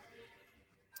Podbean.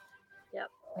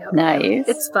 Yep. Nice.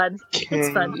 It's fun. It's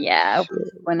fun. Yeah,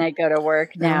 when I go to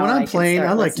work now. And when I'm playing,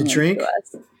 I like to drink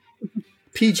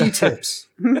PG Tips.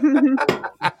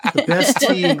 The best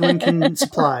tea England can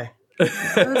supply.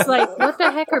 I was like, what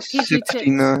the heck are PG Tips?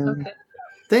 Okay.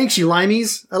 Thanks, you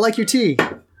limeys. I like your tea.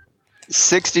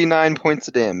 69 points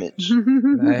of damage.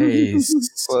 Nice.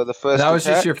 For the first that was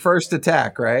just your first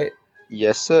attack, right?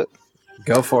 Yes, sir.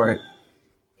 Go for it.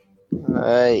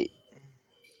 Alright.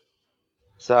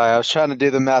 Sorry, I was trying to do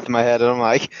the math in my head, and I'm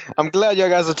like, I'm glad you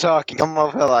guys are talking. I'm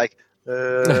over here like,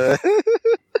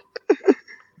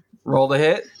 Roll the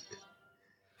hit.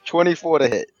 24 to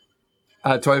hit.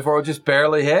 24 will just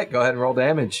barely hit. Go ahead and roll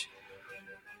damage.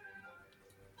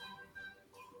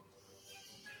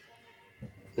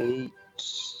 8.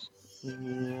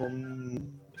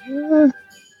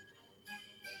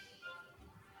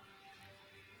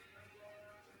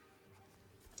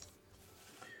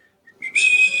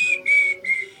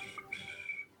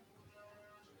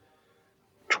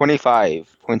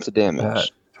 25 points of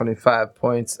damage. 25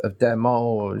 points of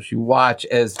damage. You watch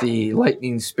as the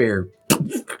lightning spear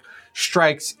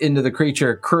strikes into the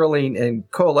creature, curling and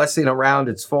coalescing around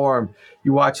its form.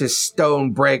 You watch as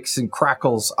stone breaks and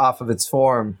crackles off of its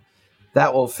form.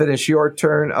 That will finish your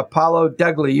turn. Apollo,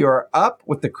 Dougley, you are up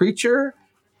with the creature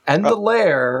and the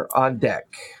lair on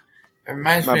deck.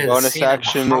 My bonus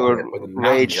action will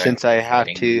rage since I have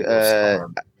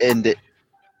to end it.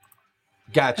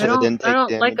 Gotcha. I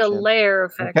don't like a layer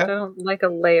effect. Okay. I don't like a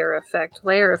layer effect.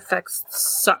 Layer effects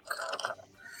suck.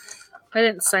 I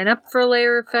didn't sign up for a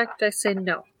layer effect. I say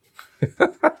no.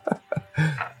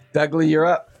 Dougley, you're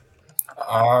up.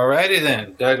 Alrighty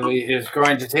then. Dougley is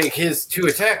going to take his 2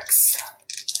 attacks.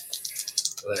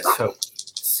 Let's hope.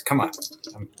 Come on.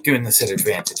 I'm doing this at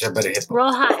advantage. I better hit both.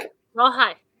 Roll high. Roll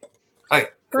high. Okay.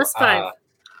 +5.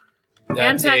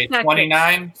 That's a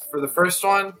 29 for the first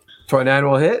one. 29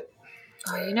 will hit.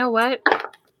 Oh, you know what?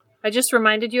 I just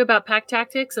reminded you about pack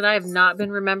tactics, and I have not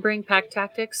been remembering pack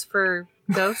tactics for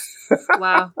Ghost.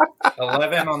 Wow.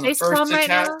 11 on the first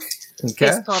attack. Okay.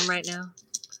 Facepalm right now.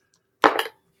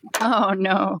 Oh,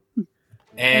 no.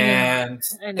 And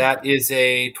I know. That is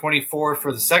a 24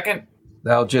 for the second.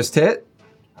 That'll just hit.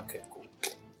 Okay, cool.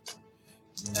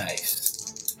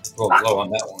 Nice. Roll low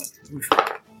on that one.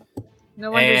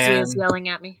 No wonder Z is yelling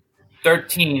at me.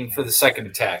 13 for the second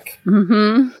attack.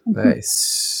 Mm-hmm.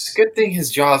 Nice. Good thing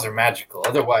his jaws are magical.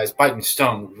 Otherwise, biting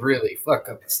stone would really fuck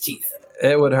up his teeth.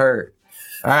 It would hurt.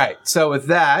 All right. So with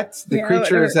that, the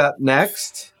creature is up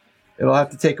next. It'll have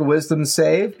to take a wisdom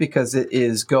save because it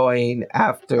is going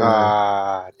after.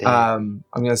 I'm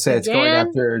going to say it's going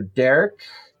after Derek.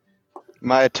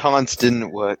 My taunts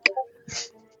didn't work.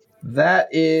 That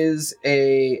is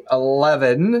a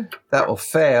 11. That will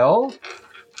fail.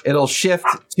 It'll shift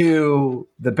to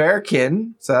the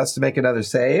bearkin, so that's to make another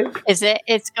save. Is it?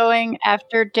 It's going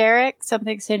after Derek.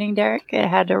 Something's hitting Derek. It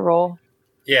had to roll.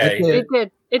 Yeah, it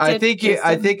did. I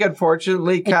think,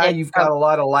 unfortunately, Kai, you've got a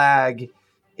lot of lag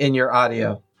in your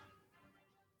audio.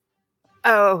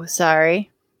 Oh, sorry.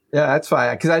 Yeah, that's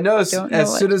fine. Because I know as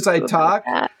soon as I talk,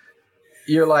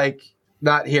 you're like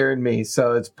not hearing me,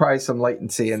 so it's probably some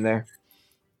latency in there.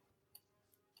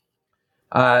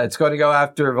 It's going to go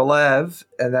after Valev,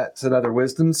 and that's another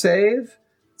wisdom save.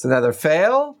 It's another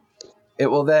fail. It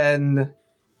will then...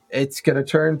 It's going to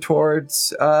turn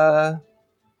towards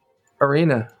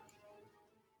Arena.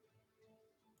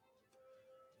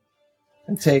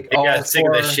 And take he all got sick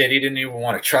four... of this shit. He didn't even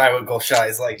want to try what Golshai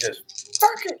is like. Just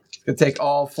fuck it. Going to take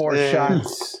all 4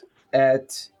 shots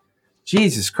at...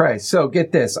 Jesus Christ. So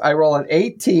get this. I roll an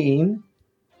 18,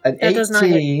 an that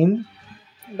 18...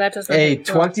 That does not a hit.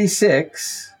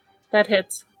 26. That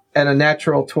hits. And a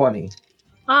natural 20.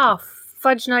 Oh,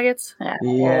 fudge nuggets.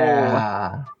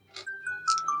 Yeah.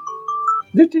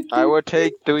 I would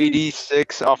take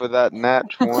 3d6 off of that nat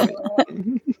 20.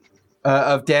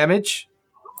 Of damage?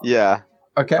 Yeah.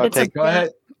 Okay. Go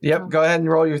ahead. Yep. Go ahead and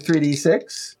roll your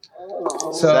 3d6.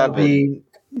 So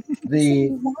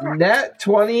the nat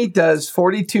 20 does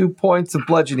 42 points of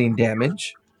bludgeoning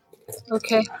damage.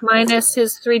 Okay. Minus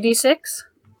his 3d6?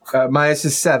 Minus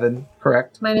is 7,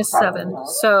 correct? Minus 7.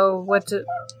 So what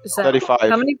is that? 35.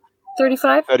 How many?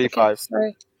 35? 35. Okay,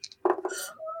 sorry.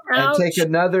 And take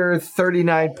another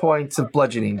 39 points of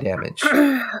bludgeoning damage.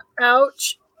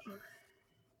 Ouch.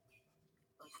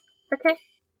 Okay.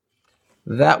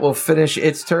 That will finish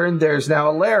its turn. There's now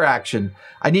a lair action.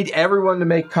 I need everyone to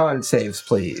make con saves,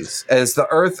 please, as the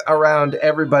earth around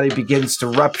everybody begins to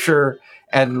rupture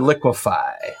and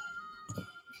liquefy.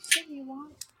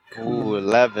 Ooh,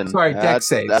 11. Sorry, deck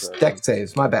saves. Deck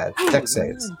saves. My bad. Deck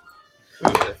saves.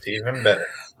 That's even better.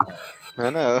 I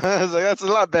know. I was like, that's a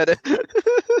lot better.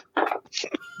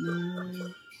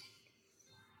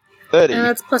 30. And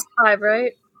that's +5,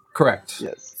 right? Correct.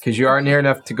 Yes. Because you are near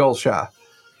enough to Golshah.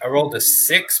 I rolled a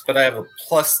 6, but I have a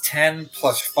 +10,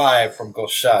 +5 from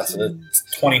Golshah, so that's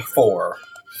 24.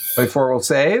 24 will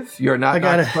save. You're not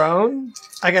knocked prone.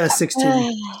 I got a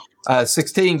 16.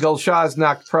 16. Golshah is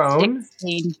knocked prone.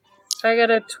 16. I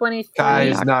got a 23. Kai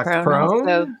is knocked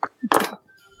prone.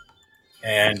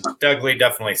 And Dougley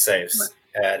definitely saves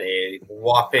at a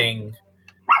whopping...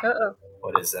 Uh-oh.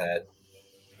 What is that?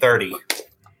 30.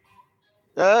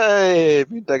 Hey,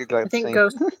 I think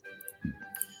Ghost.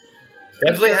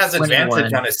 Definitely has 21.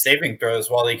 advantage on his saving throws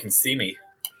while he can see me.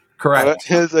 Correct.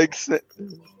 His like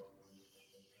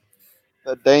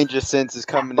the danger sense is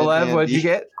coming in handy. What'd you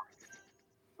get?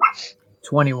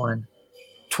 21.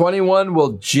 21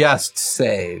 will just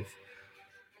save.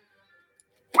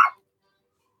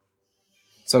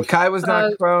 So Kai was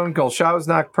knocked prone. Gulsha was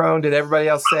knocked prone. Did everybody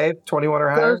else save? 21 or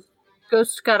higher?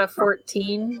 Ghost got a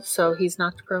 14, so he's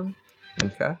knocked prone.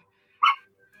 Okay.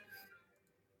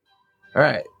 All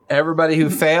right. Everybody who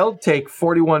failed, take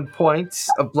 41 points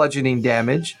of bludgeoning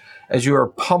damage as you are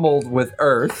pummeled with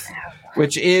earth,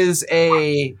 which is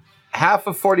a half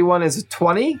of 41 is a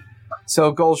 20.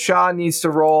 So Gulsha needs to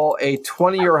roll a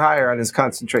 20 or higher on his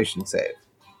concentration save.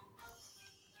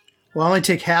 Well, I only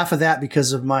take half of that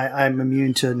because of I'm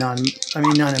immune to not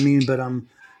immune, but I'm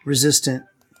resistant.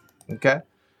 Okay.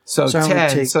 So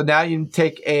 10. So now you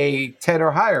take a 10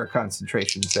 or higher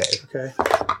concentration save. Okay.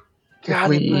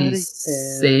 Got it, buddy.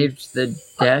 Saved the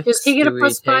dex. Does he get a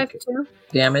 +5 too?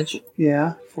 Damage?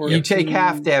 Yeah. 14. You take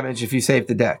half damage if you save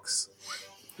the dex.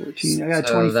 14. I got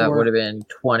 24. So that would have been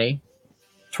 20.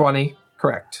 20,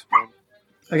 correct.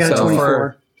 I got a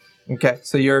 24. Okay,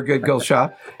 so you're a good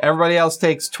Gulsha. Everybody else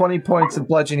takes 20 points of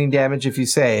bludgeoning damage if you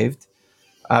saved.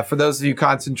 For those of you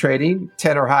concentrating,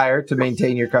 10 or higher to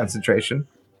maintain your concentration.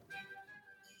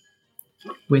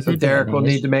 So Derek will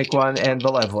need to make one, and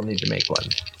Valev will need to make one.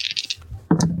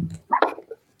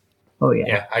 Oh, yeah.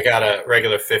 Yeah, I got a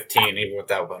regular 15, even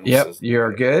without bonuses. Yep,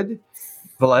 you're good.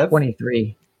 Valev?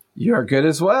 23. You're good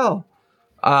as well.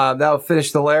 That'll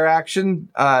finish the lair action.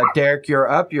 Derek, you're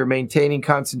up. You're maintaining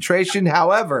concentration.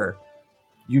 However,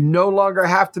 you no longer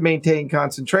have to maintain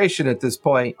concentration at this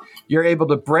point. You're able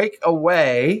to break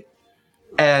away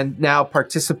and now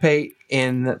participate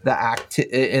in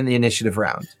the initiative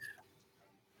round.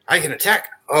 I can attack.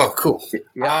 Oh, cool.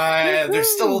 There's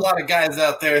still a lot of guys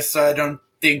out there, so I don't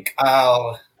think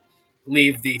I'll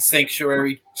leave the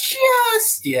sanctuary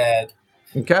just yet.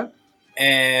 Okay.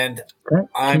 And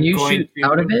can you shoot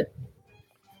out of it?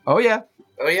 Oh yeah,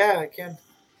 I can.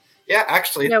 Yeah,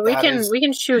 actually, yeah, we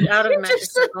can shoot out of the magic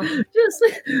circle.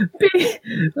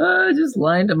 Just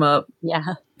lined them up.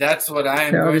 Yeah, that's what I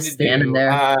am going to standing do.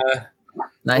 there.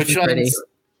 Nice and pretty.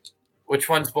 Which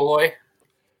one's Beloy?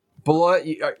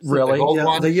 Beloy, really?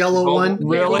 The yellow one?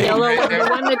 Really? The yellow one, the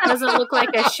one that doesn't look like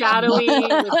a shadowy.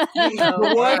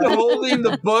 The one holding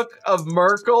the book of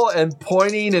Merkel and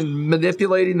pointing and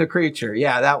manipulating the creature.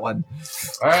 Yeah, that one.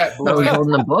 All right. Oh, he's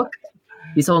holding the book?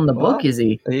 He's holding the book, is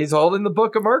he? He's holding the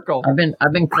book of Merkel.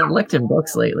 I've been collecting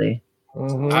books lately.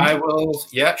 Mm-hmm. I will,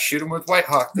 shoot him with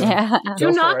Whitehawk. Yeah.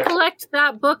 Do not collect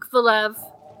that book, Valev.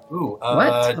 Ooh,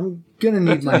 what? I'm gonna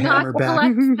need my hammer back.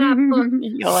 Collect that book.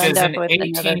 You'll end up with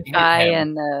another guy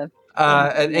and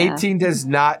an 18 does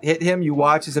not hit him. You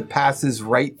watch as it passes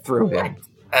right through him.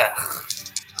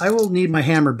 I will need my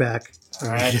hammer back. All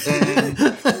right, then.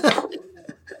 That's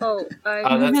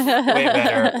way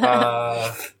better.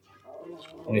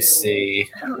 Let me see.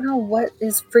 I don't know what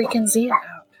is freaking Z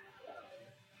about.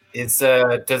 It's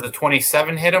does a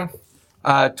 27 hit him?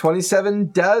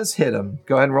 27 does hit him.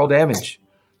 Go ahead and roll damage.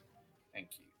 Thank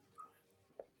you.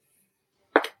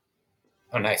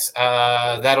 Oh, nice.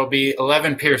 That'll be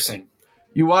 11 piercing.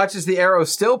 You watch as the arrow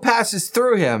still passes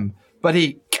through him, but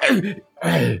he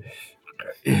kind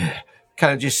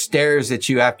of just stares at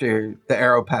you after the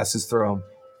arrow passes through him.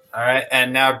 All right,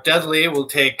 and now Dudley will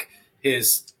take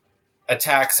his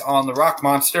attacks on the rock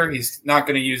monster. He's not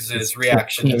going to use his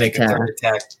reaction to make a third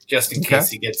attack, just in case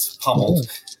he gets pummeled.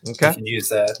 Okay. He can use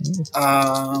that.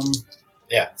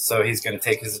 So he's going to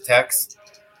take his attacks.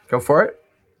 Go for it.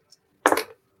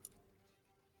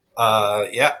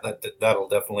 That'll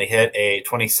definitely hit a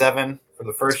 27 for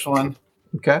the first one.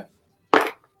 Okay.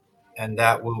 And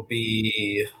that will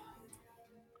be...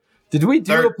 Did we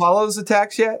do Apollo's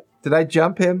attacks yet? Did I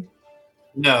jump him?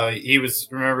 No, he was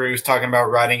talking about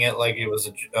riding it like it was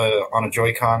on a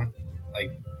Joy-Con, like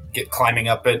climbing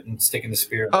up it and sticking the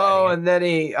spear.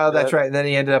 That's right. And then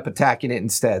he ended up attacking it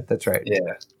instead. That's right.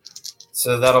 Yeah.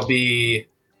 So that'll be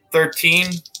 13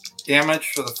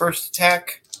 damage for the first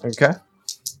attack. Okay.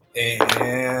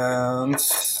 And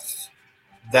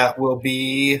that will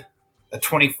be a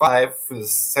 25 for the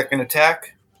second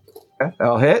attack. Okay,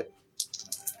 that'll hit.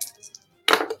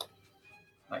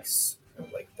 Nice. I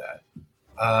like that.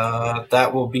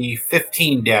 That will be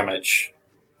 15 damage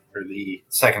for the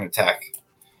second attack.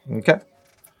 Okay.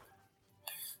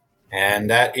 And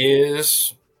that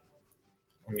is...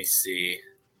 Let me see.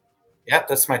 Yeah,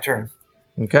 that's my turn.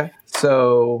 Okay.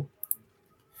 So...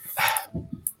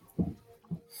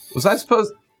 Was I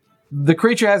supposed... The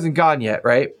creature hasn't gone yet,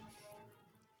 right?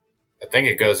 I think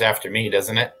it goes after me,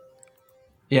 doesn't it?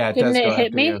 Yeah, it Didn't does it go hit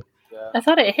after me? you. Yeah. I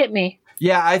thought it hit me.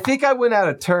 Yeah, I think I went out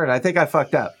of turn. I think I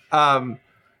fucked up.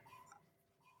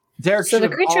 Derek So the should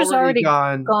have creature's already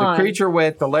gone. The creature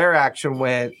went. The lair action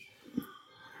went.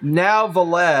 Now,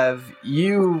 Valev,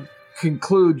 you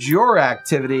conclude your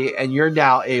activity, and you're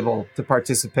now able to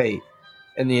participate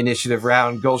in the initiative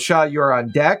round. Gulsha, you're on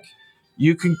deck.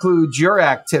 You conclude your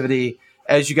activity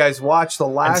as you guys watch the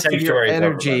last of your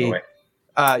energy.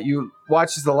 You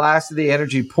watch as the last of the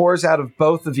energy pours out of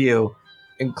both of you,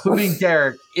 including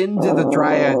Derek, into the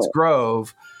Dryad's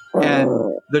Grove, and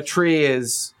the tree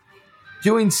is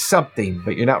doing something,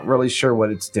 but you're not really sure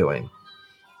what it's doing.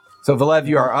 So, Valev,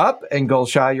 you are up, and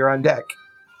Gulsha, you're on deck.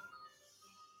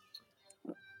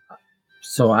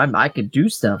 So I could do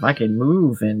stuff. I could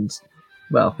move and,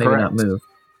 well, maybe Correct. not move.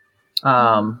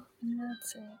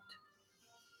 That's it.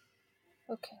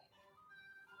 Okay.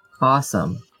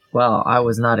 Awesome. Well, I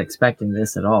was not expecting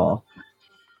this at all.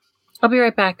 I'll be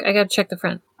right back. I gotta check the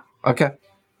front. Okay.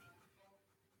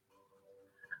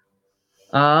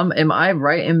 Am I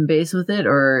right in base with it,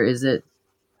 or is it?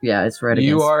 Yeah, it's right against.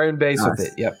 You are in base us. with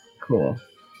it. Yep. Cool.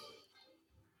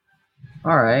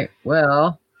 All right.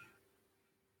 Well.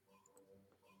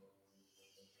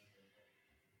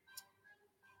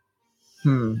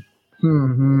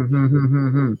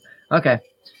 Okay.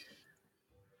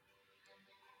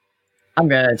 I'm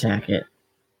gonna attack it.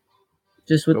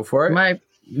 Just with Go for it. my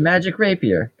magic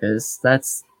rapier, because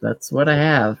that's what I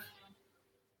have.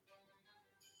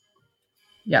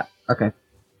 Yeah. Okay.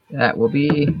 That will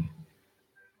be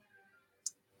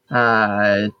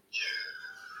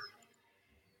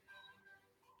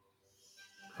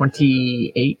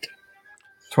 28.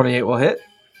 28 will hit.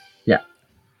 Yeah.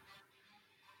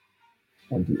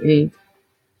 28.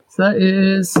 So that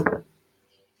is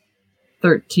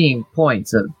 13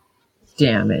 points of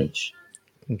damage.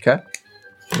 Okay.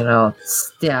 And I'll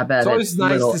stab at It's it. always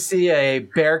nice to see a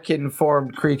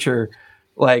bearkin-formed creature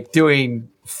like doing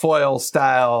foil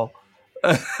style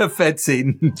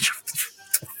fencing.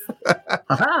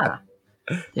 Aha!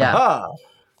 Yeah. Aha!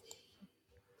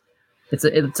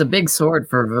 It's a big sword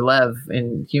for Valev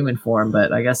in human form,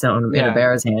 but I guess in a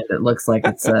bear's hand it looks like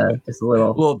it's just a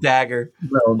little dagger.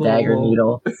 Little dagger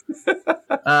needle.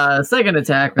 Second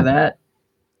attack for that.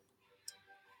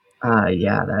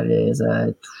 Yeah, that is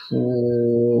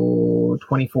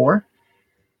 24.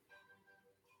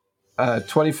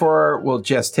 24 will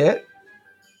just hit.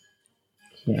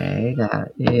 Okay,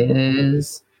 that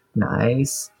is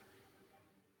nice.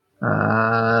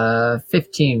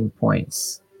 15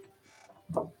 points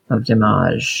of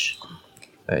damage.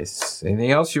 Nice. Anything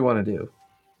else you want to do?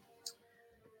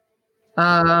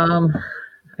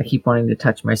 I keep wanting to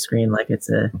touch my screen like it's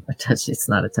a touch. It's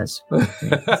not a touch screen.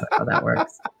 That's not how that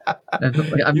works.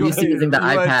 I'm used to using the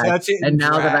iPad, and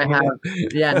now that I have,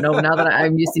 now that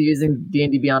I'm used to using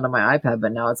D&D Beyond on my iPad,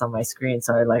 but now it's on my screen,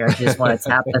 so I just want to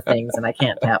tap the things, and I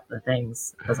can't tap the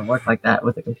things. It doesn't work like that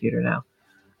with the computer now.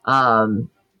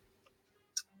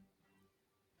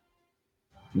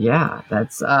 Yeah,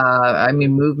 that's. I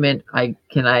mean, movement.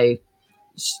 Can I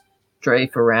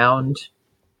strafe around?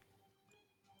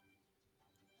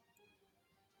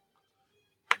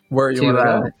 Where you want to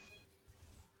go?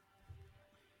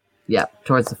 Yeah,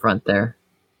 towards the front there.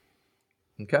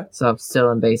 Okay. So I'm still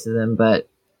in base of them, but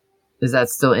is that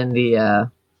still in the?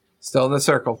 Still in the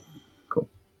circle. Cool.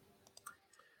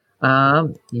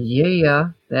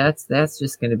 Yeah. That's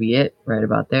just gonna be it right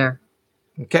about there.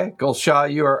 Okay, Gulsha,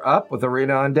 you are up with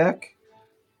Arena on deck.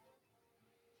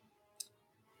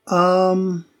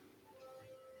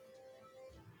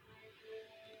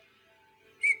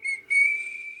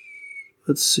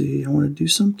 Let's see. I want to do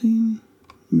something.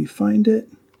 Let me find it.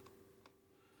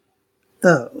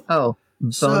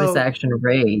 Bonus action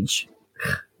rage.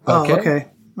 Okay.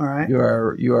 All right. You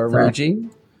are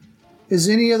raging. Is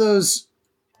any of those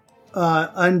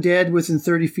undead within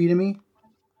 30 feet of me?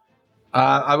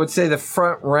 I would say the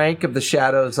front rank of the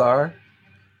shadows are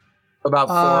about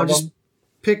 4 of just them.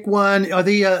 Pick one. Are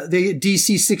they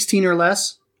DC 16 or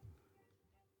less?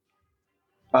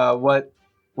 What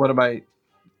am I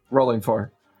rolling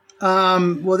for?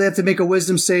 Well, they have to make a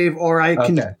wisdom save, or I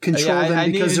can control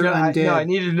them because they're undead. I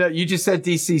needed to know. You just said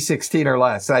DC 16 or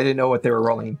less. I didn't know what they were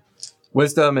rolling.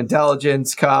 Wisdom,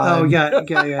 intelligence, con. Oh,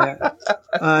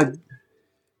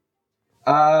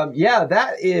 yeah.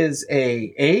 That is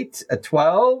a 8, a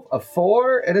 12, a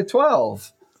 4, and a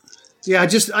 12. Yeah,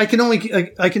 I can only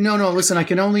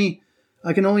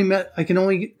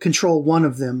control one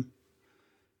of them.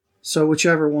 So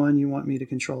whichever one you want me to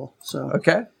control. So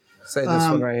okay, say this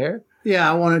one right here.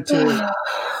 Yeah, I want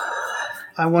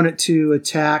it to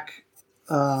attack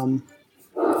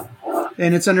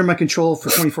And it's under my control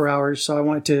for 24 hours, so I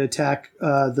want it to attack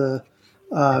the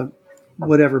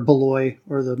whatever, Beloy,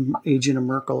 or the agent of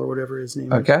Merkel, or whatever his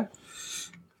name is. Okay.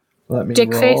 Let me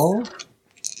Dickface? roll.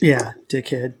 Yeah,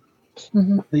 dickhead.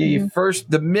 Mm-hmm.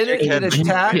 The minute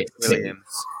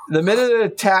it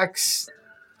attacks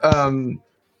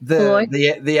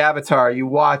the avatar, you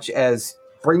watch as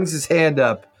brings his hand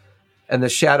up and the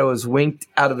shadow is winked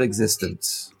out of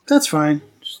existence. That's fine.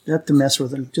 Just have to mess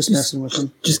with him. Just messing with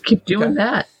him. Just keep doing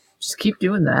that. Just keep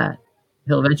doing that.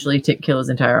 He'll eventually kill his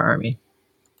entire army.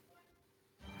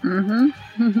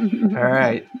 Mm-hmm. All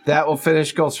right. That will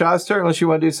finish Gulshah's turn, unless you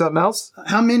want to do something else.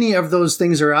 How many of those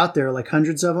things are out there? Like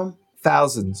hundreds of them?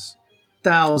 Thousands.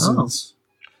 Thousands.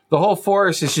 The whole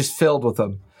forest is just filled with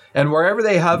them. And wherever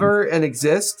they hover and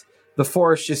exist, the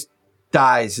forest just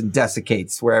dies and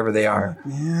desiccates wherever they are.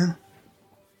 Yeah.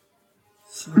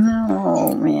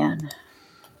 Oh, man.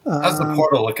 How's the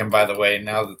portal looking, by the way,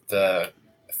 now that the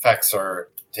effects are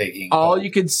taking all hold?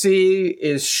 you can see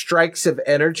is strikes of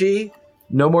energy.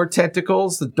 No more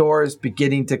tentacles. The door is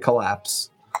beginning to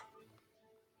collapse.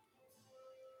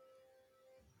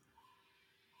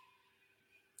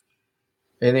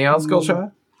 Anything else,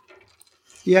 Gulshah?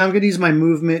 Yeah, I'm going to use my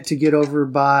movement to get over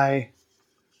by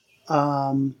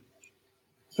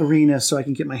Arena so I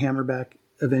can get my hammer back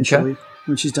eventually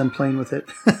when she's done playing with it.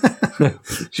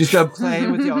 She's done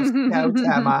playing with your scout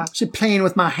hammer. She's playing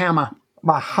with my hammer.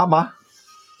 My hammer.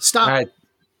 Stop. All right.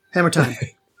 Hammer time.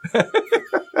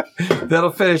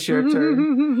 That'll finish your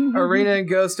turn. Arena and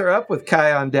Ghost are up with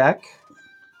Kai on deck.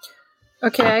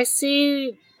 Okay, I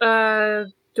see.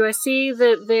 Do I see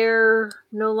that they're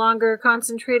no longer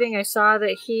concentrating? I saw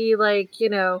that he,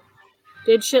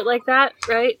 did shit like that,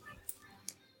 right?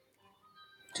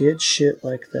 Did shit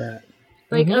like that.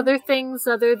 Like other things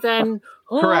other than...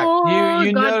 Correct.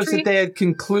 You noticed tree? that they had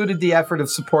concluded the effort of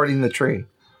supporting the tree.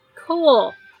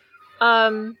 Cool.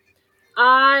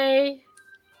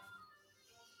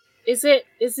 Is it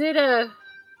a...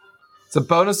 It's a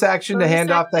bonus action to hand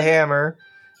off the hammer,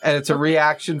 and it's a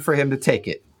reaction for him to take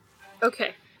it.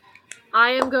 Okay. I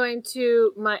am going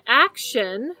to... My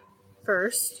action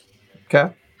first.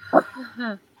 Okay.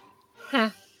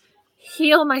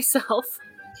 Heal myself.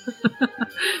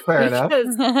 Fair enough.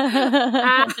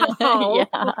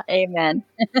 Yeah, amen.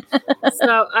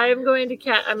 So I'm going to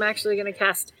I'm actually going to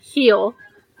cast heal.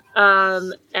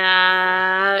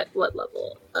 At what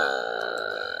level?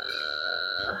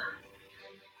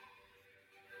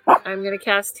 I'm going to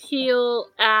cast heal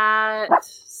at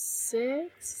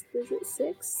 6th. Is it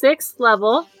 6th? 6th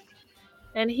level,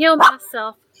 and heal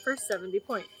myself for 70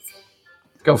 points.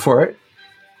 Go for it.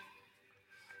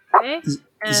 Okay. Is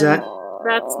that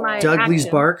that's my Douglas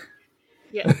action. bark?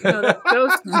 Yeah, no, that's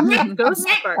ghost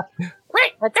spark.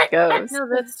 Let's go. No,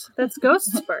 that's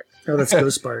ghost spark. Oh, that's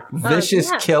Ghost Spark. Vicious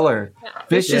yeah. killer. Yeah.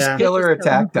 Vicious killer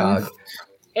attack dog.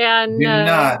 And Do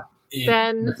not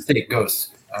then mistake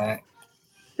ghosts. All right.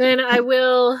 then I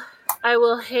will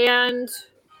hand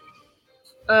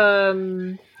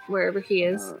wherever he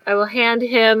is. I will hand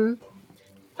him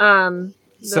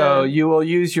So you will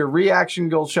use your reaction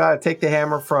Gulshah, take the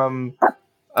hammer from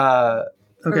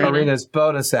Arena's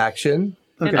bonus action.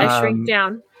 and I shrink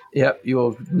down. Yep, you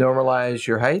will normalize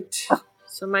your height.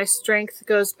 So my strength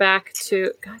goes back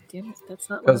to... God damn it, that's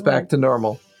not... Goes back to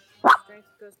normal. Strength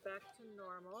goes back to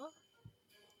normal.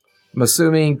 I'm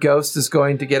assuming Ghost is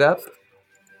going to get up.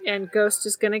 And Ghost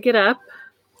is going to get up.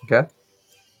 Okay.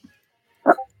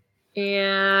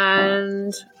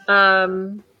 And...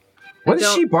 What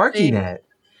is she barking at?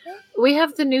 We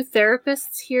have the new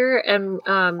therapists here, and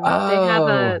they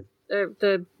have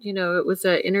it was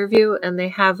an interview, and they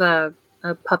have a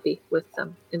puppy with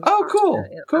them. Cool.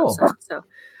 Cool. So,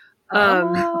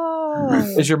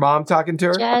 is your mom talking to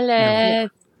her?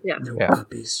 Jealous. Yeah. No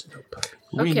puppies. No puppies.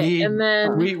 We and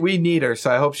then we need her,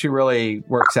 so I hope she really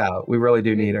works out. We really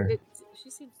do need her. She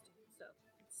seems to.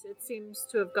 So it seems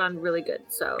to have gone really good.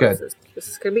 So good. This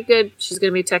is gonna be good. She's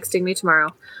gonna be texting me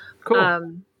tomorrow.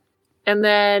 Cool. And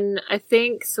then I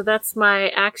think so. That's my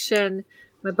action.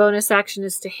 My bonus action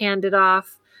is to hand it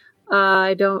off.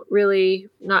 I don't really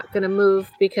not going to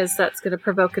move because that's going to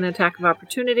provoke an attack of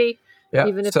opportunity,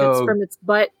 even if it's from its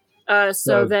butt.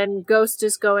 So then Ghost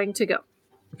is going to go.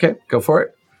 Okay, go for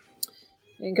it.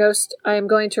 And Ghost, I am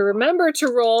going to remember to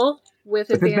roll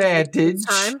with advantage this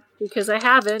time because I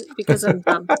haven't because I'm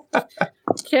dumb.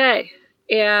 Okay,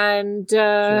 and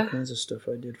all kinds of stuff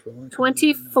I did for lunch.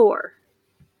 24.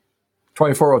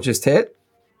 24 will just hit.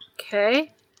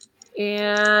 Okay.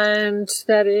 And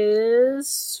that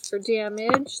is for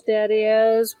damage. That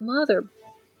is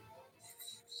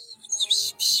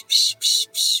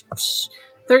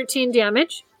 13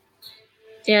 damage.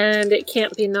 And it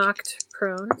can't be knocked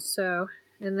prone. So,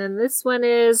 and then this one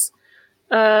is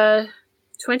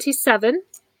 27.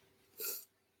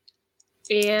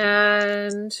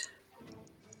 And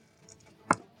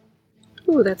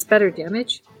ooh, that's better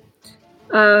damage.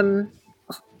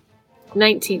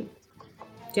 19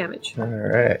 damage. All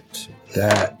right.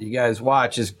 That you guys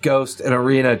watch as Ghost and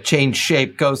Arena change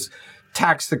shape. Ghost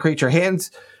attacks the creature.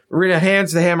 Arena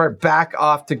hands the hammer back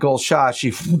off to Gulsha.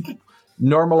 She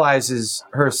normalizes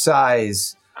her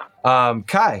size.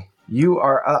 Kai, you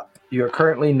are up. You are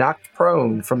currently knocked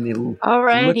prone from the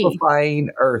liquefying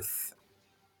earth.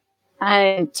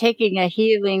 I'm taking a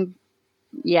healing.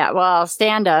 Yeah, well, I'll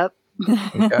stand up.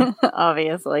 Okay.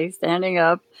 Obviously, standing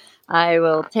up. I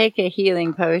will take a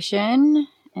healing potion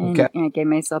and give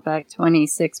myself back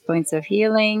 26 points of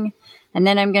healing. And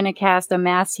then I'm going to cast a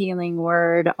mass healing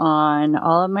word on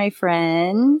all of my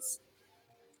friends.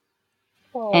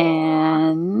 Aww.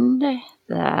 And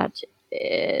that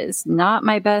is not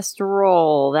my best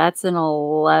roll. That's an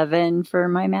 11 for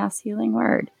my mass healing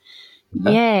word.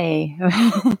 Yay.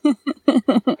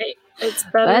 It's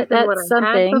better than what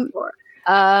I had before.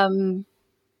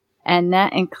 And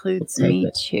that includes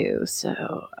me too.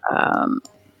 So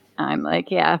I'm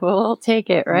like, yeah, we'll take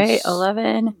it, right?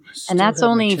 11. And that's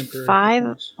only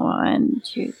 5. 1,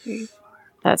 2, 3, 4.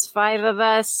 That's 5 of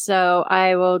us. So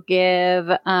I will give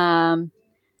I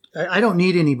don't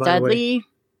need any, by Dudley. the way.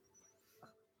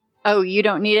 Oh, you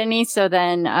don't need any? So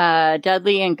then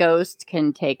Dudley and Ghost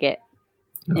can take it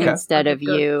instead of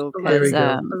you, because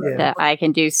that I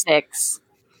can do 6.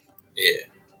 Yeah.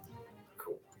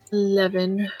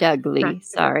 11. Dudley.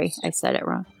 Sorry, I said it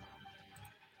wrong.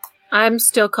 I'm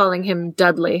still calling him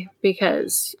Dudley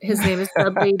because his name is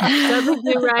Dudley.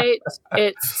 Dudley, right?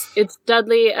 It's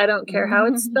Dudley. I don't care how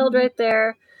it's spelled right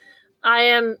there. I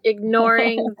am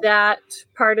ignoring that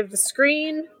part of the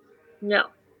screen. No.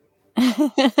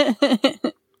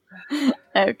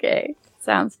 Okay,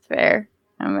 sounds fair.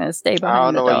 I'm gonna stay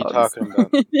behind the dogs. I don't know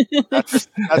what you're talking about.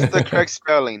 That's the correct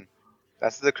spelling.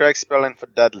 That's the correct spelling for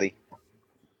Dudley.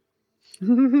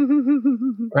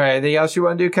 Right. Anything else you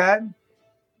want to do, Kat?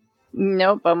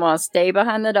 Nope, I'm gonna stay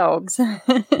behind the dogs.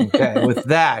 Okay. With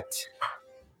that,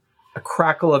 a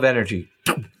crackle of energy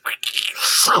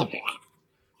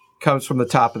comes from the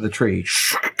top of the tree.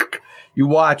 You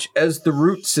watch as the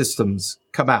root systems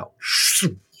come out.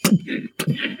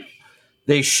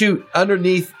 They shoot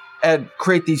underneath and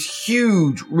create these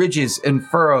huge ridges and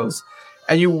furrows.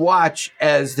 And you watch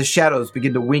as the shadows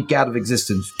begin to wink out of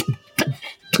existence.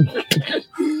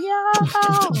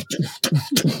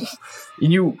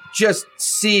 And you just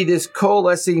see this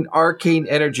coalescing arcane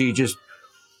energy just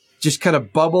kind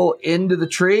of bubble into the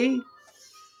tree.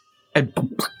 And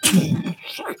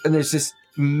there's this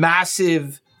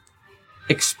massive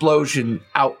explosion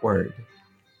outward.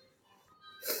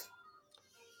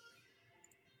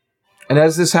 And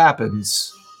as this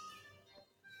happens,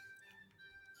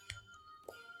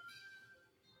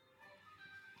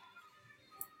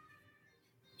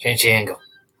 change the angle.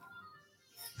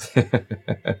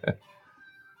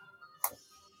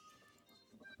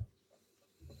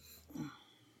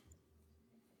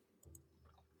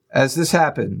 As this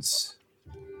happens,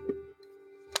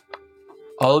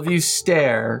 all of you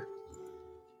stare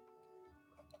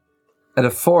at a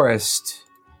forest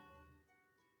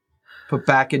put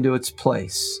back into its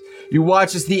place. You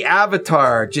watch as the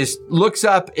avatar just looks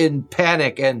up in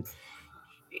panic and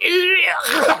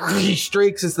he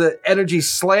streaks as the energy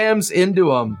slams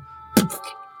into him,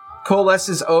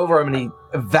 coalesces over him, and he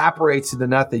evaporates into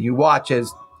nothing. You watch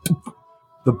as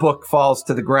the book falls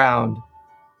to the ground,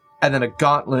 and then a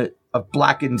gauntlet of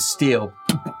blackened steel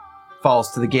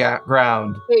falls to the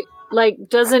ground. Wait, like,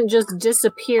 doesn't just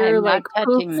disappear, like,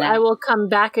 poof, I will come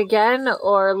back again,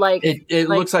 or like... It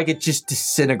looks like it just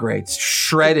disintegrates,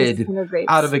 shredded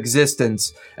out of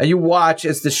existence. And you watch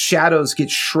as the shadows get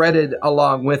shredded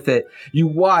along with it. You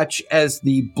watch as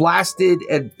the blasted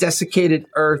and desiccated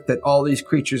earth that all these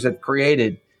creatures have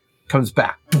created comes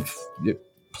back.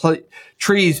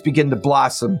 Trees begin to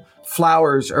blossom.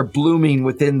 Flowers are blooming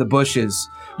within the bushes.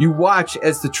 You watch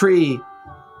as the tree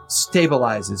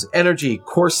stabilizes, energy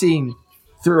coursing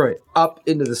through it up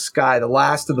into the sky. The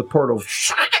last of the portal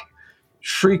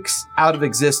shrieks out of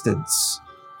existence.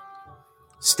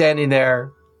 Standing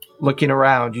there, looking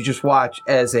around, you just watch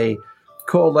as a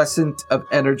coalescent of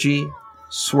energy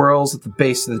swirls at the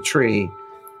base of the tree,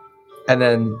 and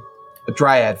then a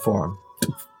dryad form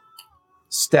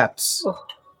steps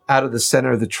out of the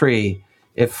center of the tree.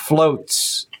 It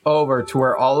floats over to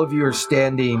where all of you are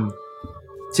standing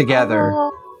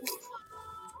together.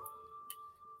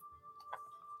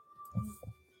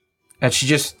 And she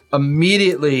just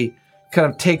immediately kind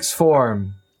of takes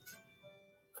form,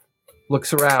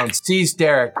 looks around, sees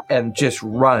Derek, and just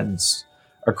runs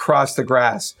across the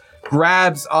grass,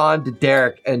 grabs onto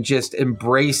Derek, and just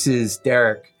embraces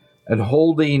Derek and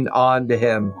holding on to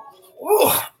him.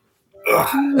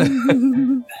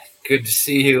 Good to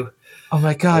see you. Oh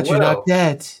my God, you're not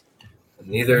dead.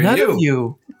 Neither are None you. of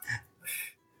you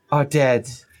are dead.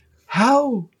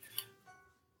 How?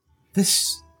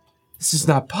 This is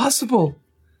not possible.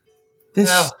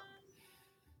 Well,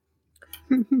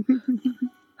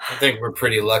 I think we're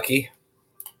pretty lucky.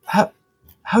 How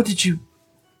did you?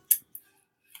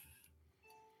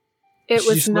 It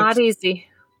was not easy.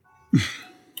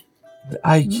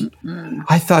 I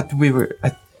thought we were.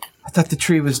 I thought the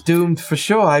tree was doomed for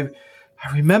sure. I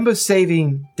remember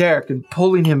saving Derek and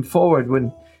pulling him forward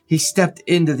when he stepped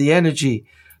into the energy.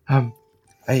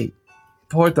 I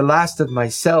poured the last of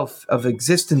myself, of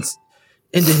existence,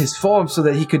 into his form so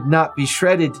that he could not be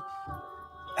shredded.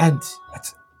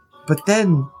 But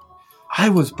then I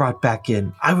was brought back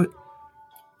in. I would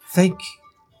thank.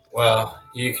 Well,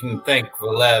 you can thank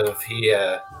Valev.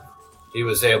 He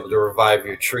was able to revive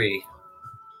your tree.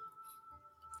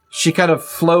 She kind of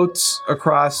floats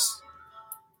across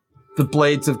the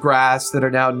blades of grass that are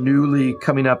now newly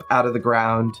coming up out of the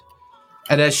ground.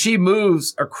 And as she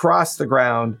moves across the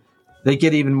ground, they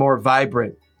get even more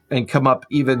vibrant and come up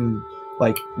even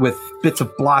like with bits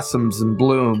of blossoms and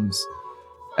blooms.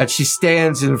 And she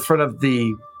stands in front of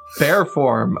the bear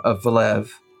form of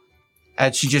Valev.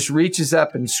 And she just reaches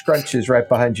up and scrunches right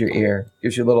behind your ear.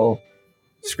 Gives you little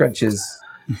scrunches.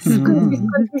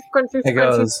 It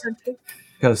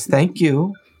goes, thank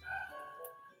you.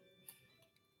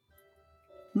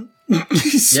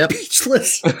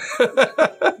 Speechless.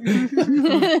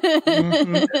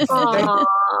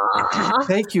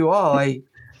 Thank you all.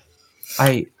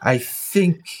 I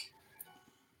think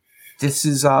this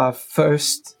is our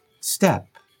first step.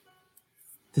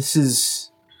 This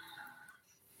is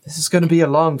going to be a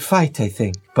long fight, I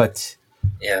think. But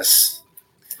yes,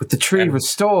 with the tree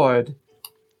restored,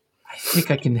 I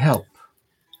think I can help.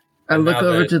 I look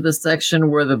over to the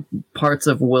section where the parts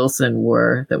of Wilson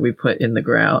were that we put in the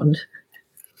ground.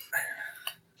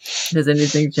 Has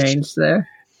anything changed there?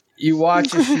 You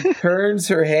watch as she turns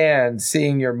her hand,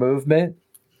 seeing your movement,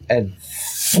 and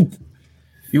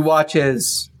you watch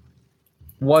as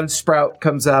one sprout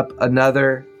comes up,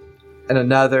 another, and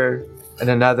another, and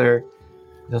another.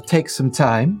 It'll take some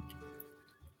time.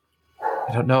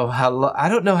 I don't know how long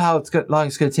it's going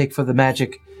to take for the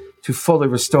magic to fully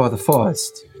restore the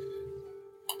forest.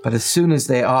 But as soon as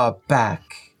they are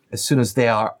back, as soon as they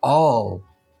are all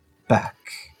back,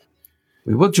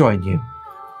 we will join you.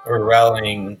 We're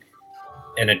rallying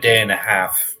in a day and a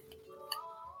half.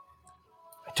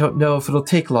 I don't know if it'll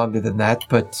take longer than that,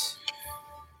 but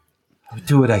I'll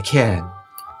do what I can.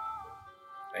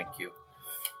 Thank you.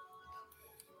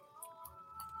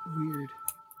 Weird.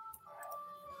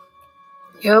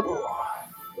 Yep.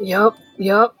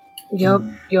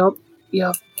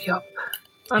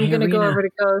 I'm going to go over to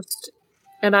Ghost,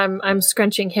 and I'm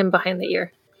scrunching him behind the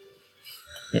ear.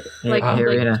 Like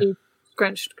he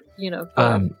scrunched,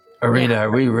 Arena,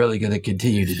 are we really going to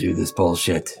continue to do this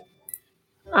bullshit?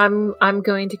 I'm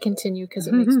going to continue because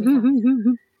it makes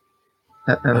me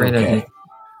happy. Arena, okay.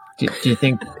 do you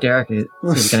think Derek is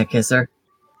going to kiss her?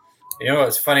 You know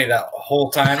what's funny? That whole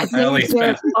time I only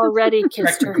spent already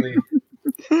kissed her.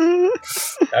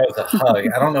 That was a hug.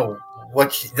 I don't know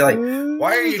what she's like.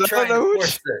 Why are you trying to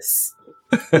force this?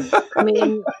 I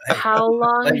mean, how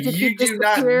long did he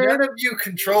disappear? None of you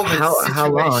control this situation. How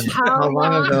long? How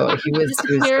long ago? He was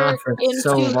gone for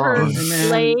so long.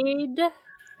 Blade.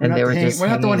 And they were we're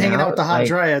not the one hanging out with the hot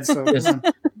dryad. So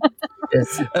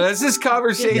as this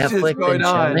conversation is going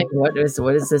on, what is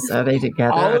this? Are they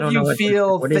together? All of you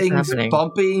feel things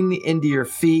bumping into your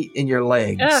feet and your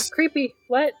legs. Ah, creepy.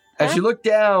 What? As you look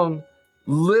down,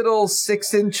 little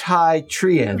 6-inch high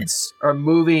tree ends are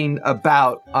moving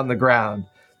about on the ground.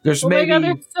 There's my God,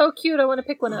 they're so cute. I want to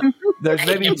pick one up. There's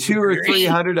maybe 200 or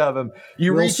 300 of them.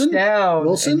 You reach down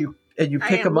and you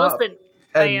pick them up.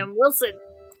 I am Wilson.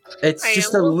 It's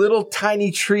just a little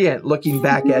tiny tree ant looking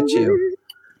back at you.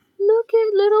 Look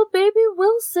at little baby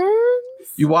Wilson.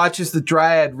 You watch as the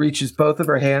dryad reaches both of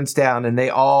her hands down, and they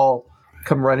all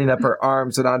come running up her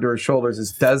arms and onto her shoulders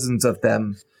as dozens of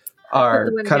them are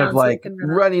kind of like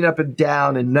running up and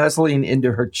down and nuzzling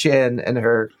into her chin and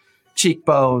her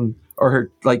cheekbone or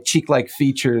her like cheek-like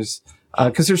features,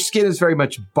 because her skin is very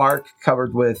much bark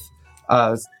covered with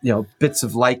bits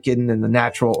of lichen and the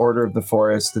natural order of the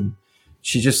forest. And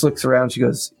she just looks around. She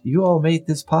goes, "You all made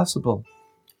this possible,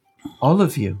 all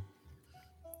of you."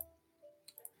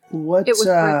 What? It was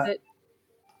worth it.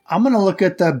 I'm gonna look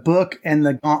at the book and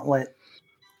the gauntlet.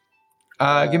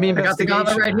 Give me I got the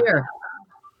gauntlet right here.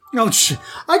 Oh,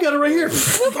 I got it right here. Pick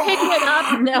it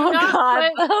up. No,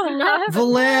 God.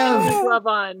 Valev. Glove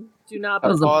on. Do not. That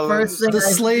was the first thing The I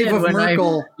slave did of when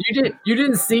Merkel. You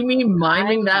didn't see me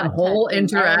miming that whole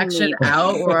interaction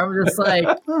out, where I'm just like,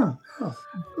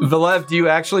 Valev, do you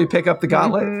actually pick up the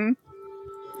gauntlet? Mhm.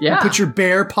 yeah. You put your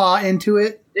bear paw into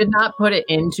it. Did not put it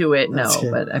into it, no, That's good.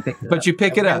 but I picked it up. But you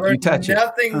pick it up. You touch it.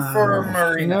 Nothing for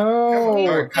Marina. No.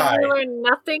 Or Kai. You learn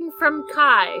nothing from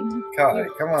Kai. Kai,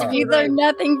 come on. You learn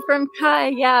nothing from Kai.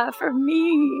 Yeah, from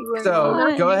me.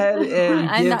 So go ahead and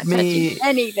I'm not give me. touching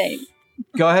anything.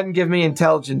 Go ahead and give me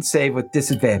intelligence save with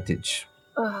disadvantage.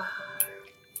 Are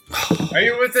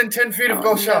you within 10 feet of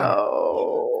Gulshan?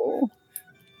 No.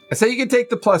 So you can take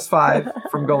the +5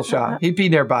 from Gulshan. He'd be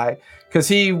nearby because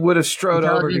he would have strode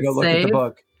over to go look at the Intelligence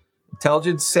book.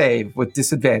 Intelligence save with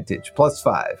disadvantage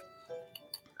 +5.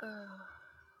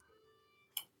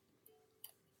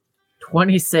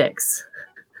 26.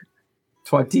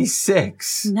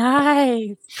 26.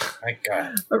 Nice. My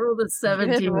God. I rolled a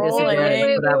 17 Good rolling.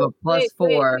 disadvantage, but I have a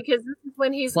 +4. Because this is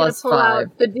when he's going to Plus pull 5.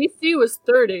 out. The DC was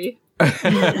 30.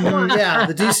 Yeah,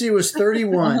 the DC was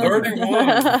 31. 31.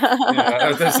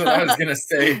 Yeah, that's what I was going to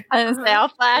say. I'll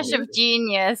flash of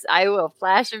genius. I will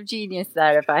flash of genius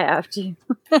that if I have to.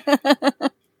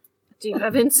 Do you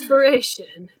have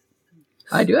inspiration?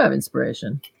 I do have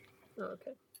inspiration. Oh,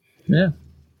 okay. Yeah.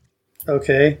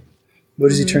 Okay. What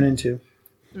does he turn into?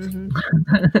 Mm-hmm.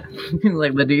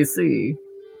 Like the DC.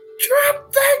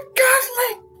 Drop that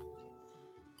gauntlet!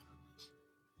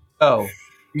 Oh,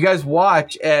 you guys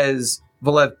watch as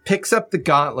Valev picks up the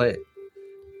gauntlet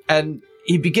and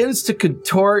he begins to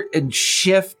contort and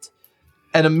shift,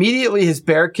 and immediately his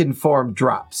bearkin form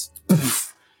drops.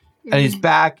 And he's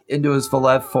back into his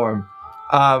Valev form.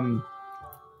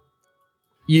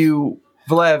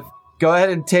 Valev, go ahead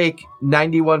and take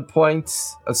 91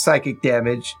 points of psychic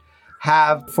damage,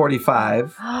 halved 45.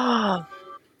 It's not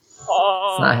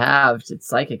halved, it's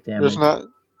psychic damage. It's not.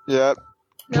 Yeah.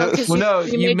 No,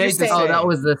 you made the save. Oh, that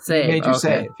was the save. You made your Okay.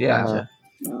 save, yeah. Gotcha.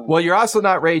 Well, you're also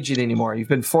not raging anymore. You've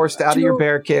been forced out of your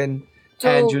bearkin,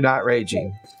 and you're not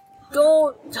raging.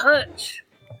 Don't touch.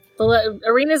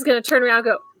 Arena's going to turn around and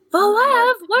go,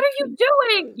 Valev, what are you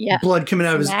doing? Yeah. Blood coming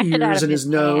out of his Smack it out ears of and his his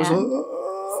nose. hand.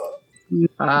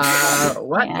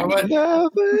 What? Yeah.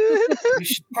 We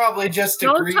should probably just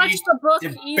Don't agree touch the book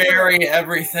to either. bury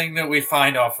everything that we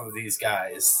find off of these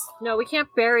guys. No, we can't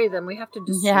bury them. We have to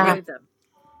destroy Yeah. them.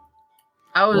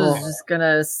 I was Well, just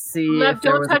gonna see Lev, if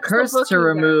there don't was a touch the curse book to either.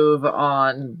 remove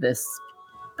on this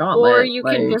gauntlet. Or you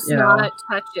can like, just you know. not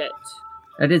touch it.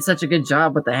 I did such a good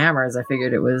job with the hammers. I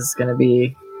figured it was gonna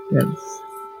be good.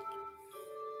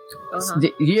 Uh-huh.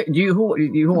 Do you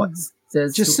who wants?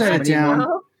 Says Just set it somebody down.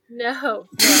 want- No.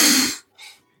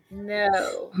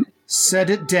 No. Set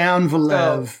it down,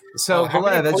 Valev. So, how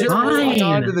many Valev, as you're points? holding Fine.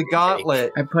 onto the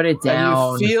gauntlet, I put it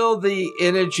down. and you feel the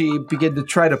energy begin to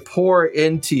try to pour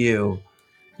into you,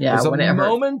 Yeah, there's when a it hurt.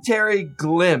 momentary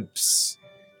glimpse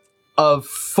of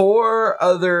 4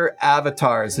 other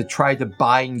avatars that tried to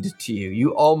bind to you.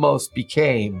 You almost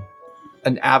became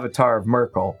an avatar of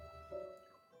Merkel.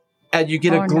 And you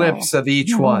get Oh, a glimpse of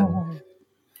each one.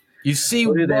 You see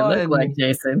What do they one, look like,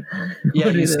 Jason? yeah,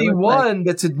 What do you they see look like? one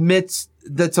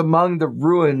that's among the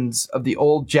ruins of the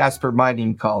old Jasper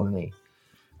mining colony.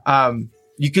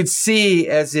 You could see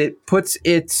as it puts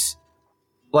its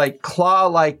like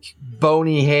claw-like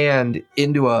bony hand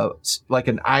into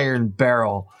an iron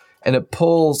barrel, and it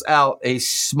pulls out a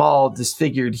small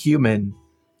disfigured human,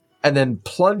 and then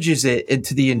plunges it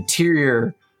into the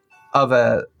interior of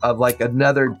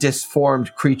another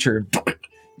disformed creature.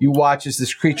 You watch as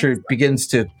this creature begins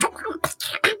to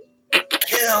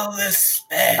Kill this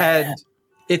man. and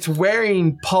it's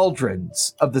wearing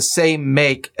pauldrons of the same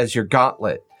make as your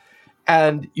gauntlet.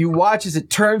 And you watch as it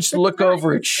turns to look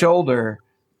over its shoulder,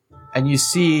 and you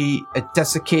see a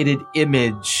desiccated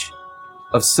image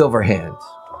of Silverhand.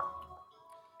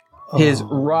 His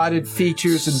rotted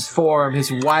features and form,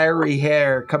 his wiry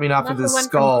hair coming off Not of the his one from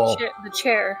skull. the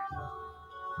chair.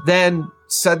 Then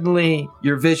suddenly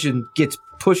your vision gets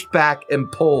pushed back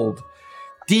and pulled.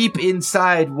 Deep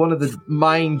inside one of the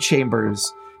mine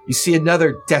chambers, you see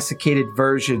another desiccated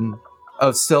version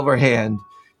of Silverhand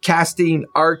casting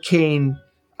arcane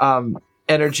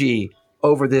energy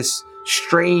over this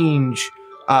strange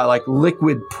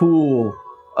liquid pool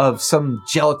of some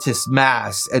gelatinous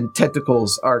mass, and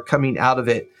tentacles are coming out of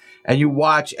it. And you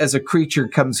watch as a creature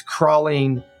comes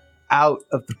crawling out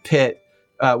of the pit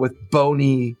with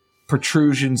bony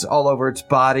protrusions all over its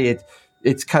body. It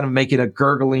it's kind of making a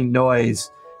gurgling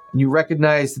noise. And you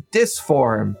recognize that this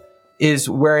form is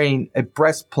wearing a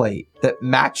breastplate that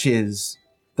matches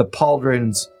the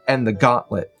pauldrons and the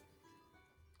gauntlet.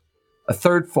 A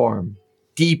third form,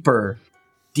 deeper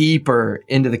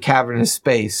into the cavernous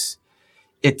space.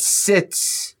 It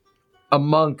sits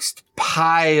amongst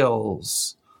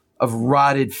piles of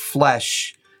rotted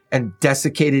flesh and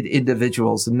desiccated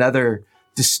individuals. Another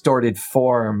distorted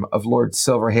form of Lord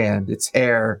Silverhand. Its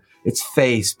hair, its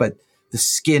face, but the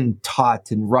skin taut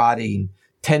and rotting,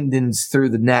 tendons through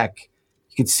the neck.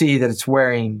 You can see that it's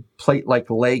wearing plate-like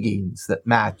leggings that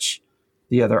match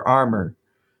the other armor.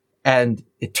 And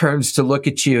it turns to look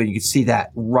at you, and you can see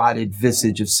that rotted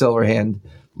visage of Silverhand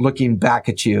looking back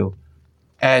at you.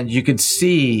 And you can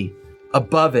see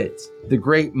above it the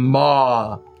great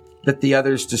maw that the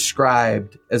others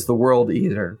described as the World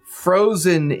Eater,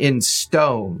 frozen in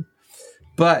stone.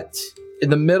 But in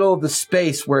the middle of the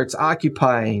space where it's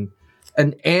occupying,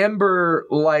 an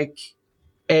amber-like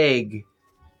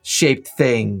egg-shaped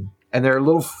thing. And there are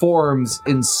little forms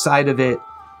inside of it.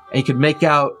 And you can make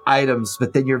out items,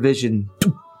 but then your vision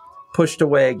pushed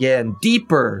away again,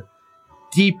 deeper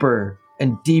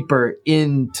and deeper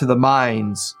into the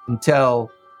mines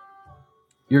until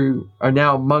you are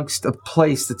now amongst a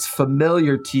place that's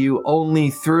familiar to you only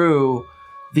through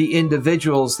the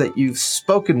individuals that you've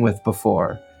spoken with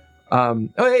before.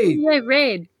 Hey,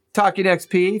 raid. Talking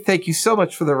XP, thank you so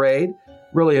much for the raid.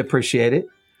 Really appreciate it.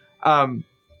 Hello.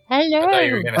 I thought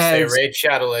you were going to say Raid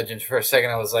Shadow Legends for a second.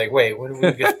 I was like, wait, when did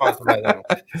we get sponsored by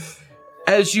that?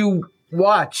 As you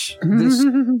watch this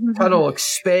tunnel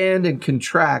expand and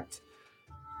contract,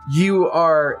 you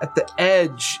are at the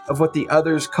edge of what the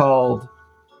others called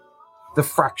the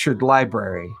Fractured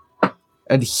Library.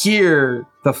 And here,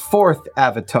 the fourth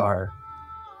avatar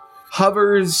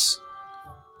hovers,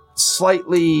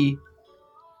 slightly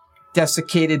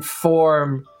desiccated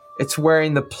form. It's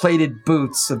wearing the plated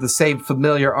boots of the same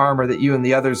familiar armor that you and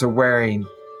the others are wearing.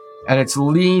 And it's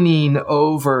leaning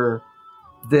over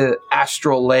the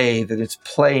astral lathe, and it's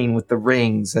playing with the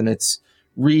rings, and it's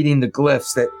reading the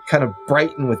glyphs that kind of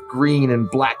brighten with green and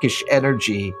blackish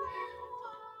energy.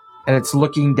 And it's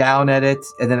looking down at it,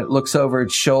 and then it looks over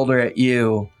its shoulder at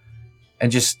you.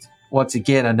 And just, once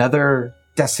again, another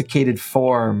desiccated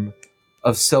form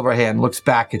of Silverhand looks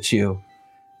back at you.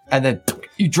 And then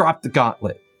you drop the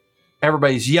gauntlet.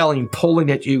 Everybody's yelling, pulling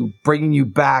at you, bringing you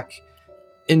back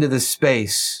into the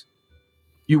space.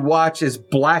 You watch as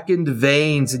blackened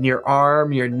veins in your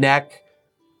arm, your neck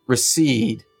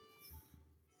recede.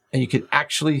 And you can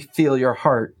actually feel your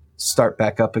heart start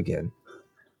back up again.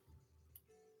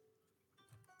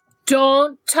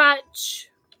 Don't touch.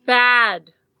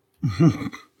 Bad.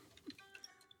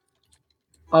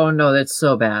 Oh no, that's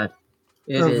so bad.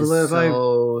 It is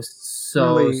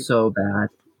so bad.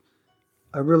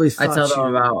 I really thought I tell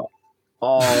them about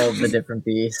all the different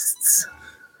beasts,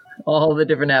 all the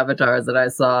different avatars that I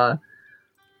saw.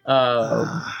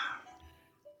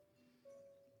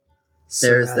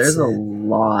 There's a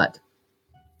lot,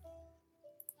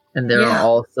 and they're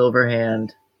all Silverhand.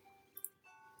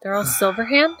 They're all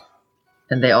Silverhand,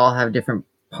 and they all have different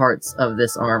parts of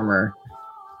this armor.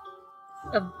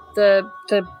 Of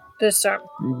this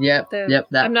armor. Yep.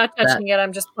 I'm not touching it.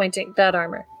 I'm just pointing that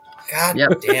armor.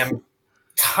 God damn.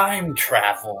 Time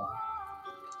travel.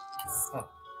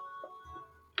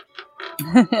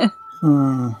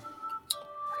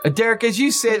 Derek, as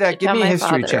you say that, give me a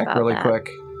history check really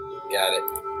quick. Got it.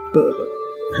 But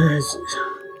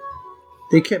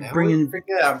they kept bringing.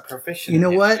 I'm proficient. You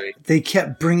know what? They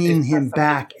kept bringing him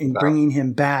back and bringing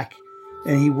him back,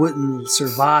 and he wouldn't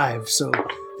survive. So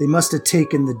they must have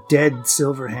taken the dead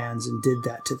Silverhands and did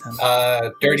that to them.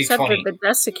 Dirty 20. The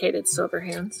desiccated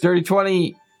Silverhands. Dirty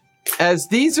 20. As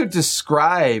these are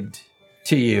described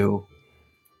to you,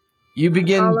 you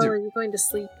begin. Are you going to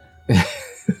sleep?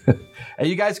 And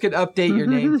you guys can update your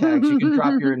name tags. You can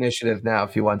drop your initiative now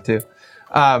if you want to.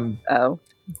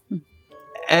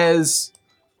 As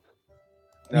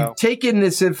you take in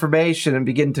this information and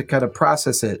begin to kind of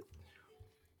process it,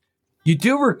 you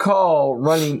do recall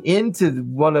running into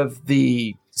one of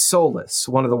the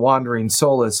wandering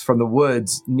Solus from the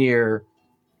woods near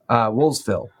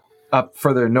Woolsville, up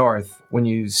further north when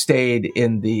you stayed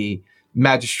in the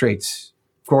magistrate's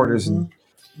quarters and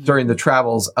during the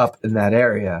travels up in that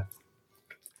area.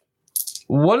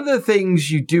 One of the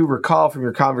things you do recall from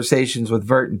your conversations with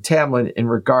Vert and Tamlin in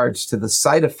regards to the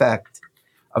side effect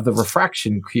of the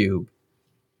refraction cube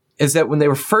is that when they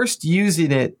were first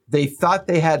using it, they thought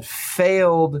they had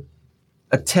failed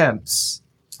attempts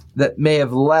that may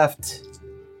have left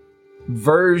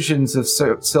versions of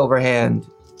Silverhand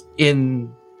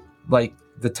in like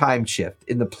the time shift,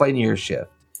 in the planar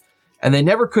shift. And they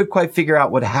never could quite figure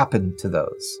out what happened to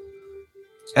those.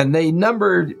 And they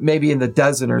numbered maybe in the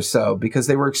dozen or so because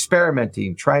they were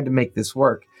experimenting, trying to make this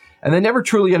work. And they never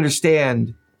truly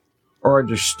understood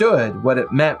what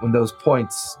it meant when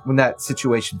when that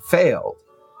situation failed.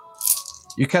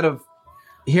 You kind of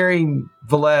hearing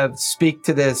Velev speak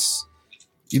to this,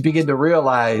 you begin to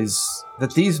realize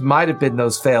that these might have been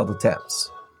those failed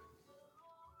attempts.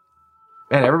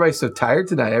 Man, everybody's so tired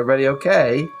tonight. Everybody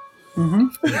okay?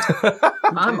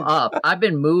 Mm-hmm. I'm up. I've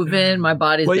been moving. My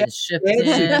body's been shifting.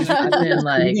 I've been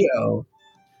like...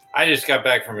 I just got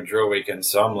back from a drill weekend,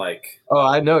 so I'm like... Oh,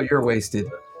 I know you're wasted.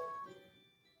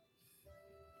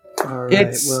 All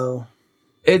right,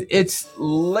 it's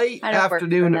late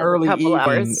afternoon, early evening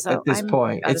hours, so at this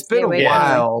point. It's been a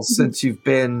while since you've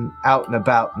been out and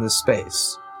about in this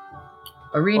space.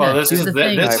 Arena. Well, this is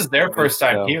their first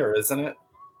time here, isn't it?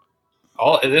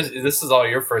 This is all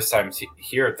your first time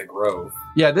here at the Grove.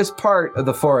 Yeah, this part of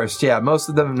the forest. Yeah, most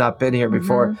of them have not been here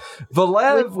before.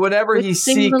 Velev, whenever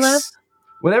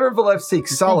Velev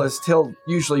seeks solace, he'll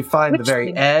usually find the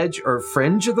very edge or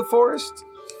fringe of the forest,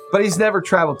 but he's never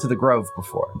traveled to the Grove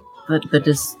before. The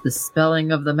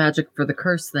dispelling of the magic for the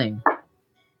curse thing.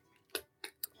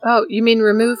 Oh, you mean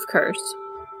remove curse?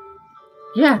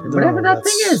 Yeah, whatever that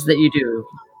thing is that you do.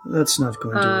 That's not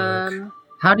going to work.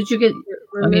 How did you get...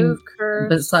 remove curse.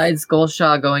 Besides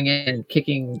Golshaw going in and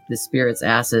kicking the spirits'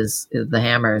 asses, the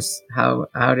hammers, how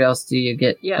else do you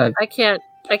get... I can't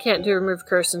do remove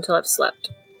curse until I've slept.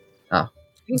 Oh.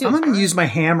 I'm going to use my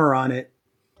hammer on it.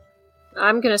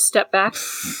 I'm going to step back.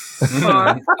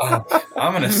 I'm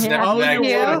going to step back.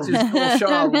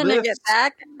 Golshaw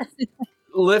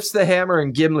lifts the hammer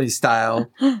in Gimli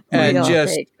style and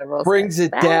just brings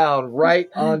it down right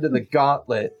onto the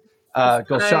gauntlet.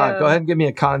 Golshaw, go ahead and give me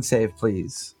a con save,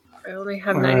 please. I only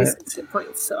have 96 hit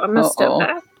points, so I'm going to step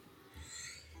back.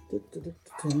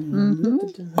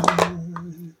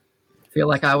 I feel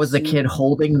like I was the kid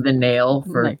holding the nail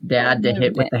for Dad to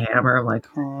hit with the hammer. I'm like,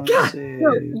 God!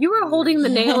 No, you were holding the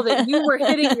nail that you were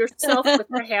hitting yourself with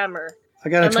the hammer. I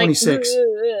got a 26.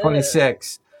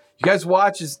 26. You guys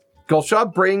watch as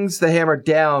Golshaw brings the hammer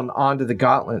down onto the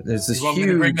gauntlet. There's this huge... You want me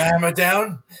to bring the hammer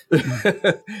down?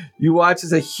 You watch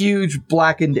as a huge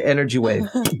blackened energy wave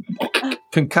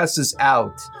concusses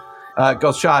out.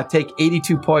 Golshaw, take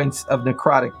 82 points of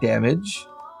necrotic damage.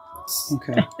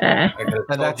 Okay.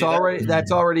 And that's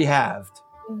already halved.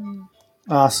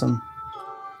 Awesome.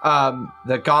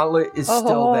 The gauntlet is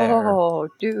still there. Oh,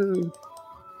 dude.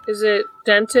 Is it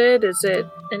dented? Is it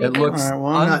anything? It looks I'm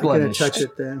not going to touch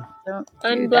it then. Don't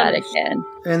do that again.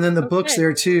 And then the book's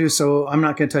there too, so I'm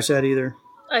not going to touch that either.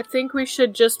 I think we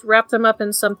should just wrap them up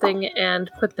in something and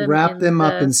put them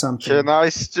up in something. Can I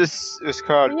just stick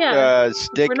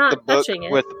the book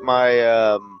with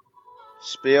my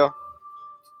spear?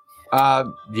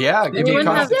 Yeah, give me a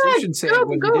constitution save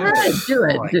when you do ahead. Do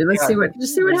it. Dude, let's see what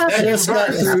happens.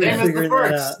 Figuring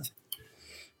that out.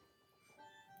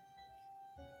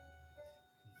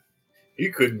 You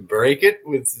couldn't break it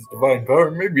with divine power.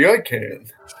 Maybe I can.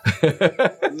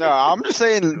 No, I'm just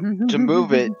saying to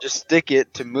move it. Just stick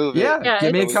it to move it. Yeah,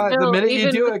 give me a con. The minute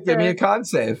you do it, give me a con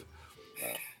save.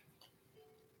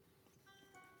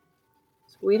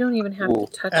 We don't even have to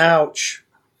touch it. Ouch.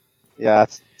 Yeah,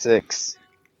 that's 6.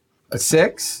 A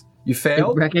 6? You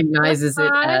failed? It recognizes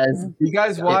it as... You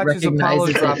guys watch as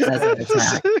Apollo drops dead.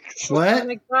 What? Oh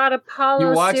my God, Apollo,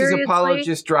 you watch seriously? As Apollo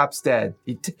just drops dead.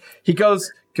 He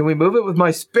goes, can we move it with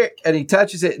my spirit? And he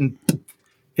touches it and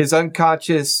his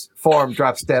unconscious form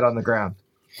drops dead on the ground.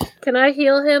 Can I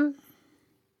heal him?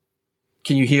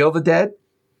 Can you heal the dead?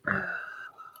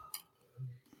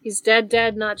 He's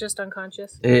dead, not just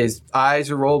unconscious. His eyes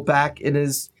are rolled back in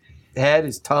his head.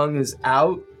 His tongue is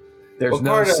out. There's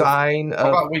no sign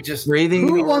of breathing.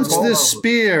 Who wants this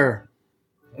spear?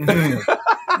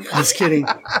 Just kidding.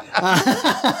 Velev,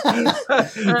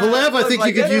 I think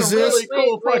you could use this. Really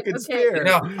cool fucking spear.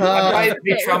 No, I might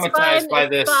be traumatized by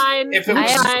this. If it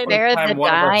was spare the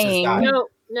dying.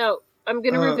 No, I'm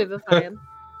going to revivify him.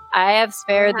 I have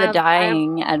spared the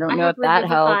dying. I don't know if that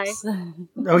helps.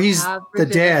 Oh, he's the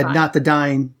dead, not the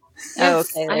dying. Oh,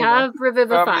 okay. I have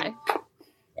revivify.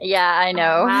 Yeah, I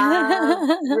know.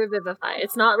 Revivify.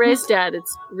 It's not raise dead,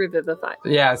 it's revivify.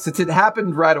 Yeah, since it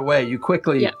happened right away, you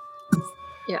quickly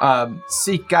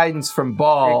seek guidance from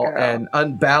Ball and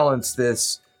unbalance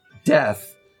this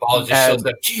death. Ball just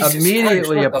shows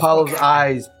immediately Christ, Apollo's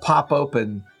eyes pop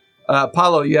open.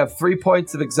 Apollo, you have 3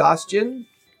 points of exhaustion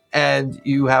and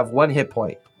you have 1 hit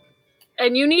point.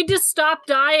 And you need to stop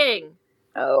dying.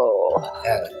 Oh.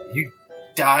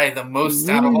 die the most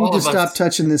out of all of us. You need to stop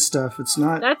touching this stuff. It's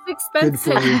not. That's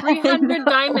expensive. 300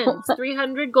 diamonds.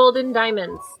 300 golden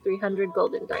diamonds. 300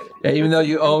 golden diamonds. Yeah, even though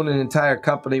you own an entire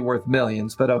company worth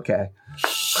millions, but okay.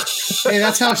 Hey,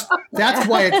 that's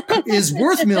why it is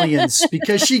worth millions,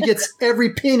 because she gets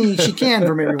every penny she can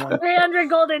from everyone. 300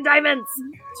 golden diamonds.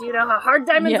 Do you know how hard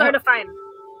diamonds are to find?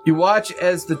 You watch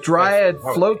as the dryad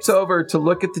floats over to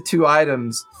look at the two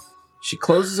items. She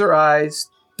closes her eyes.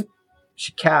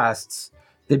 She casts.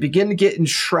 They begin to get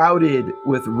enshrouded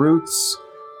with roots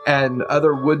and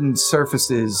other wooden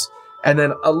surfaces, and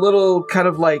then a little kind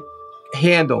of like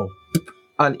handle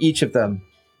on each of them.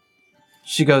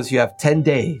 She goes, you have 10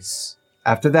 days.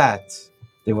 After that,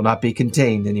 they will not be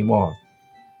contained anymore.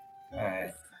 All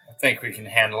right. I think we can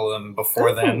handle them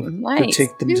before then. Nice. To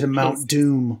take them to Mount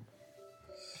Doom.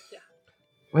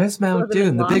 Where's Mount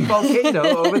Doom? The big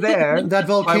volcano over there. That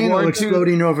volcano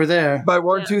exploding over there. By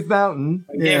Wartooth Mountain.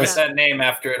 We gave us that name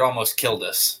after it almost killed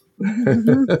us.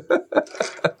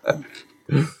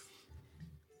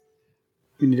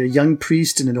 We need a young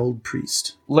priest and an old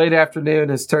priest. Late afternoon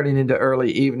is turning into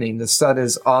early evening. The sun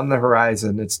is on the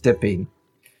horizon. It's dipping.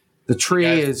 The tree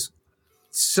is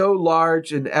so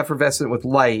large and effervescent with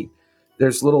light.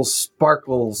 There's little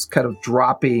sparkles kind of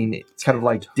dropping. It's kind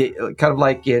of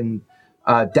like in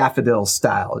daffodil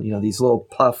style. You know, these little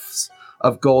puffs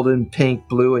of golden, pink,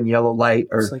 blue, and yellow light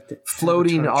are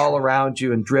floating all around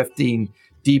you and drifting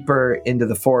deeper into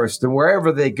the forest. And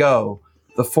wherever they go,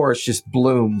 the forest just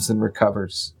blooms and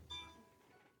recovers.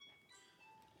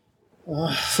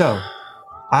 So,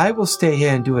 I will stay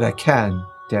here and do what I can,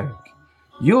 Derek.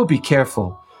 You will be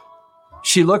careful.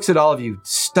 She looks at all of you.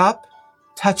 Stop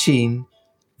touching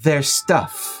their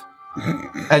stuff.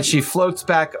 And she floats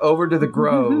back over to the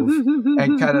grove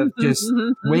and kind of just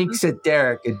winks at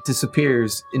Derek and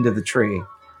disappears into the tree.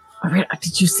 All right,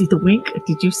 did you see the wink?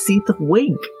 Did you see the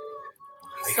wink?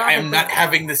 I am not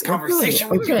having this conversation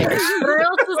with you. Or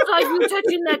else saw you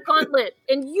touching that gauntlet,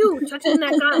 and you touching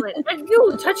that gauntlet, and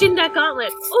you touching that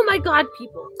gauntlet. Oh my God,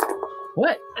 people!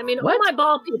 What? I mean, what? oh my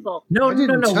ball, people! No, I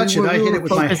didn't touch it. I hit it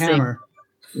with my hammer.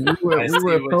 We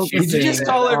were focusing. Did you just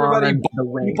call everybody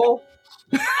people?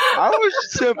 I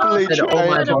was simply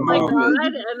trying to move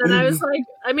it. And then I was like,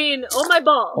 I mean, oh my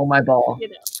ball. Oh my ball. You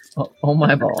know. Oh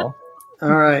my ball.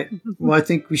 All right. Well, I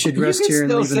think we should rest here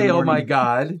and leave in the morning. Oh my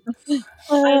God.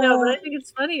 I know, but I think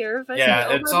it's funnier if I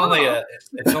say, it's only a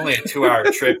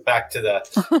 2-hour trip back to the.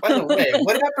 By the way,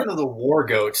 what happened to the war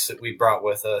goats that we brought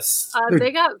with us?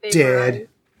 They got dead.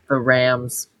 The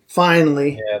Rams.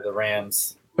 Finally. Yeah, the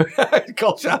Rams.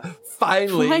 Culture.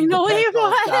 Finally what?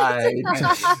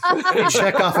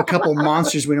 Check off a couple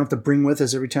monsters we don't have to bring with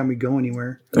us every time we go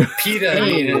anywhere. PETA.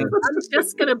 I'm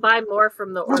just gonna buy more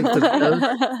from the orphans.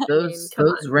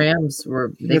 Those Rams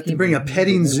were. We have to bring a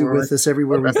petting zoo with us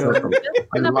everywhere we go.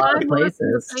 A lot of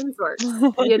places.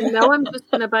 You know, I'm just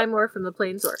gonna buy more from the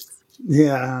Plainsorks.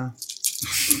 Yeah.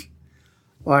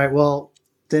 All right. Well,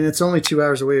 then it's only 2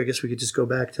 hours away. I guess we could just go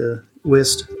back to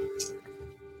Whist.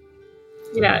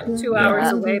 Yeah, 2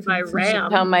 hours away by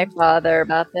ram. Tell my father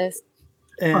about this.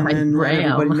 And then let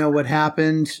everybody know what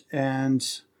happened and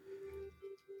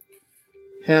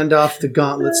hand off the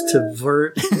gauntlets to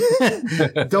Vert.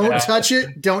 Don't touch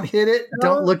it. Don't hit it.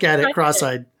 Don't look at it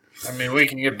cross-eyed. I mean, we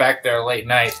can get back there late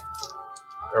night.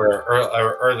 Or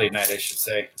early night, I should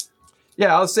say.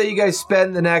 Yeah, I'll say you guys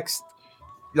spend the next,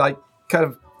 how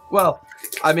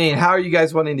are you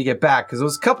guys wanting to get back? Because it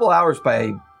was a couple hours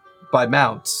by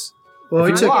mounts. Well,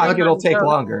 it'll take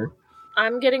longer.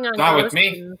 I'm getting on. Not with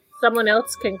me. Someone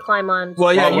else can climb on.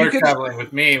 Well, yeah, while you're traveling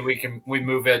with me, we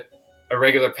move at a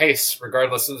regular pace,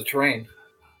 regardless of the terrain.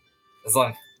 As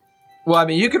long. Well, I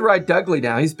mean, you could ride Dudley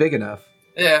now. He's big enough.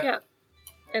 Yeah.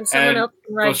 And someone else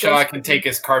can ride. Shaw can take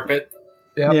his carpet.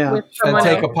 Yeah. And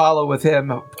take Apollo with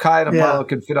him. Kai and Apollo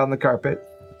can fit on the carpet.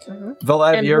 Mm-hmm.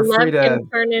 Valev, you're free to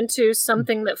turn into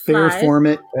something that flies form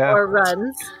it or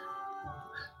runs.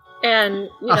 And,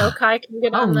 Kai can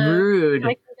get on the... Rude.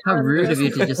 How rude of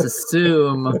you to just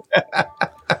assume.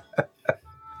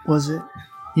 Was it?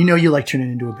 You like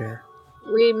turning into a bear.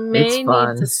 We may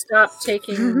need to stop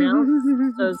taking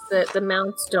mounts so that the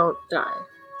mounts don't die.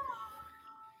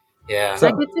 Yeah.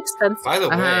 That gets expensive. By the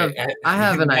way, I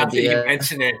have an idea. You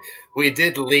mentioned it. We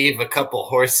did leave a couple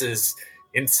horses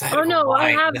inside. Oh, no,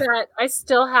 I have that. I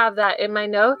still have that in my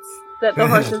notes. That the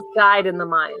horses died in the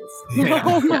mines. Yeah.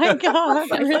 Oh my God!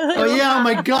 Oh yeah! Oh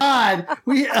my God!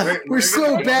 We're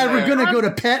so bad. We're gonna go to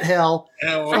pet hell.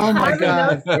 Oh my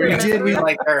God! We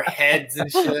like our heads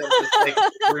and shit. Just,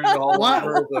 all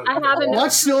over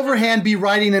Watch Silverhand be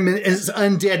riding them as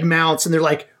undead mounts, and they're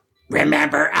like,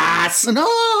 "Remember us?"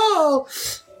 No.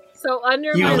 So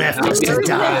under You my left us to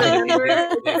die.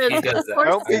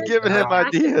 Don't be giving him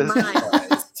ideas.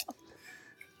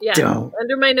 Yeah, Don't.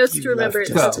 under my notes You to remember, left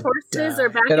it us says to horses die. are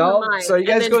back in the mine. So are you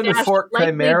guys going to Fort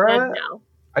Chimera? Now.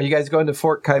 Are you guys going to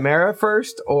Fort Chimera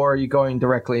first, or are you going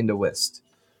directly into Whist?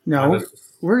 No,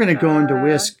 we're going to go into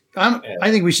Whisk.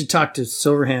 I think we should talk to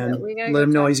Silverhand. Let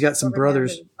him know he's got some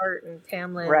brothers. Bart and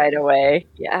Tamlin. Right away.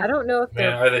 Yeah. I don't know if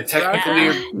they're. Are they technically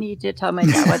I need to tell my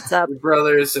dad what's up.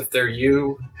 brothers? If they're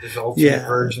you, there's alternate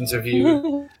versions of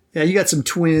you. Yeah, you got some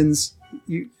twins.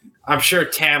 I'm sure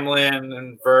Tamlin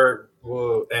and Bert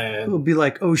will be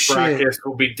like, oh shit. Brackus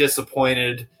will be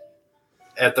disappointed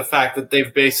at the fact that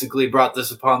they've basically brought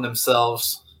this upon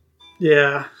themselves.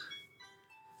 Yeah.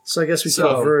 So I guess we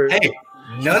tell Vert. Hey,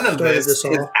 none of this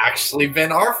has actually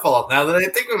been our fault. Now that I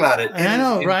think about it, I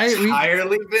know, right? It's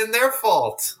entirely been their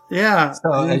fault. Yeah.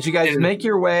 So as you guys make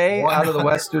your way out of the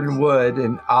Western Wood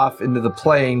and off into the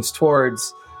plains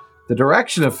towards the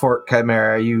direction of Fort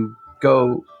Chimera, you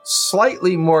go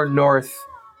slightly more north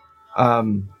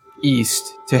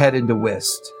east to head into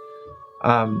Whist.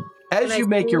 As you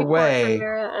make your way,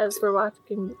 as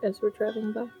we're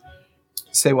traveling by.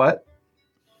 Say what?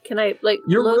 Can I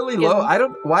You're really low.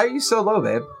 Why are you so low,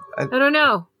 babe? I don't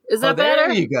know. Is that better?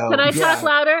 There you go. Can I talk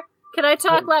louder? Can I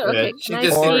talk louder? Okay. She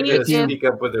just needed to speak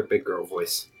up with her big girl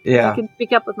voice. Yeah. I can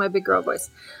speak up with my big girl voice.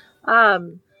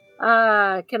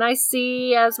 Can I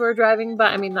see as we're driving by?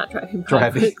 I mean, not driving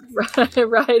by.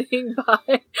 Riding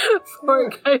by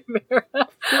Fort Chimera.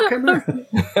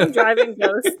 Driving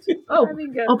Ghost. Oh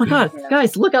my God,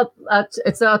 guys, look out!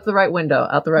 It's out the right window.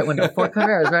 Out the right window. Fort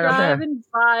Chimera is right out there. Driving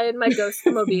by in my Ghost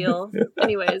mobile.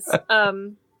 Anyways,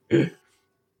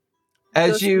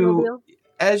 as you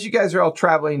guys are all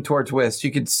traveling towards Whist,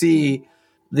 you can see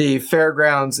the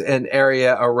fairgrounds and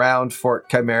area around Fort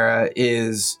Chimera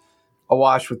is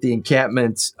awash with the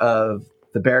encampments of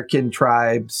the Bearkin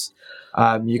tribes.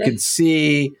 You can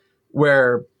see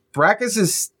where Brackus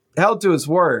is held to his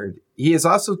word. He has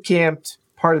also camped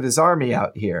part of his army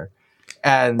out here,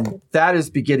 and that is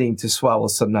beginning to swell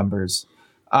with some numbers.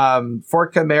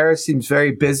 Fort Chimera seems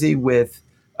very busy with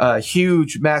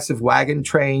huge, massive wagon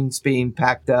trains being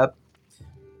packed up.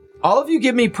 All of you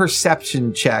give me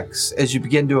perception checks as you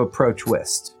begin to approach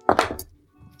Whist.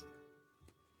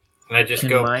 Can I just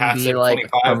go passive like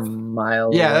 25? a mile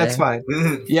Yeah, away? that's fine.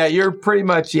 Yeah, you're pretty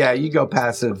much, you go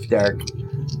passive, Derek.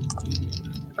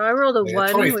 I rolled a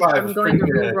 1, which I'm going to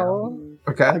re-roll.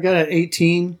 Okay. I got an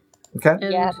 18. Okay.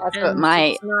 Yeah, that's what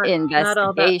my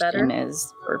investigation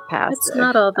is for passive. It's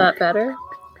not all that better.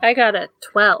 I got a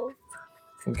 12.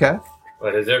 Okay.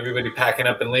 What, is everybody packing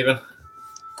up and leaving?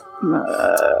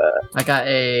 I got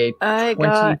a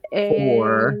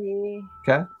 24.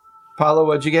 Okay. Paulo,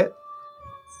 what'd you get?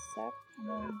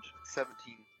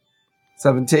 17.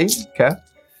 17. Okay.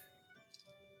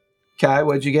 Kai,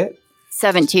 what'd you get?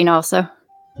 17 also.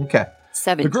 Okay.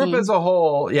 17. The group as a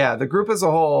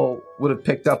whole would have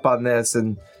picked up on this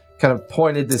and kind of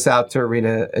pointed this out to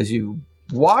Arena as you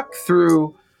walk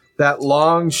through that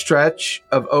long stretch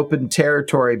of open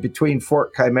territory between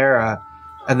Fort Chimera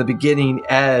and the beginning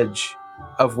edge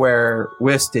of where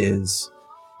Whist is.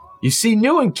 You see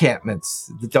new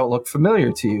encampments that don't look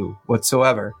familiar to you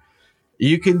whatsoever.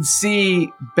 You can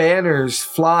see banners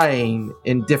flying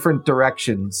in different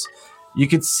directions. You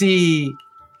could see,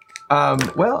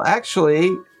 Arena.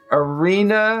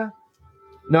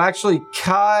 No, actually,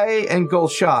 Kai and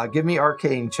Gulsha. Give me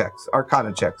arcana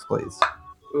checks, please.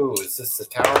 Ooh, is this the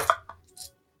tower?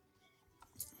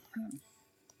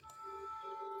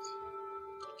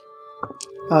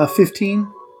 Uh, 15.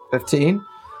 15.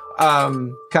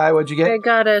 Kai, what'd you get? I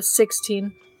got a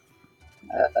 16.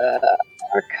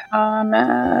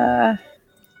 Arcana.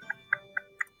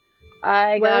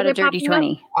 I got a dirty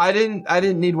 20. I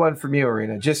didn't need one from you,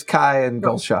 Arena. Just Kai and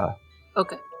Gulsha.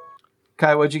 Okay.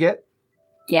 Kai, what'd you get?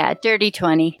 Yeah, dirty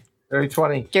 20. Dirty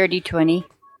 20. Dirty 20.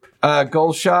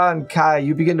 Gulsha and Kai,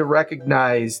 you begin to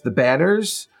recognize the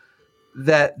banners,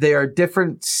 that they are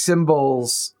different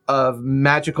symbols of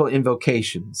magical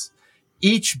invocations.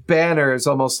 Each banner is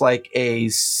almost like a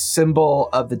symbol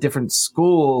of the different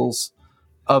schools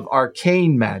of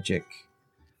arcane magic.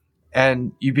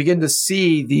 And you begin to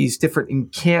see these different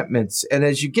encampments. And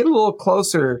as you get a little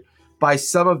closer by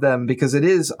some of them, because it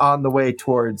is on the way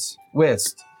towards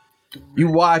Whist, you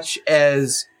watch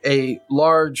as a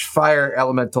large fire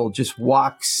elemental just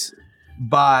walks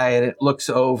by and it looks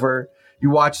over. You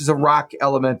watch as a rock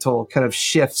elemental kind of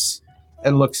shifts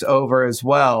and looks over as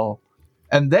well.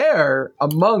 And there,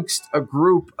 amongst a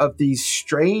group of these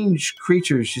strange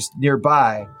creatures just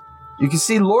nearby, you can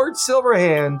see Lord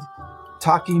Silverhand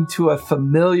talking to a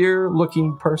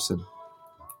familiar-looking person.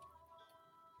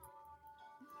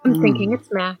 I'm thinking it's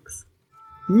Max.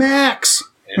 Max!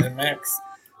 Is it Max?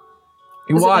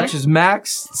 You watch as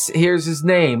Max hears his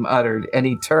name uttered, and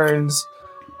he turns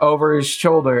over his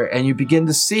shoulder, and you begin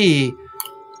to see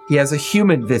he has a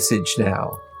human visage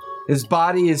now. His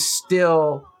body is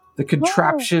still the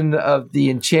contraption of the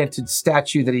enchanted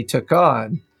statue that he took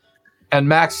on. And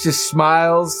Max just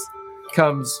smiles,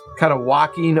 comes kind of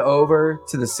walking over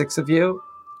to the six of you.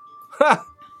 Ha!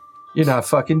 You're not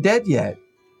fucking dead yet.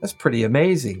 That's pretty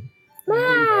amazing.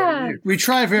 We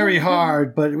try very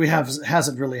hard, but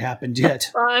hasn't really happened yet.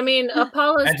 Well, I mean,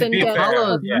 Apollo's been dead.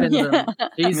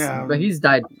 But he's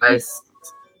died twice.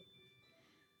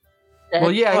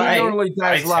 Well, yeah, he normally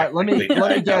dies a lot. Let me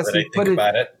guess.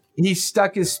 He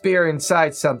stuck his spear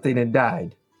inside something and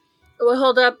died. We'll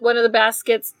hold up one of the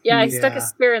baskets. Yeah, he stuck a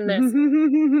spear in this.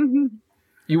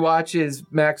 You watch as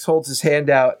Max holds his hand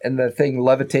out, and the thing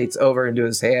levitates over into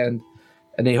his hand,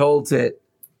 and he holds it.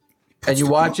 And you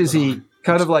watch as he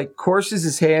kind of like courses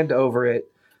his hand over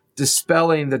it,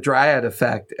 dispelling the dryad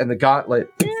effect, and the gauntlet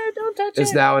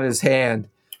is now in his hand.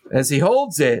 As he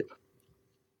holds it,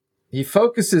 he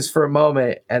focuses for a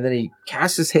moment, and then he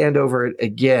casts his hand over it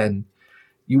again.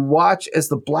 You watch as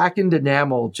the blackened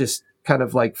enamel just kind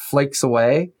of like flakes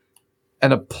away,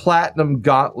 and a platinum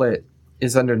gauntlet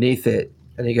is underneath it.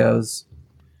 And he goes,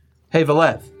 "Hey,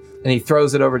 Valev," and he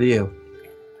throws it over to you.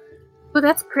 Oh,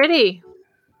 that's pretty.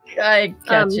 I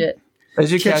catch it.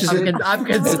 As you catch it, I'm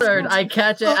concerned. I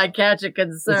catch it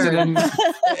concerned. I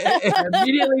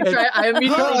immediately try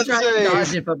to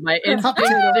dodge it, but my instinct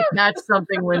to catch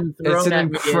something when thrown it's an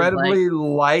at me incredibly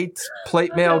light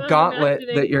plate mail gauntlet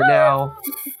that you're now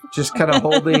just kind of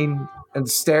holding and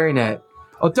staring at.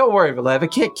 Oh, don't worry, Valev. I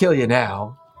can't kill you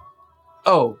now.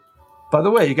 Oh, by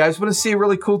the way, you guys want to see a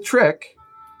really cool trick?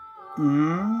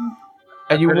 And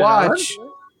you watch.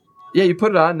 Yeah, you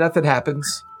put it on. Nothing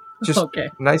happens. Just a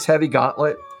nice heavy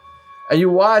gauntlet. And you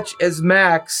watch as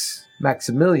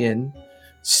Maximilian,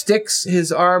 sticks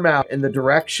his arm out in the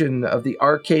direction of the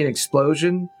arcane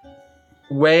explosion,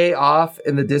 way off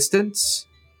in the distance.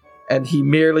 And he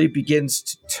merely begins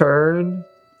to turn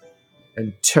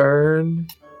and turn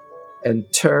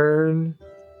and turn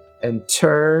and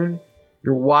turn.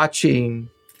 You're watching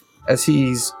as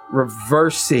he's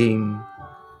reversing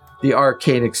the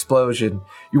arcane explosion.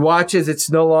 You watch as it's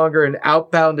no longer an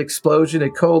outbound explosion.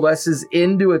 It coalesces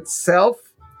into itself,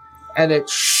 and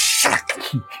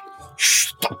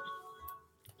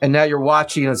and now you're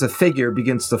watching as a figure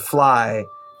begins to fly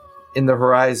in the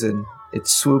horizon. It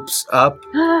swoops up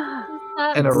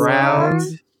and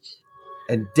around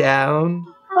and down,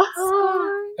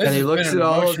 and he looks at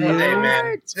all of you.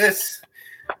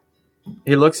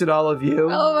 He looks at all of you.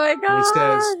 Oh my god! And he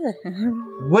says,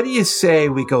 "What do you say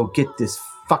we go get this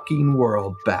fucking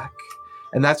world back?"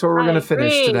 And that's where we're going to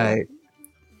finish tonight.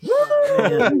 What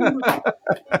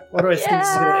do I think this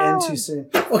is going to end too soon?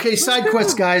 Okay, side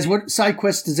quests, guys. What side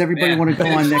quests does everybody want to go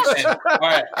on next? All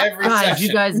right, guys,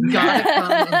 you guys got to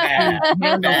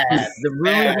come. The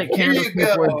ruins at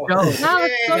Candlestick were dope. You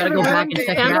got to go back and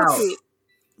check it out.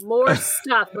 More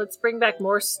stuff. Let's bring back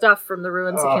more stuff from the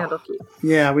ruins of Candlekeep.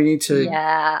 Yeah, we need to.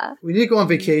 Yeah, we need to go on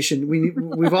vacation.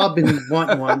 We've all been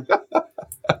wanting one.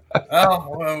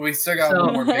 Oh, well, we still got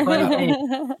one more big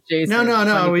one. Jason,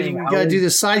 no. We got to do the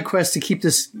side quest to keep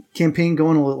this campaign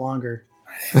going a little longer.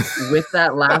 With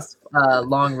that last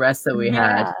long rest that we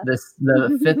had, the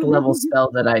 5th level spell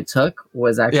that I took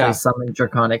was actually Summon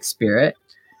Draconic Spirit.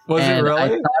 Was it really? I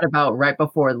thought about right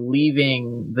before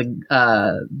leaving the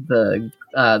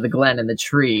glen and the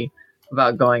tree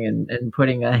about going and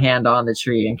putting a hand on the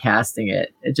tree and casting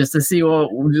it just to see what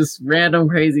just random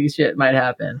crazy shit might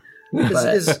happen.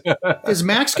 Is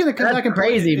Max going to come back and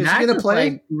crazy? Is Max he going to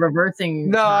play? Like reversing.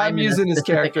 No, I'm using his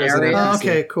character as an NPC.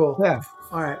 Okay, cool. Yeah.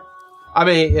 All right. I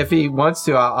mean, if he wants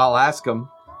to, I'll ask him.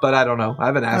 But I don't know. I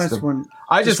haven't asked him.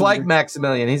 I just like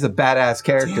Maximilian. He's a badass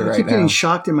character right now. I keep getting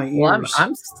shocked in my ears. Well,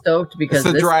 I'm stoked because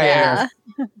it's the dryad.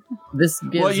 This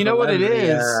gives well, you know what it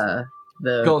is.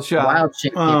 The wild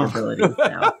chick capabilities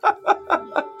now.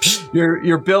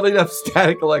 You're building up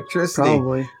static electricity.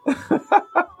 Probably.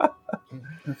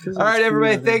 All right,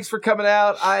 everybody. Thanks for coming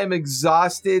out. I am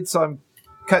exhausted, so I'm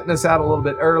cutting us out a little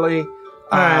bit early.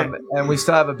 And we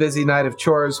still have a busy night of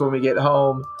chores when we get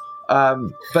home.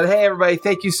 But hey, everybody,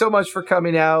 thank you so much for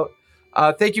coming out.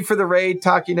 Thank you for the raid,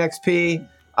 Talking XP.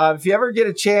 If you ever get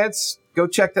a chance, go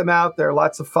check them out. They're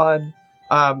lots of fun.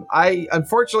 I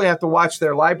unfortunately have to watch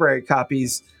their library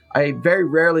copies. I very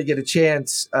rarely get a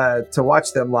chance to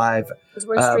watch them live. Because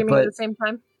we're streaming at the same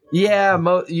time?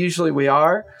 Yeah, usually we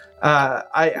are.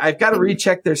 I've got to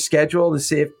recheck their schedule to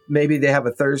see if maybe they have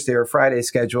a Thursday or Friday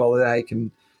schedule that I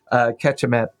can catch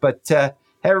them at. But hey,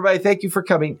 everybody, thank you for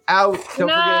coming out. Don't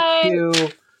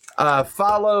forget to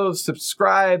follow,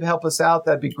 subscribe, help us out.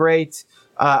 That'd be great.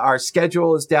 Our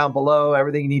schedule is down below.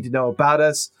 Everything you need to know about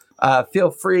us.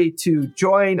 Feel free to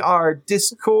join our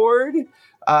Discord.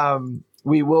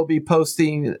 We will be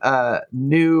posting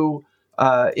new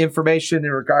information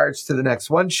in regards to the next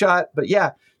one shot. But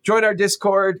yeah, join our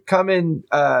Discord. Come and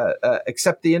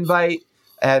accept the invite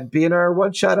and be in our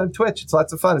one shot on Twitch. It's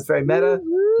lots of fun. It's very meta.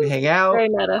 We hang out. Very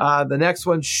meta. The next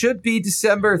one should be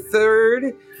December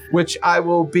 3rd, which I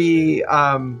will be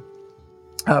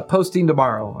posting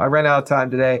tomorrow. I ran out of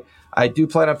time today. I do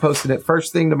plan on posting it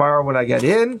first thing tomorrow when I get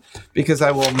in, because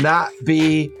I will not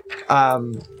be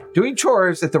doing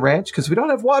chores at the ranch because we don't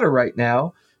have water right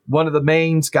now. One of the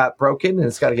mains got broken and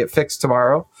it's got to get fixed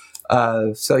tomorrow.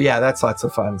 So yeah, that's lots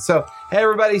of fun. So hey,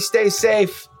 everybody, stay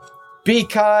safe, be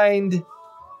kind,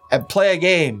 and play a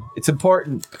game. It's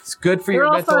important. It's good for your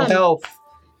mental health.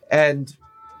 And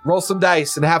roll some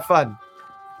dice and have fun.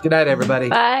 Good night, everybody.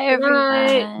 Bye,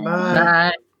 everyone.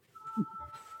 Bye.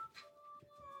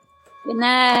 Good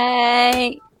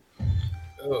night.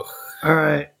 Ugh. All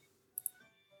right.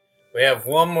 We have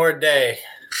one more day.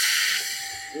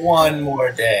 One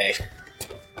more day.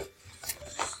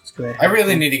 I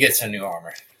really need to get some new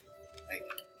armor.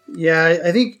 Yeah,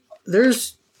 I think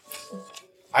there's...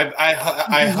 I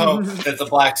hope that the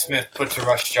blacksmith puts a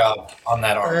rush job on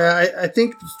that armor. I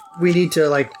think we need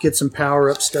to get some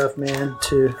power-up stuff, man,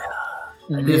 to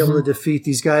be able to defeat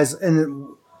these guys. And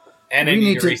I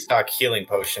need to restock healing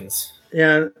potions.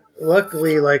 Yeah,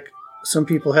 luckily, some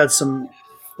people had some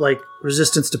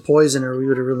resistance to poison, or we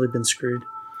would have really been screwed.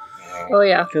 Oh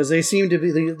yeah, because they seem to be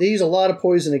they use a lot of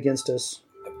poison against us.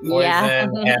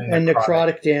 Poison and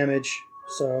necrotic damage.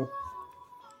 So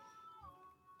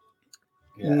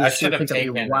Yeah, I should have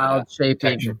taken wild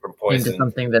shaping into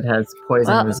something that has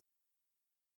poison resistance.